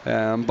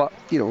 But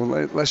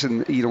listen,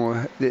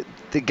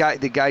 the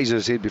guys,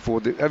 as I said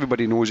before,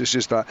 everybody knows it's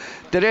just that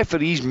the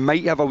referees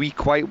might have a wee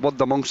quiet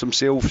word amongst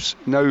themselves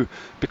now,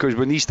 because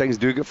when these things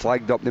do get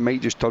flagged up, they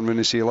might just turn around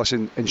and say,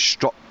 listen,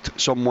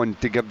 instruct someone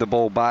to give the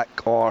ball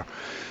back, or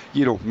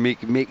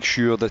make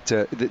sure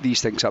that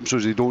these things happen so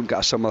they don't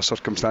get a similar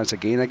circumstance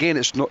again. Again,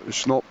 it's not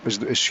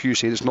as Hugh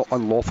said, it's not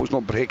unlawful, it's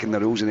not breaking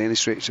the rules in any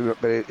stretch of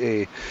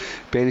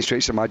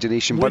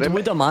imagination.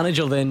 Would a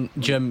manager then,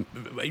 Jim,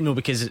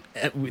 because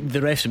the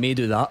refs may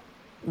do that,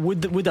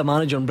 would a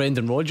manager in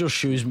Brendan Rodgers'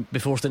 shoes be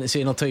forced into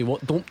saying, I'll tell you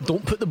what,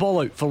 don't put the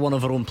ball out for one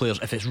of our own players,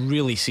 if it's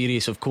really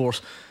serious, of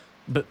course,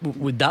 but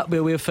would that be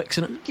a way of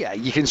fixing it? Yeah,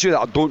 you can say that,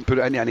 or don't put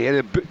it into an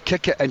area, but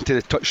kick it into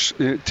the touch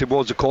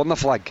towards the corner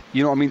flag,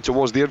 you know what I mean,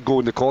 towards their goal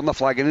in the corner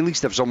flag. And at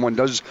least if someone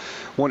does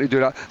want to do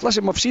that,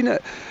 listen, we've seen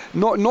it,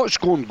 not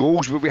scoring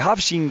goals, but we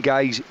have seen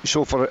guys,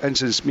 so for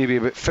instance maybe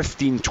about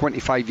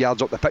 15-25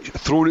 yards up the pitch,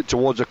 throwing it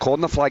towards the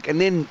corner flag, and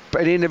then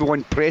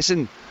everyone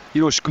pressing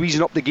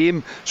squeezing up the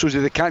game so that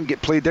they can't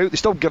get played out. They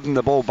still give them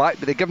the ball back,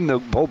 but they give them the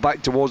ball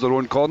back towards their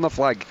own corner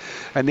flag,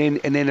 and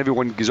then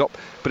everyone goes up.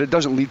 But it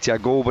doesn't lead to a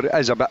goal. But it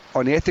is a bit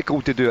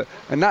unethical to do it,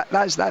 and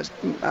that's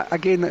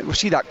again, we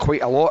see that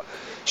quite a lot.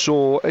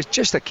 So it's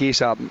just a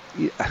case of,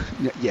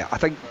 I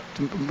think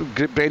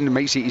Brendan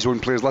might say to his own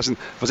players, listen,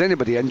 if there's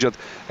anybody injured,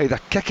 either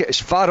kick it as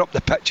far up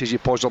the pitch as you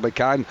possibly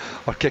can,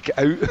 or kick it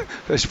out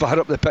as far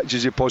up the pitch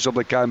as you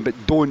possibly can, but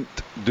don't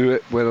do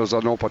it where there's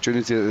an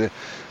opportunity that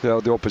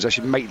the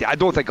opposition might. I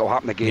don't think it'll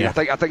happen again.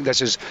 I think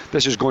this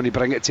is going to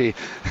bring it to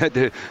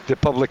the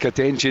public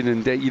attention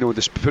and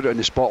put it in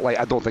the spotlight.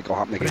 I don't think it'll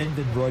happen again.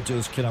 Brendan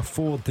Rodgers can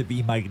afford to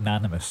be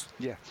magnanimous.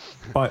 Yeah.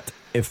 But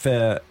if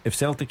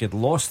Celtic had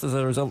lost as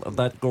a result of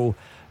that goal,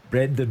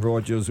 Brendan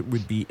Rodgers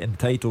would be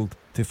entitled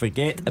to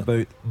forget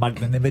about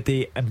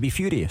magnanimity and be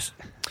furious.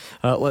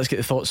 Let's get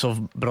the thoughts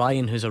of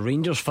Brian, who's a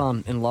Rangers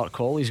fan in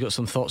Larkhall. He's got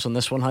some thoughts on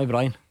this one. Hi,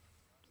 Brian.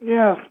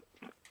 Yeah.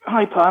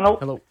 Hi, panel.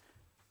 Hello.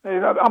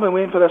 I've been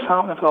waiting for this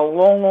happening for a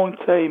long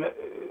time.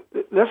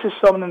 This is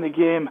something in the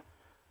game,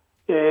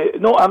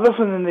 not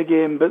everything in the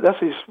game, but this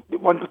is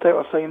one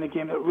particular thing in the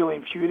game that really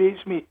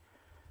infuriates me,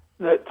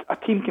 that a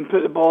team can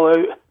put the ball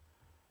out.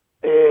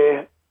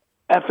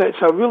 If it's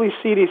a really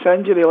serious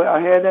injury, like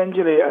a head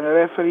injury, and the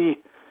referee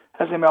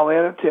hasn't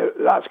alerted to it,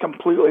 that's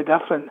completely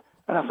different.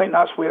 And I think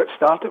that's where it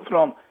started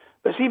from.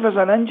 But see, if there's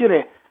an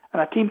injury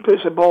and a team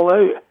puts the ball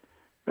out,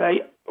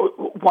 right,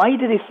 why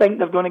do they think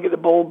they're going to get the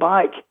ball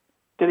back?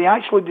 Do they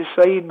actually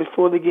decide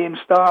before the game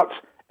starts,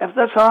 if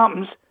this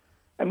happens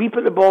and we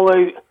put the ball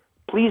out,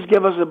 please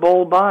give us the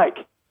ball back?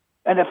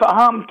 And if it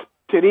happened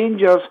to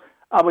Rangers,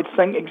 I would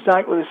think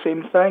exactly the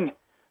same thing.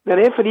 The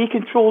referee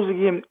controls the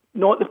game,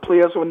 not the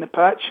players on the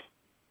pitch.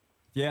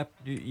 Yeah,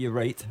 you're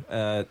right.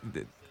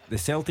 The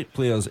Celtic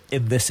players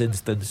in this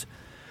instance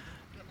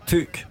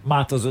took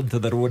matters into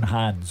their own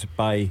hands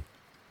by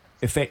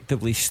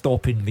effectively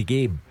stopping the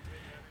game.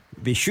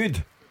 They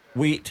should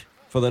wait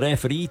for the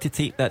referee to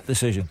take that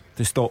decision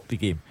to stop the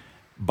game.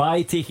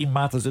 By taking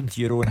matters into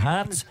your own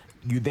hands,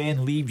 you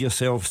then leave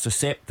yourself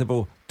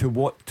susceptible to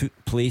what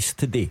took place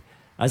today.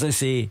 As I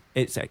say,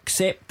 it's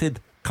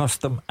accepted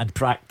custom and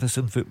practice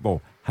in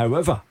football.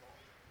 However,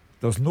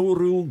 there's no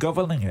rule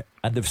governing it,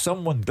 and if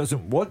someone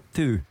doesn't want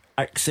to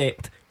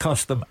accept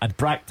custom and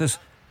practice,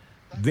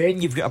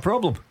 then you've got a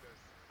problem.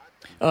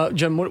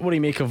 Jim, what do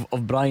you make of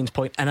Brian's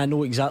point? And I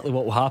know exactly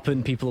what will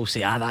happen. People will say,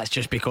 that's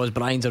just because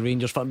Brian's a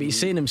Rangers fan. But he's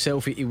saying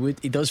himself he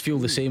does feel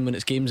the same when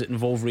it's games that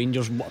involve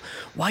Rangers.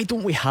 Why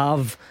don't we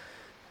have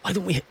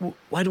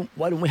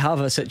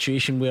a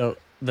situation where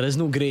there is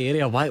no grey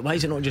area? Why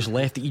is it not just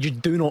left that you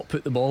just do not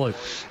put the ball out?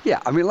 Yeah,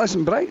 I mean,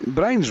 listen,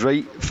 Brian's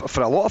right.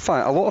 For a lot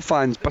of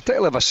fans,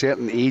 particularly of a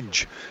certain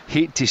age,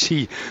 hate to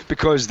see,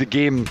 because the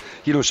game,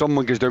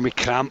 someone goes down with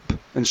cramp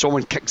and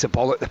someone kicks the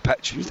ball at the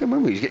pitch. You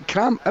think, he's got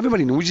cramp.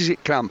 Everybody knows he's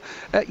got cramp.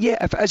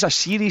 Yeah, if it is a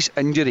serious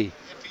injury,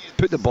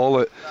 put the ball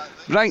out.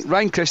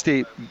 Ryan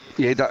Christie,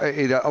 he had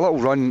a little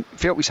run,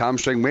 felt his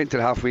hamstring, went to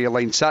the halfway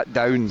line, sat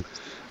down,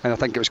 and I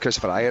think it was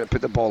Christopher Ayer that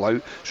put the ball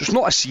out. So it's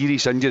not a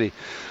serious injury.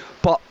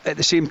 But at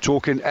the same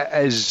token, it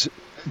is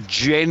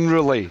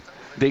generally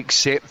the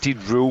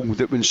accepted rule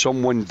that when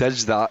someone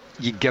does that,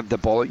 you give the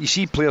ball out. You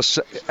see players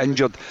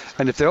injured,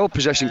 and if the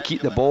opposition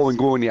keep the ball and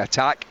go on the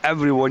attack,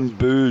 everyone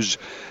boos.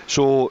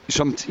 So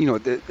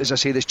as I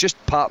said, it's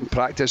just part and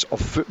practice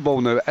of football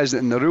now. It isn't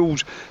in the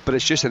rules, but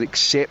it's just an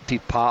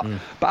accepted part.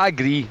 But I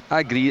agree.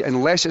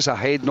 Unless it's a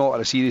head knot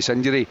or a serious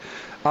injury,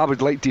 I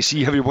would like to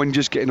see everyone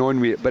just getting on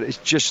with it, but it's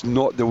just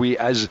not the way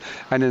it is.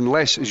 And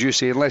unless, as you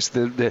say,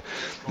 the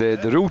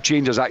rule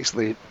changes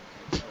actually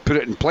put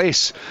it in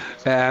place,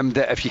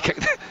 that if you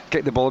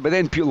kick the ball, but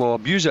then people will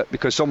abuse it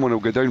because someone will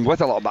go down with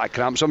a little bit of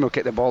cramp, someone will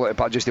kick the ball out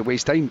but just to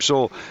waste time.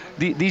 So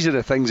these are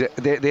the things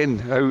that then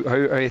how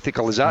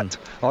ethical is that,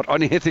 or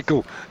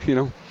unethical?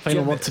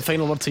 Final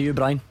word to you,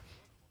 Brian.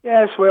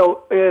 Yes,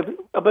 well,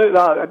 about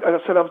that,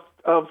 as I said,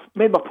 I've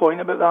made my point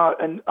about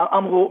that, and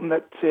I'm hoping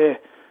that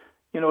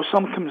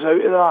some comes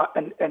out of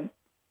that, and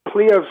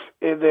players,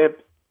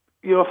 if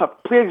a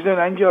player's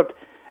down injured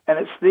and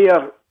it's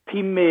their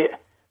teammate,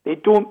 they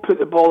don't put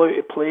the ball out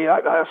to play.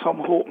 That's what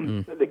I'm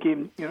hoping that the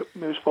game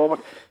moves forward.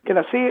 Can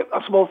I say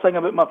a small thing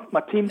about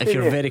my team today? If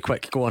you're very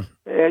quick, go on.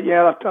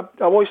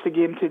 I watched the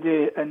game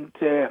today, and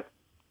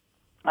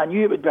I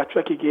knew it would be a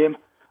tricky game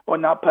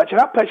on that pitch. And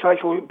that pitch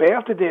actually looked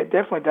better today. It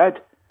definitely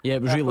did. Yeah,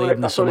 it was really late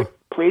in the summer.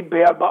 It played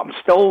better, but I'm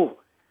still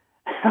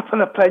of an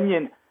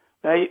opinion,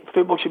 right?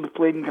 Football should be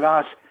played in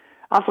grass.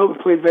 I thought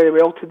we played very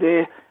well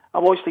today. I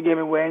watched the game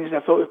on Wednesday. I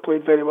thought we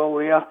played very well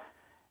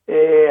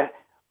there.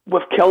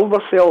 We've killed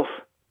ourselves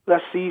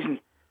this season.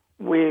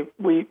 We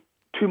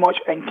too much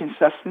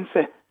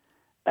inconsistency,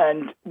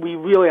 and we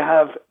really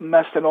have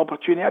missed an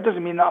opportunity. That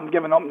doesn't mean that I'm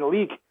giving up in the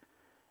league.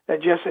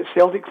 It's just it's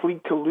Celtic's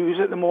league to lose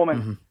at the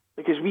moment,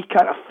 because we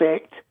can't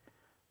affect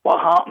what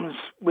happens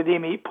with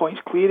them 8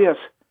 points clear us.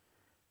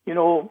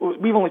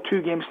 We've only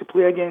 2 games to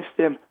play against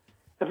them.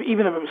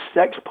 Even if it was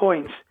 6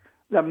 points,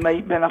 there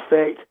might be an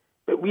effect.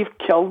 But we've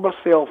killed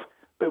ourselves.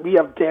 But we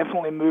are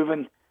definitely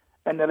moving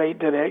in the right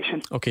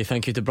direction. Okay,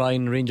 thank you to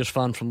Brian, Rangers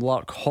fan from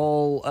Lark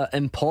Hall.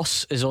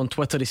 Imposs is on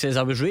Twitter. He says,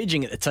 I was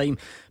raging at the time,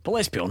 but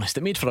let's be honest,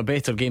 it made for a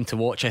better game to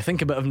watch. I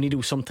think a bit of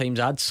needle sometimes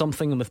adds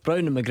something, and with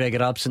Brown and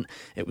McGregor absent,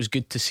 it was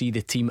good to see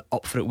the team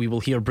up for it. We will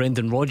hear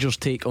Brendan Rodgers'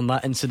 take on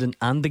that incident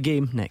and the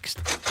game next.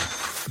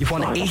 You've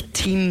won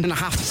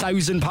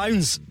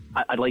 £18,500.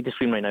 I'd like to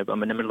scream right now, but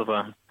I'm in the middle of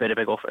a very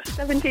big office.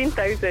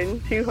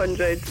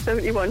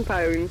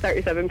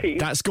 £17,271.37p.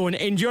 That's going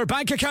into your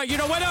bank account.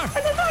 You're a winner. Is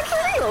this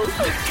actually real?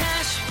 The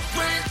Cash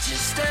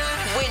Register.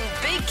 Win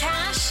big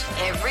cash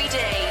every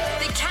day.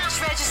 The Cash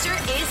Register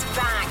is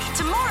back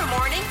tomorrow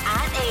morning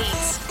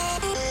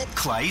at 8.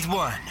 Clyde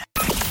One.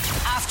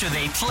 After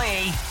they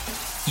play,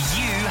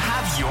 you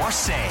have your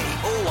say.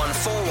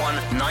 0141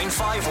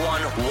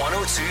 951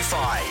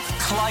 1025.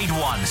 Clyde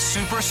One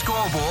Super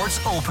Scoreboards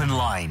Open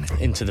Line.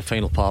 Into the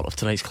final part of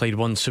tonight's Clyde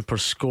One Super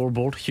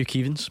Scoreboard. Hugh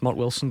Keevins, Mark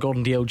Wilson,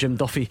 Gordon Dalziel, Jim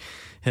Duffy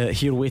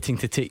here waiting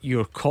to take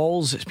your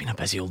calls. It's been a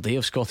busy old day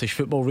of Scottish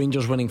football.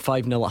 Rangers winning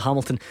 5-0 at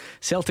Hamilton,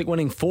 Celtic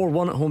winning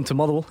 4-1 at home to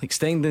Motherwell,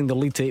 extending the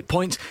lead to 8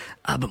 points.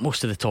 But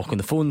most of the talk on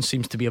the phone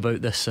seems to be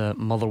about this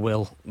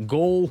Motherwell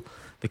goal,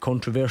 the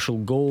controversial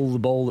goal, the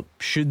ball that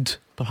should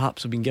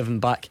perhaps have been given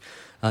back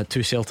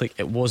to Celtic.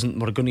 It wasn't.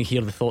 We're going to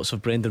hear the thoughts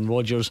of Brendan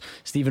Rodgers.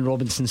 Stephen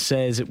Robinson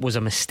says it was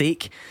a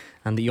mistake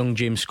and the young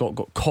James Scott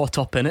got caught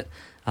up in it.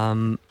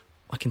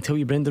 I can tell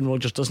you Brendan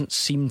Rodgers doesn't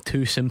seem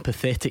too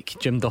sympathetic.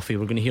 Jim Duffy,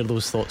 we're going to hear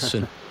those thoughts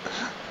soon.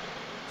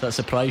 Does that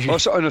surprise you? Oh,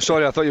 no,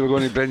 sorry, I thought you were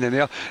going to Brendan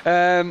there.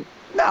 I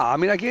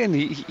mean, again,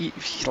 he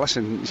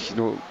listen, you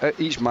know,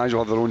 each manager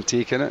will have their own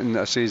take in it, and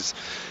it says,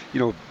 you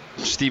know,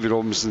 Stevie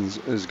Robinson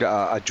has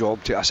got a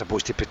job to, I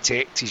suppose, to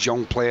protect his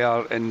young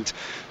player and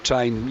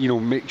try and, you know,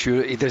 make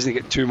sure he doesn't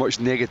get too much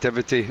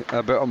negativity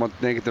about him or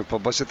negative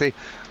publicity.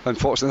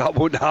 Unfortunately, that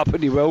won't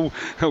happen. He'll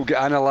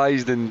get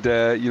analysed, and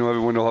you know,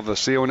 everyone will have their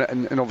say on it.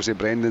 And obviously,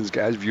 Brendan's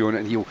got his view on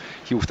it, and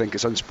he'll think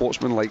it's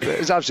unsportsmanlike.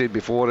 As I've said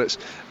before, it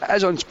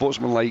is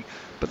unsportsmanlike.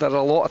 But there are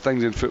a lot of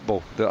things in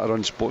football that are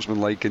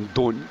unsportsmanlike and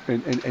don't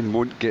and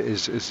won't get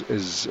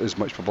as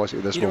much publicity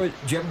as this one. You know,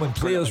 Jim, when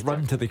players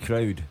run to the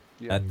crowd,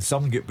 yeah, and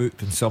some get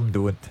booked and some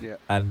don't, yeah,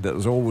 and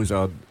there's always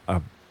a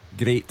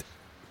great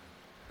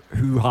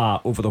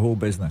hoo-ha over the whole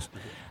business,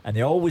 and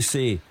they always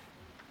say,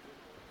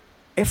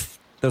 if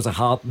there's a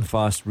hard and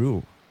fast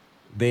rule,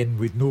 then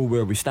we'd know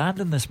where we stand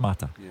in this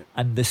matter. Yeah.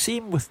 And the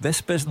same with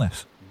this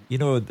business. You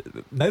know,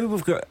 now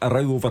we've got a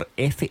row over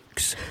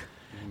ethics.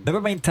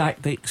 Never mind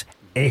tactics,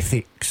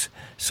 ethics.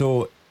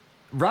 So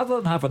rather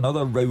than have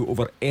another row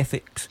over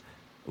ethics,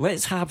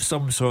 let's have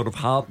some sort of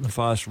hard and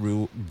fast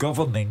rule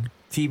governing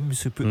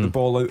teams who put the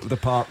ball out of the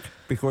park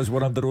because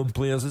one of their own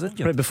players is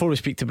injured. Right, before we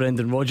speak to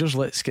Brendan Rodgers,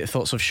 let's get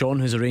thoughts of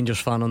Sean, who's a Rangers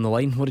fan, on the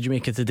line. What did you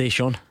make of today,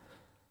 Sean?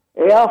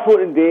 I thought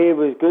today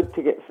was good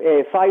to get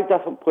 5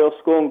 different players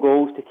scoring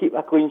goals, to keep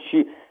a clean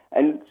sheet,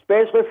 and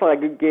especially for a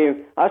good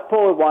game. That's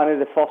probably one of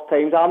the first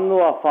times. I'm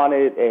not a fan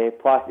of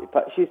plastic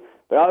pitches,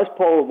 but that was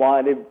probably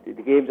one of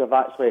the games I've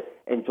actually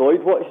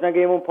enjoyed watching a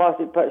game on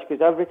plastic pitch,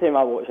 because every time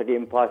I watch a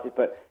game on plastic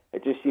pitch,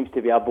 it just seems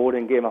to be a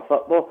boring game of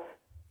football.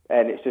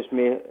 And it's just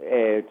me,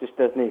 just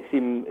doesn't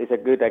seem as a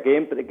good a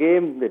game. But the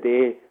game, the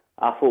day,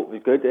 I thought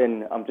was good,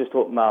 and I'm just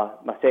hoping my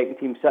second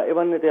team City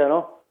win the day, I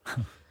know.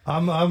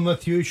 I'm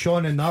with you,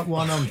 Sean, in that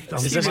one. I'm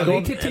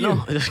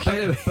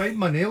biting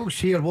my nails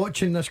here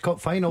watching this cup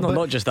final. No, but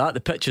not just that,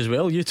 the pitch as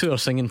well. You two are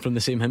singing from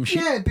the same hymn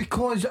sheet. Yeah,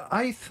 because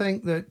I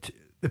think that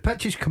the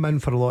pitches come in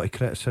for a lot of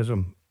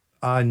criticism,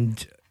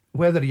 and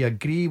whether you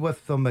agree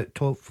with them at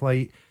top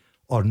flight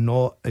or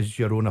not is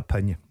your own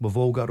opinion. We've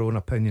all got our own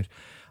opinions.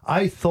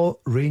 I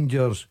thought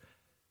Rangers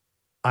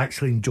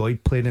actually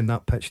enjoyed playing in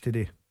that pitch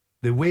today.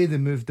 The way they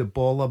moved the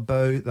ball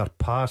about, their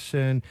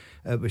passing,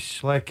 it was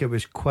slick, it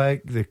was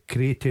quick, they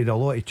created a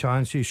lot of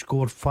chances,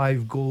 scored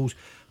 5 goals.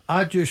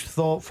 I just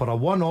thought for a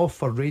one-off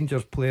for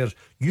Rangers players,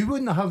 you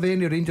wouldn't have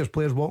any Rangers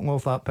players walking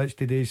off that pitch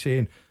today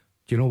saying,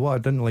 do you know what, I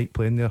didn't like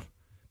playing there,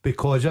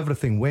 because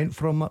everything went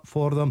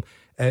for them.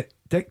 It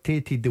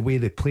dictated the way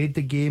they played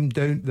the game,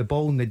 down the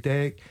ball in the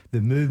deck,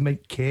 the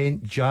movement.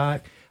 Kent,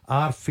 Jack,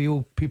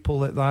 Arfield, people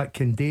like that,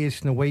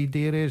 Candace in the wide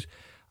areas.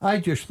 I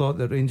just thought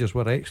that Rangers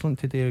were excellent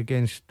today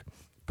against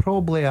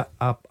probably a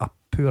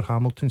poor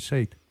Hamilton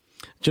side.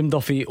 Jim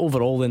Duffy,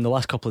 overall in the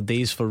last couple of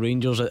days for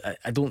Rangers,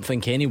 I don't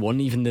think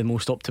anyone, even the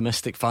most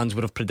optimistic fans,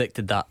 would have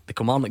predicted that. The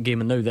Kilmarnock game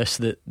and now this,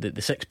 the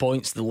 6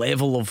 points, the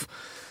level of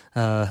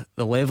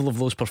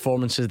those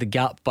performances, the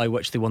gap by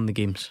which they won the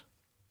games.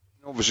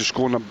 Obviously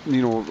scoring a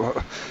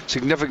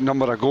significant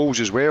number of goals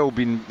as well,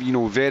 being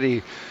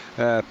very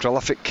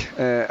prolific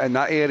in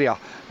that area.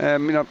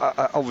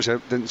 I obviously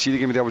didn't see the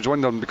game today. I was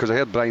wondering, because I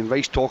heard Brian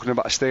Rice talking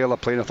about a style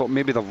of playing. I thought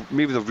maybe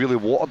they've really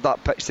watered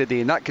that pitch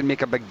today, and that can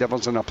make a big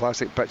difference in a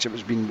plastic pitch if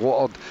it's been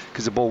watered,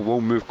 because the ball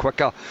will move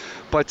quicker.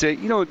 But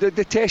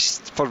the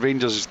test for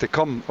Rangers is to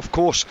come, of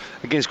course,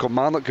 against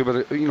Kilmarnock, who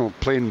were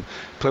playing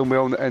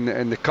well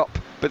in the cup.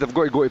 but they've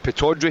got to go to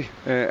Pittodrie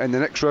in the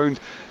next round.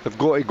 They've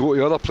got to go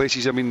to other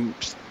places. I mean,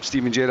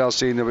 Stephen Gerrard's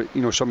saying about,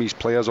 you know, some of his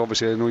players,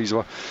 obviously I know he's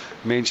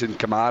mentioned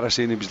Kamara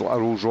saying he was like a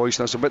Rolls Royce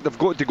and stuff, but they've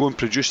got to go and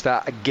produce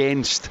that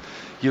against,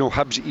 you know,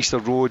 Hibs at Easter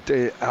Road,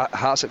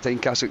 Hearts at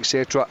Tynecastle,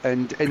 etc.,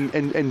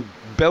 and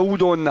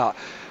build on that.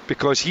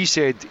 Because he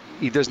said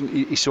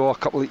he saw a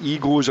couple of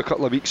egos a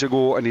couple of weeks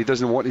ago, and he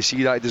doesn't want to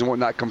see that. He doesn't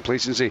want that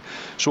complacency.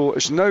 So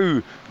it's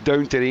now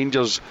down to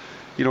Rangers.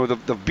 You know,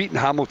 they've beaten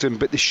Hamilton,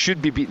 but they should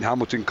be beating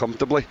Hamilton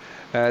comfortably.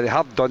 They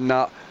have done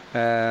that,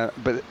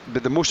 but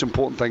the most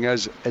important thing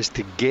is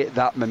to get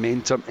that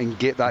momentum and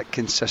get that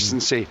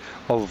consistency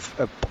of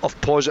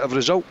positive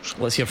results.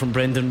 Let's hear from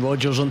Brendan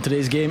Rodgers on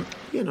today's game.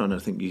 You know, and I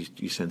think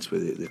you sense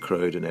with the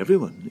crowd and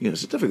everyone. You know,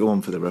 it's a difficult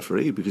one for the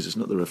referee because it's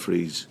not the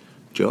referee's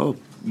job.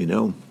 You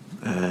know.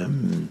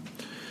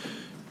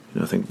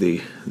 I think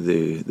the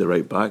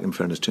right back, in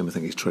fairness to him, I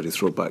think he's tried to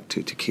throw it back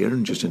to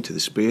Kieran, just into the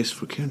space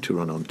for Kieran to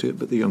run onto it,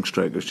 but the young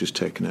striker's just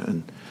taken it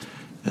and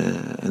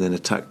then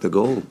attacked the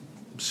goal.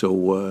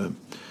 So and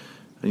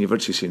you've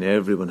actually seen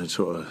everyone had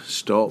sort of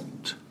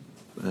stopped,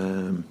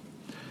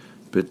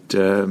 but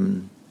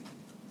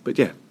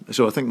yeah.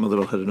 So I think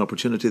Motherwell had an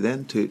opportunity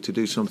then to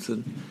do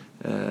something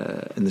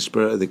in the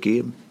spirit of the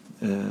game,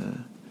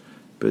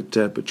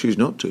 but choose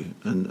not to,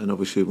 and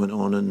obviously went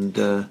on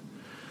and.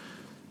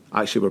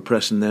 Actually, we're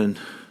pressing then,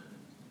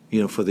 you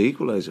know, for the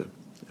equaliser.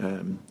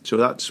 So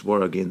that's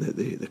where again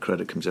the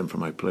credit comes in for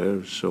my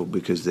players. So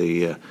because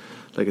they,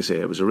 like I say,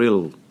 it was a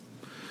real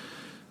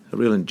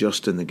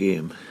injustice in the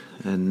game,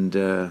 and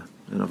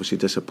obviously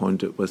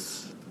disappointed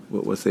with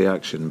the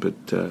action,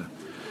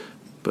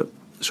 but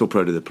so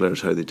proud of the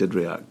players how they did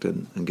react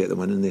and get the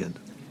win in the end.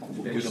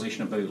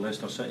 Speculation about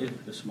Leicester City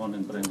this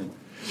morning, Brendan.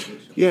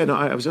 Yeah, no,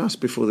 I was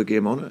asked before the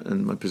game on it,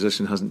 and my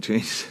position hasn't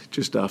changed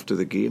just after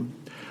the game.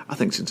 I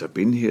think since I've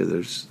been here,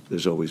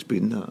 there's always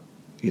been that,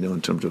 you know,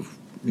 in terms of,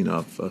 you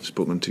know, I've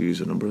spoken to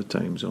you a number of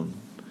times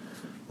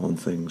on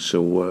things.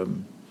 So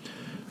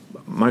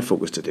my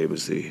focus today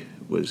was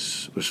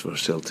for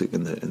Celtic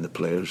and the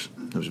players.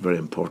 It was very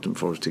important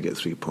for us to get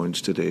 3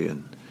 points today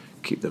and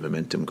keep the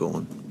momentum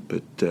going.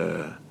 But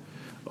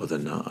other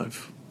than that,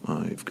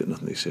 I've got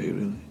nothing to say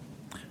really.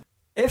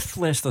 If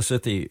Leicester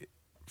City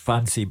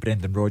fancy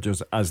Brendan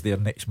Rodgers as their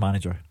next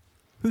manager,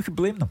 who could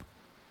blame them?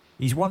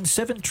 He's won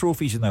 7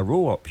 trophies in a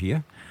row up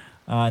here,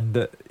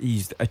 and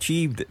he's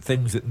achieved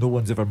things that no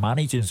one's ever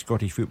managed in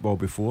Scottish football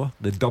before.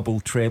 The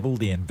double treble,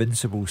 the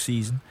invincible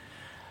season.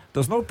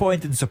 There's no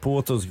point in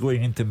supporters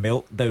going into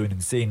meltdown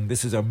and saying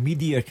this is a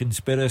media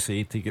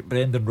conspiracy to get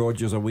Brendan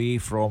Rodgers away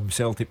from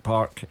Celtic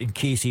Park in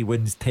case he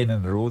wins 10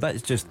 in a row.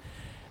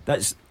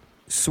 That's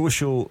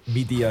social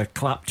media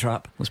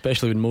claptrap.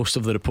 Especially when most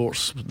of the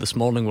reports this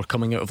morning were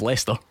coming out of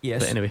Leicester.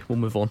 Yes. But anyway, we'll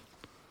move on.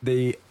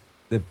 The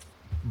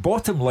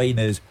bottom line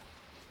is,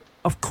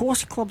 of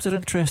course clubs are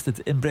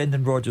interested in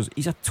Brendan Rodgers.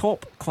 He's a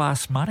top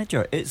class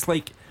manager. It's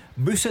like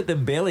Moussa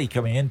Dembele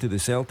coming into the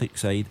Celtic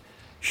side,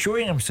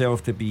 showing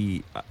himself to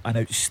be an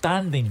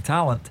outstanding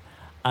talent,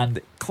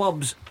 and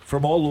clubs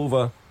from all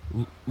over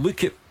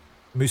look at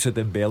Moussa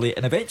Dembele,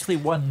 and eventually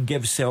one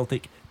gives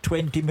Celtic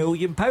 £20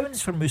 million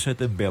for Moussa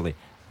Dembele.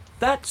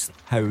 That's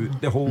how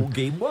the whole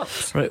game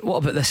works. Right, what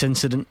about this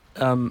incident?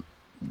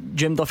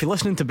 Jim Duffy,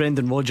 listening to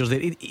Brendan Rodgers there,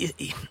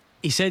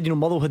 he said, you know,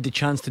 Motherwell had the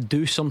chance to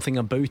do something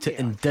about it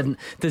and didn't.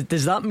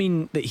 Does that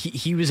mean that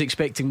he was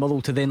expecting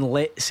Motherwell to then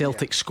let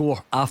Celtic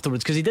score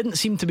afterwards? Because he didn't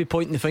seem to be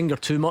pointing the finger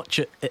too much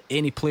at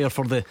any player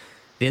for the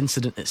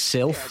incident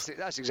itself. Yeah,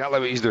 that's exactly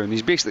what he's doing.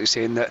 He's basically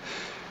saying that,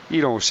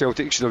 you know,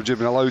 Celtic should have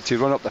been allowed to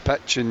run up the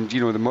pitch, and,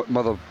 you know, the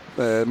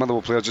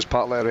Motherwell players just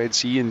part like a Red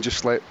Sea and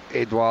just let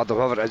Edouard or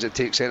whoever it is it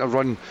takes to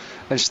run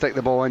and stick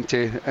the ball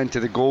into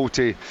the goal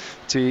to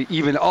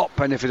even it up.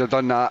 And if he'd have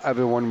done that,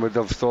 everyone would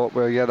have thought,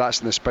 well, yeah, that's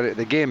in the spirit of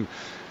the game.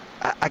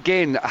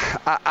 Again,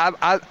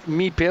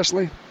 me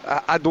personally,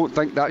 I don't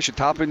think that should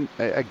happen.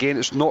 Again,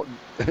 it's not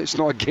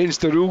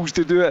against the rules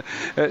to do it.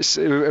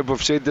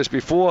 We've said this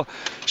before.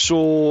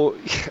 So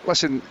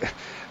listen,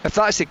 if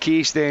that's the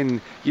case,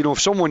 then, you know, if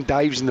someone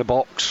dives in the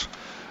box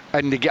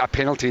and they get a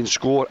penalty and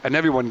score, and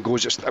everyone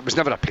goes, it was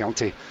never a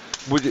penalty.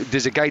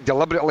 Does the guy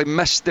deliberately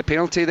miss the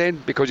penalty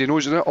then because he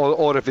knows it?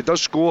 Or if he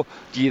does score,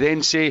 do you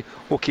then say,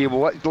 okay,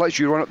 well, let's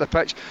you run up the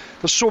pitch?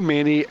 There's so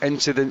many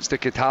incidents that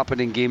could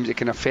happen in games that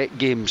can affect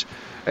games.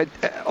 It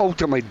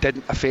ultimately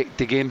didn't affect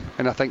the game,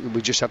 and I think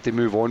we just have to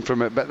move on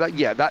from it. But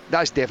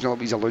that's definitely what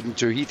he's alluding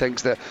to. He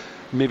thinks that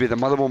maybe the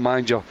Motherwell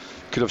manager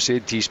could have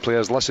said to his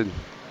players, listen,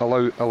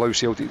 allow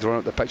Celtic to run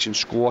up the pitch and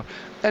score,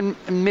 and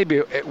maybe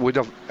it would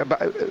have.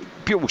 But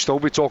people will still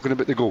be talking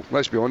about the goal,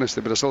 let's be honest,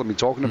 they would have still been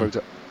talking about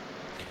it.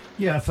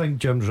 Yeah, I think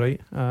Jim's right.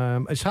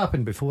 It's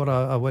happened before.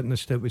 I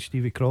witnessed it with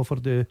Stevie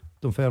Crawford, the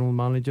Dunfermline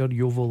manager,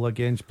 Yeovil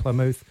against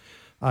Plymouth,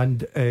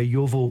 and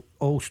Yeovil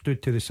all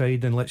stood to the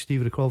side and let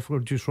Stevie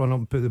Crawford just run up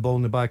and put the ball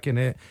in the back of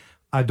the net.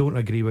 I don't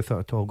agree with that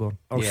at all, Gordon.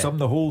 I'll sum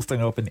the whole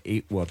thing up in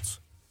 8 words.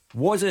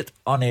 Was it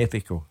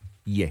unethical?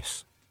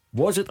 Yes.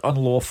 Was it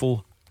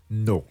unlawful?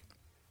 No.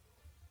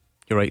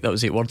 You're right, that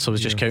was 8 words. I was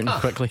just counting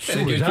quickly.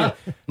 Very good. Mark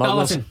No,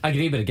 Wilson. listen, I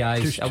agree with the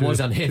guys. Just I was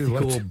two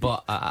unethical, words.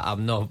 but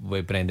I'm not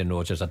with Brendan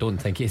Rodgers. I don't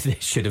think he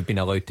should have been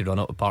allowed to run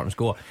up the park and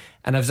score.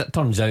 And as it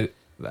turns out,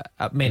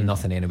 it meant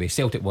nothing anyway.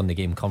 Celtic won the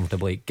game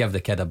comfortably. Give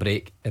the kid a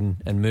break and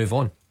move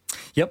on.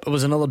 Yep, it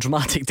was another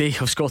dramatic day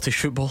of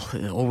Scottish football.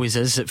 It always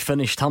is. It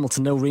finished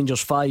Hamilton 0,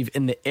 Rangers 5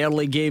 in the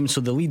early game,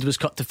 so the lead was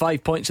cut to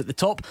 5 points at the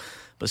top.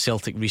 But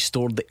Celtic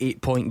restored the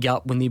 8-point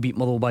gap when they beat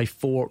Motherwell by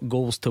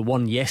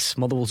 4-1. Yes,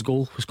 Motherwell's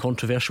goal was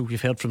controversial.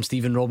 You've heard from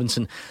Stephen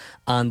Robinson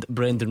and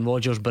Brendan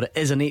Rodgers, but it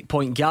is an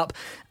 8-point gap,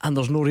 and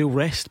there's no real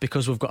rest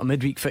because we've got a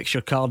midweek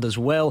fixture card as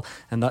well,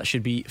 and that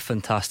should be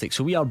fantastic.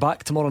 So we are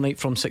back tomorrow night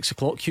from 6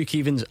 o'clock. Hugh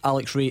Keevins,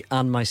 Alex Ray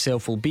and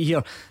myself will be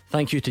here.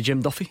 Thank you to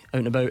Jim Duffy out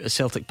and about at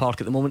Celtic Park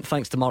at the moment.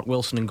 Thanks to Mark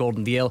Wilson and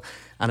Gordon Dalziel,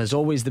 and as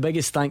always, the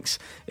biggest thanks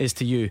is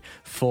to you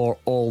for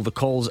all the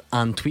calls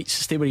and tweets.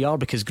 Stay where you are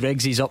because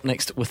Gregsy's up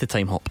next with the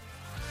Time Hop.